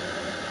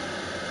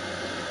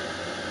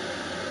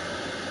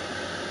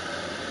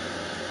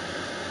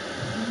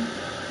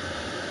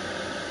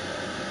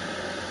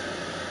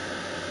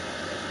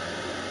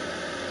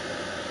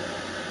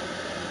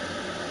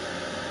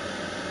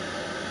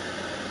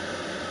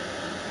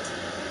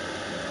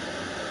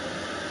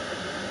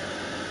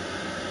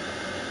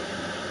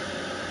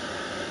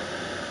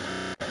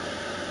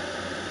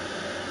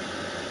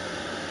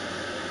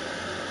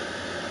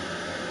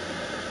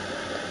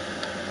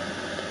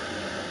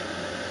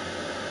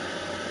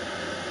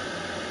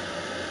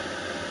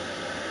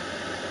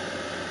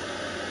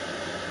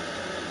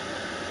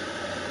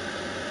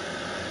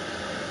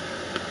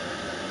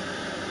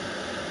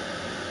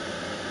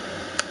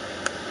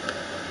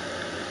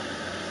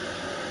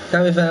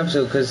 Can't be a fun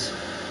episode because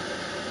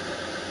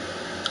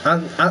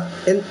in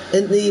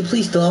the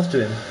police still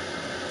after him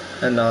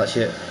and all that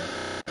shit.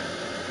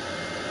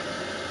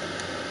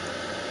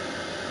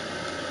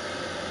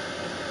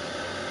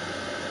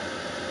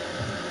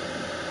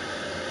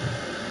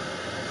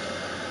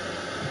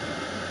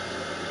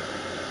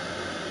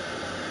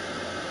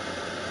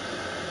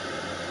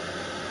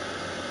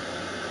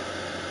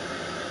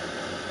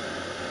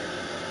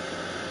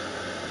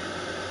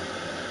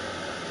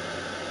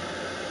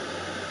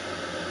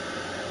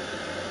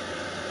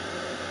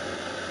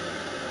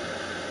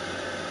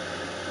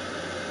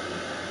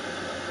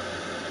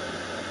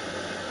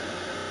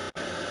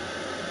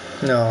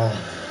 No.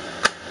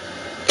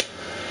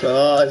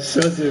 Oh, it's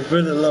just his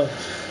brother love.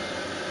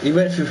 He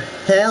went through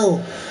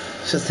hell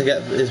just to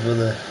get his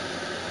brother.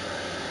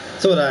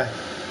 So would I.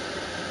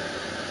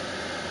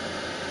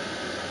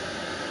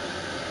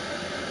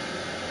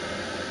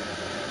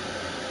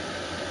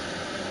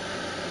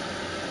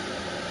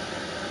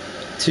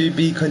 To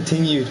be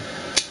continued.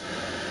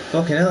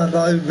 Fucking hell, I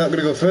thought I was not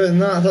gonna go further than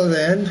that. I thought it was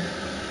the end.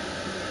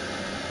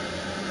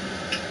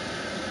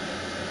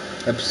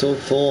 Episode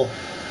 4.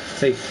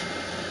 Faith.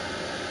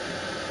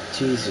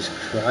 Jesus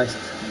Christ.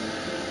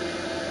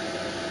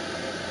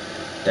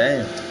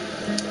 Damn.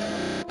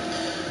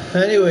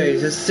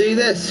 Anyways, let's see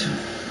this.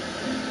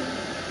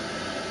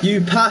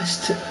 You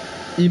passed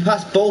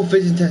both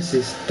vision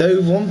tests,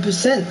 though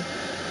 1%.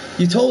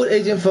 You told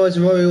Agent Forrest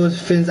Roy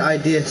was Finn's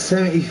idea,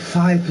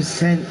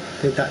 75%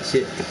 did that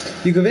shit.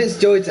 You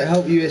convinced Joey to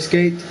help you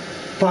escape,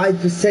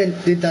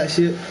 5% did that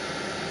shit.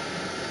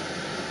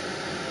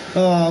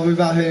 Oh,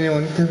 without hurting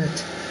anyone, damn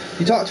it.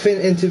 You talked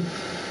Finn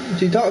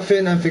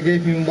and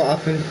forgave him what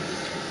happened,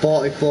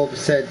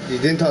 44%. You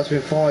didn't talk to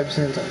him,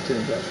 40% talked to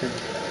him about Finn.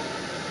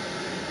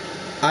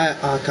 I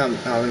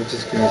can't, let me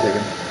just give me a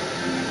second.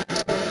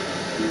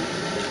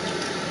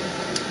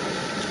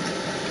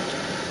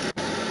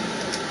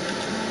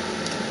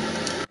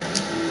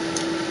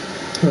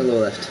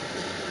 lower left.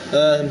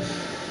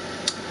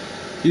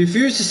 You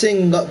refused to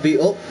sing and got beat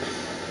up.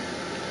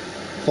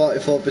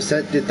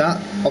 44% did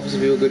that. Obviously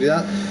people could do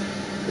that.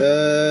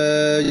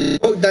 You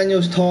broke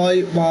Daniel's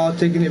toy while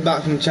taking it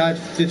back from Chad.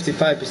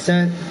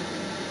 55%.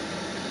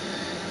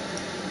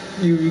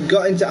 You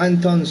got into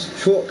Anton's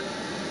truck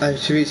and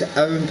she reached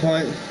Aaron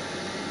Point.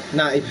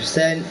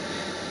 90%.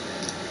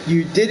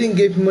 You didn't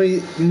give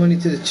money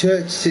to the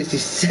church.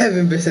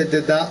 67%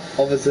 did that.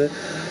 Obviously.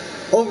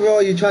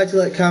 Overall, you tried to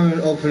let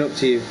Cameron open up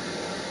to you.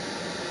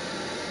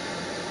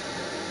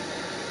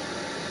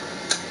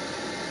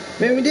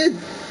 Maybe we did.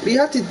 We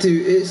had to.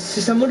 It's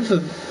just a month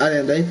at the end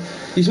of the day.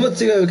 You smoked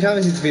together with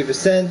Cameron,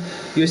 63%.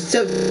 You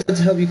accepted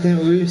to help you clean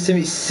up the room,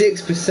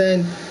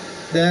 76%.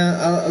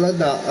 Yeah, I like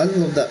that. I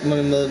love that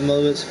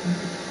moments.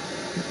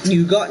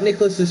 You got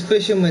Nicholas'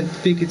 suspicion when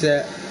speaking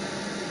to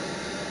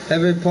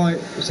every point,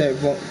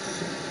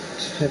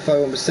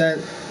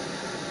 51%.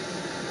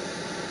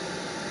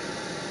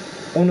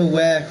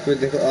 Unaware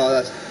with Nicholas.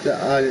 Oh,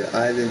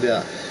 I didn't do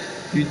that.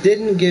 You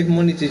didn't give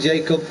money to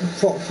Jacob,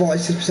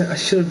 46%. I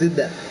should have did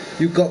that.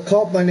 You got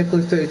caught by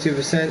Nicholas,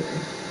 32%.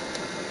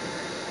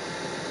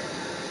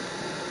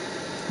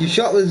 You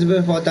shot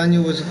Elizabeth while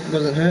Daniel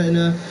wasn't hurting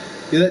her.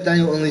 You let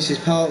Daniel unleash his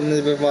power on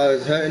Elizabeth while he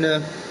was hurting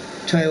her,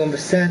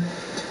 21%.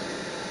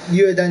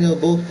 You and Daniel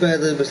both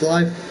spared Elizabeth's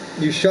life.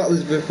 You shot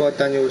Elizabeth while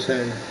Daniel was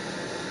hurting her,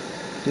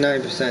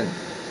 9%.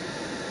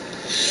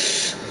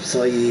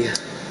 So yeah.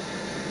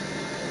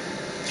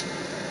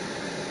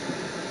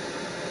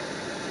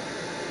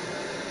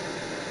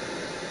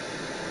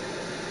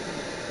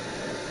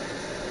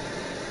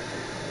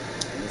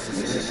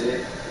 This is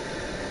it.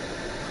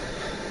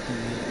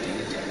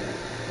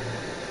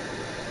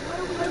 What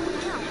do we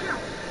do now?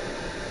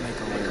 Make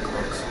a way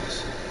across.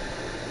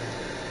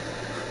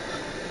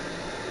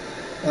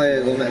 Oh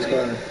yeah, go next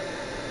corner.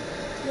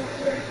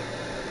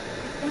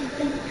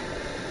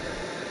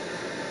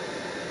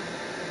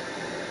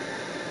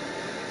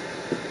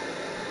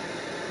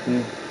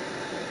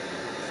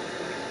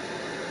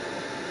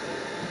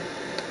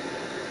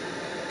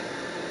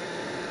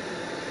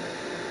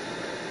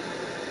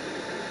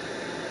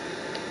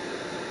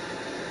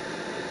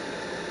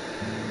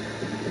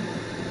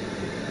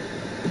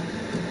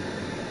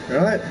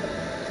 Alright,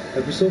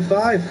 episode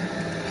 5.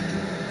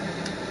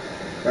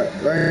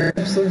 Right,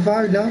 episode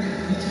 5 now.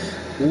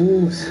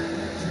 Ooh.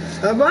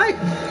 Alright.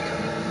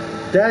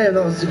 Damn,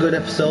 that was a good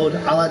episode.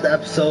 I like the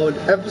episode.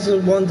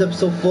 Episode 1 to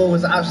episode 4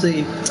 was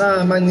absolutely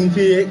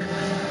magnifique.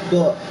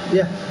 But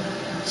yeah.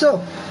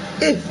 So,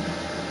 if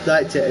you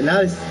liked it,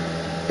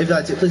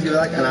 please give it a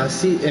like, and I'll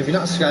see. If you're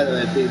not subscribed,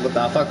 then please, what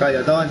the fuck are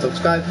you doing?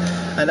 Subscribe,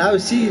 and I will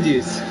see you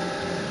dudes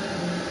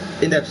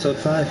in episode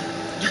 5.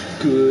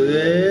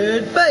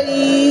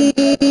 Goodbye.